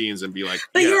human beings and be like,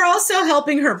 but you're also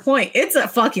helping her point. It's a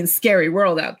fucking scary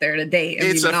world out there today.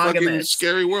 It's a fucking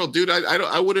scary world, dude.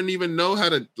 I wouldn't even know how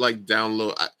to like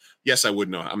download. Yes, I would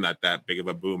know. I'm not that big of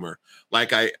a boomer.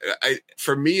 Like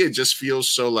for me, it just feels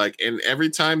so like, and every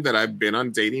time that I've been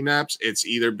on dating apps, it's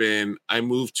either been I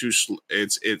move too slow.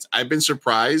 I've been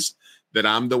surprised that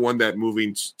I'm the one that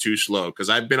moving too slow, because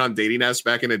I've been on dating apps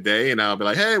back in the day, and I'll be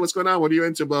like, hey, what's going on? What are you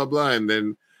into? Blah, blah. And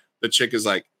then the chick is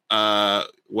like,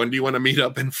 when do you want to meet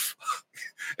up? And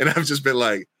I've just been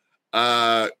like,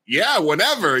 yeah,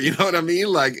 whenever, you know what I mean?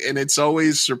 Like, and it's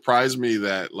always surprised me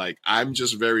that like, I'm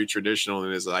just very traditional,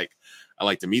 and it's like, I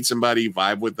like to meet somebody,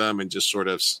 vibe with them, and just sort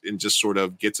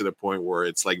of get to the point where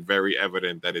it's like very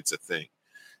evident that it's a thing.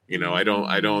 I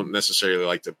don't necessarily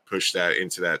like to push that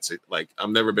into that. Like, I've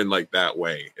never been like that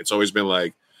way. It's always been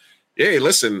like, hey,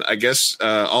 listen, I guess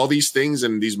all these things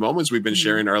and these moments we've been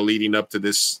sharing are leading up to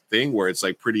this thing where it's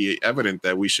like pretty evident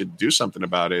that we should do something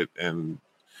about it. And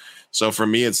so for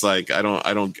me, it's like, I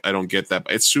don't get that.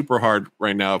 It's super hard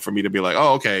right now for me to be like,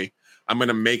 oh, okay, I'm going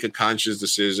to make a conscious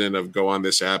decision of go on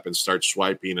this app and start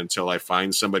swiping until I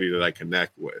find somebody that I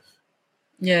connect with.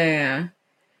 Yeah.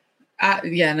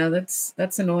 No,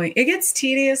 that's annoying. It gets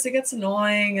tedious, it gets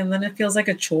annoying, and then it feels like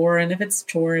a chore. And if it's a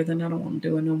chore, then I don't want to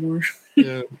do it no more.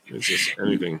 Yeah, it's just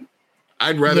anything.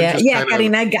 I'd rather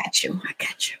Karina, I got you.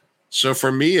 So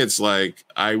for me, it's like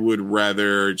I would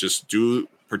rather just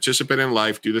participate in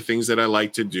life, do the things that I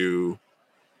like to do.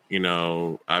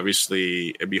 Obviously,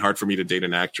 it'd be hard for me to date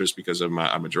an actress because I'm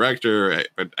a director,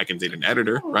 but I can date an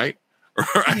editor, right? Or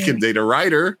I can date a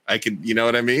writer. I can, you know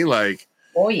what I mean? Like,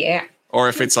 oh yeah. Or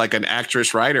if it's like an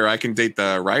actress writer, I can date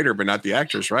the writer, but not the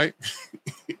actress, right?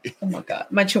 Oh my God.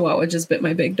 My chihuahua just bit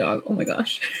my big dog. Oh my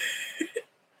gosh.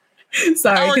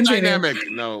 Sorry. Power continue. dynamic.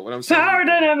 No, what I'm saying. Power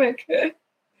dynamic.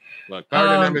 Look, power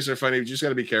dynamics are funny. You just got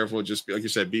to be careful. Just like you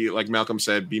said, be like Malcolm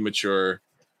said, be mature.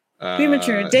 Be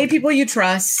mature. Date people you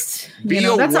trust. Be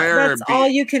aware. That's all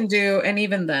you can do. And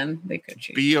even then, they could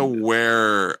cheat. Be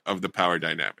aware of the power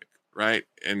dynamic, right?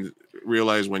 And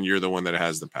realize when you're the one that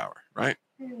has the power, right?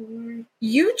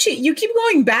 You keep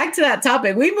going back to that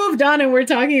topic. We moved on and we're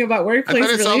talking about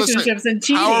workplace relationships and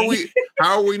cheating.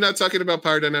 How are we not talking about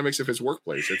power dynamics if it's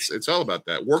workplace? It's all about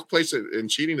that. Workplace and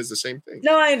cheating is the same thing.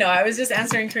 No, I know. I was just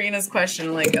answering Karina's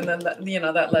question, like, and then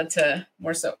that led to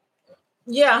more so.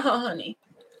 Yeah, honey.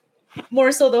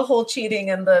 More so the whole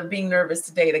cheating and the being nervous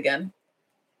to date again.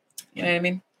 You know what I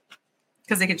mean?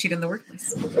 Because they could cheat in the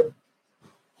workplace.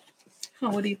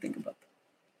 What do you think about that?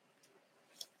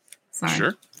 Sorry.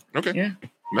 Sure. Okay. Yeah.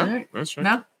 No, right. that's right.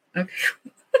 No. Okay.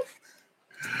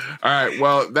 All right.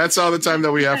 Well, that's all the time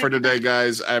that we have for today,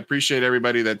 guys. I appreciate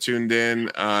everybody that tuned in.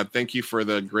 Thank you for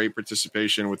the great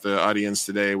participation with the audience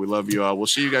today. We love you all. We'll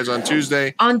see you guys on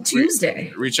Tuesday. On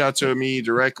Tuesday. Reach out to me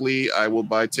directly. I will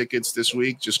buy tickets this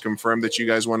week. Just confirm that you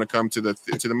guys want to come to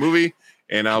the movie,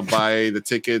 and I'll buy the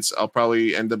tickets. I'll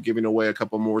probably end up giving away a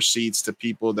couple more seats to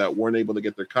people that weren't able to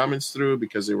get their comments through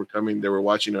because they were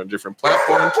watching on a different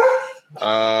platform.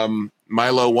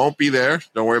 Milo won't be there.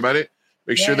 Don't worry about it.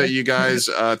 Make sure that you guys,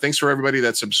 thanks for everybody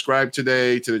that subscribed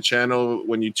today to the channel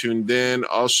when you tuned in.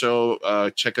 Also,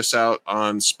 check us out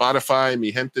on Spotify,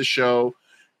 Mi Gente Show,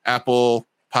 Apple,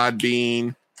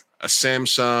 Podbean,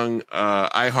 Samsung,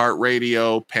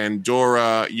 iHeartRadio,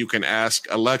 Pandora. You can ask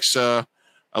Alexa,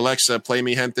 play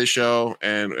Mi Gente Show,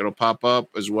 and it'll pop up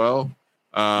as well.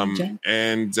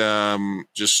 And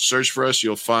just search for us.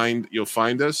 You'll find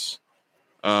us.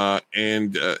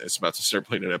 And it's about to start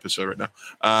playing an episode right now.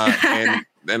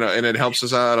 And it helps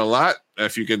us out a lot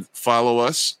if you could follow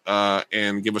us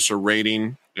and give us a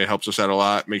rating. It helps us out a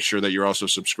lot. Make sure that you're also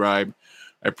subscribed.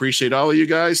 I appreciate all of you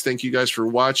guys. Thank you guys for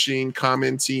watching,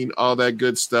 commenting, all that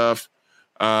good stuff.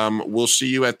 We'll see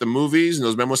you at the movies.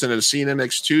 Nos vemos en el cine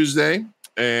next Tuesday,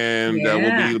 and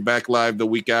we'll be back live the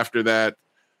week after that.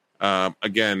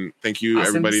 Again, thank you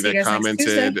everybody that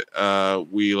commented.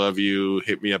 We love you.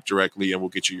 Hit me up directly and we'll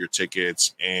get you your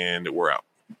tickets, and we're out.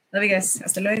 Love you guys.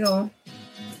 Hasta luego.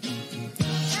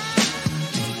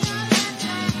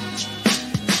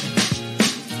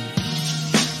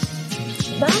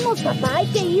 Vamos, papá, hay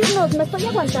que irnos. Me estoy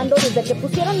aguantando desde que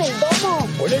pusieron el domo.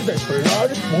 Puedes esperar.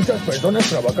 Muchas personas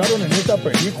trabajaron en esta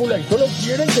película y solo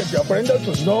quieren que te aprendas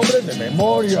sus nombres de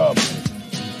memoria.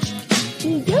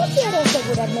 Y yo quiero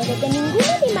asegurarme de que ningún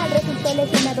animal resultó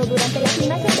lesionado durante la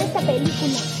filmación de esta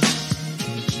película.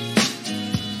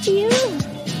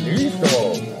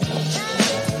 ¡Listo!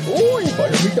 ¡Uy,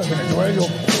 palomitas en el suelo!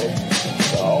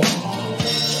 Wow.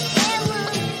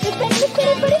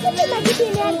 Espera, parece que Maggie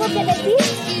tiene algo que decir.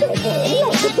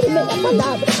 Pero es su primera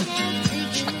palabra.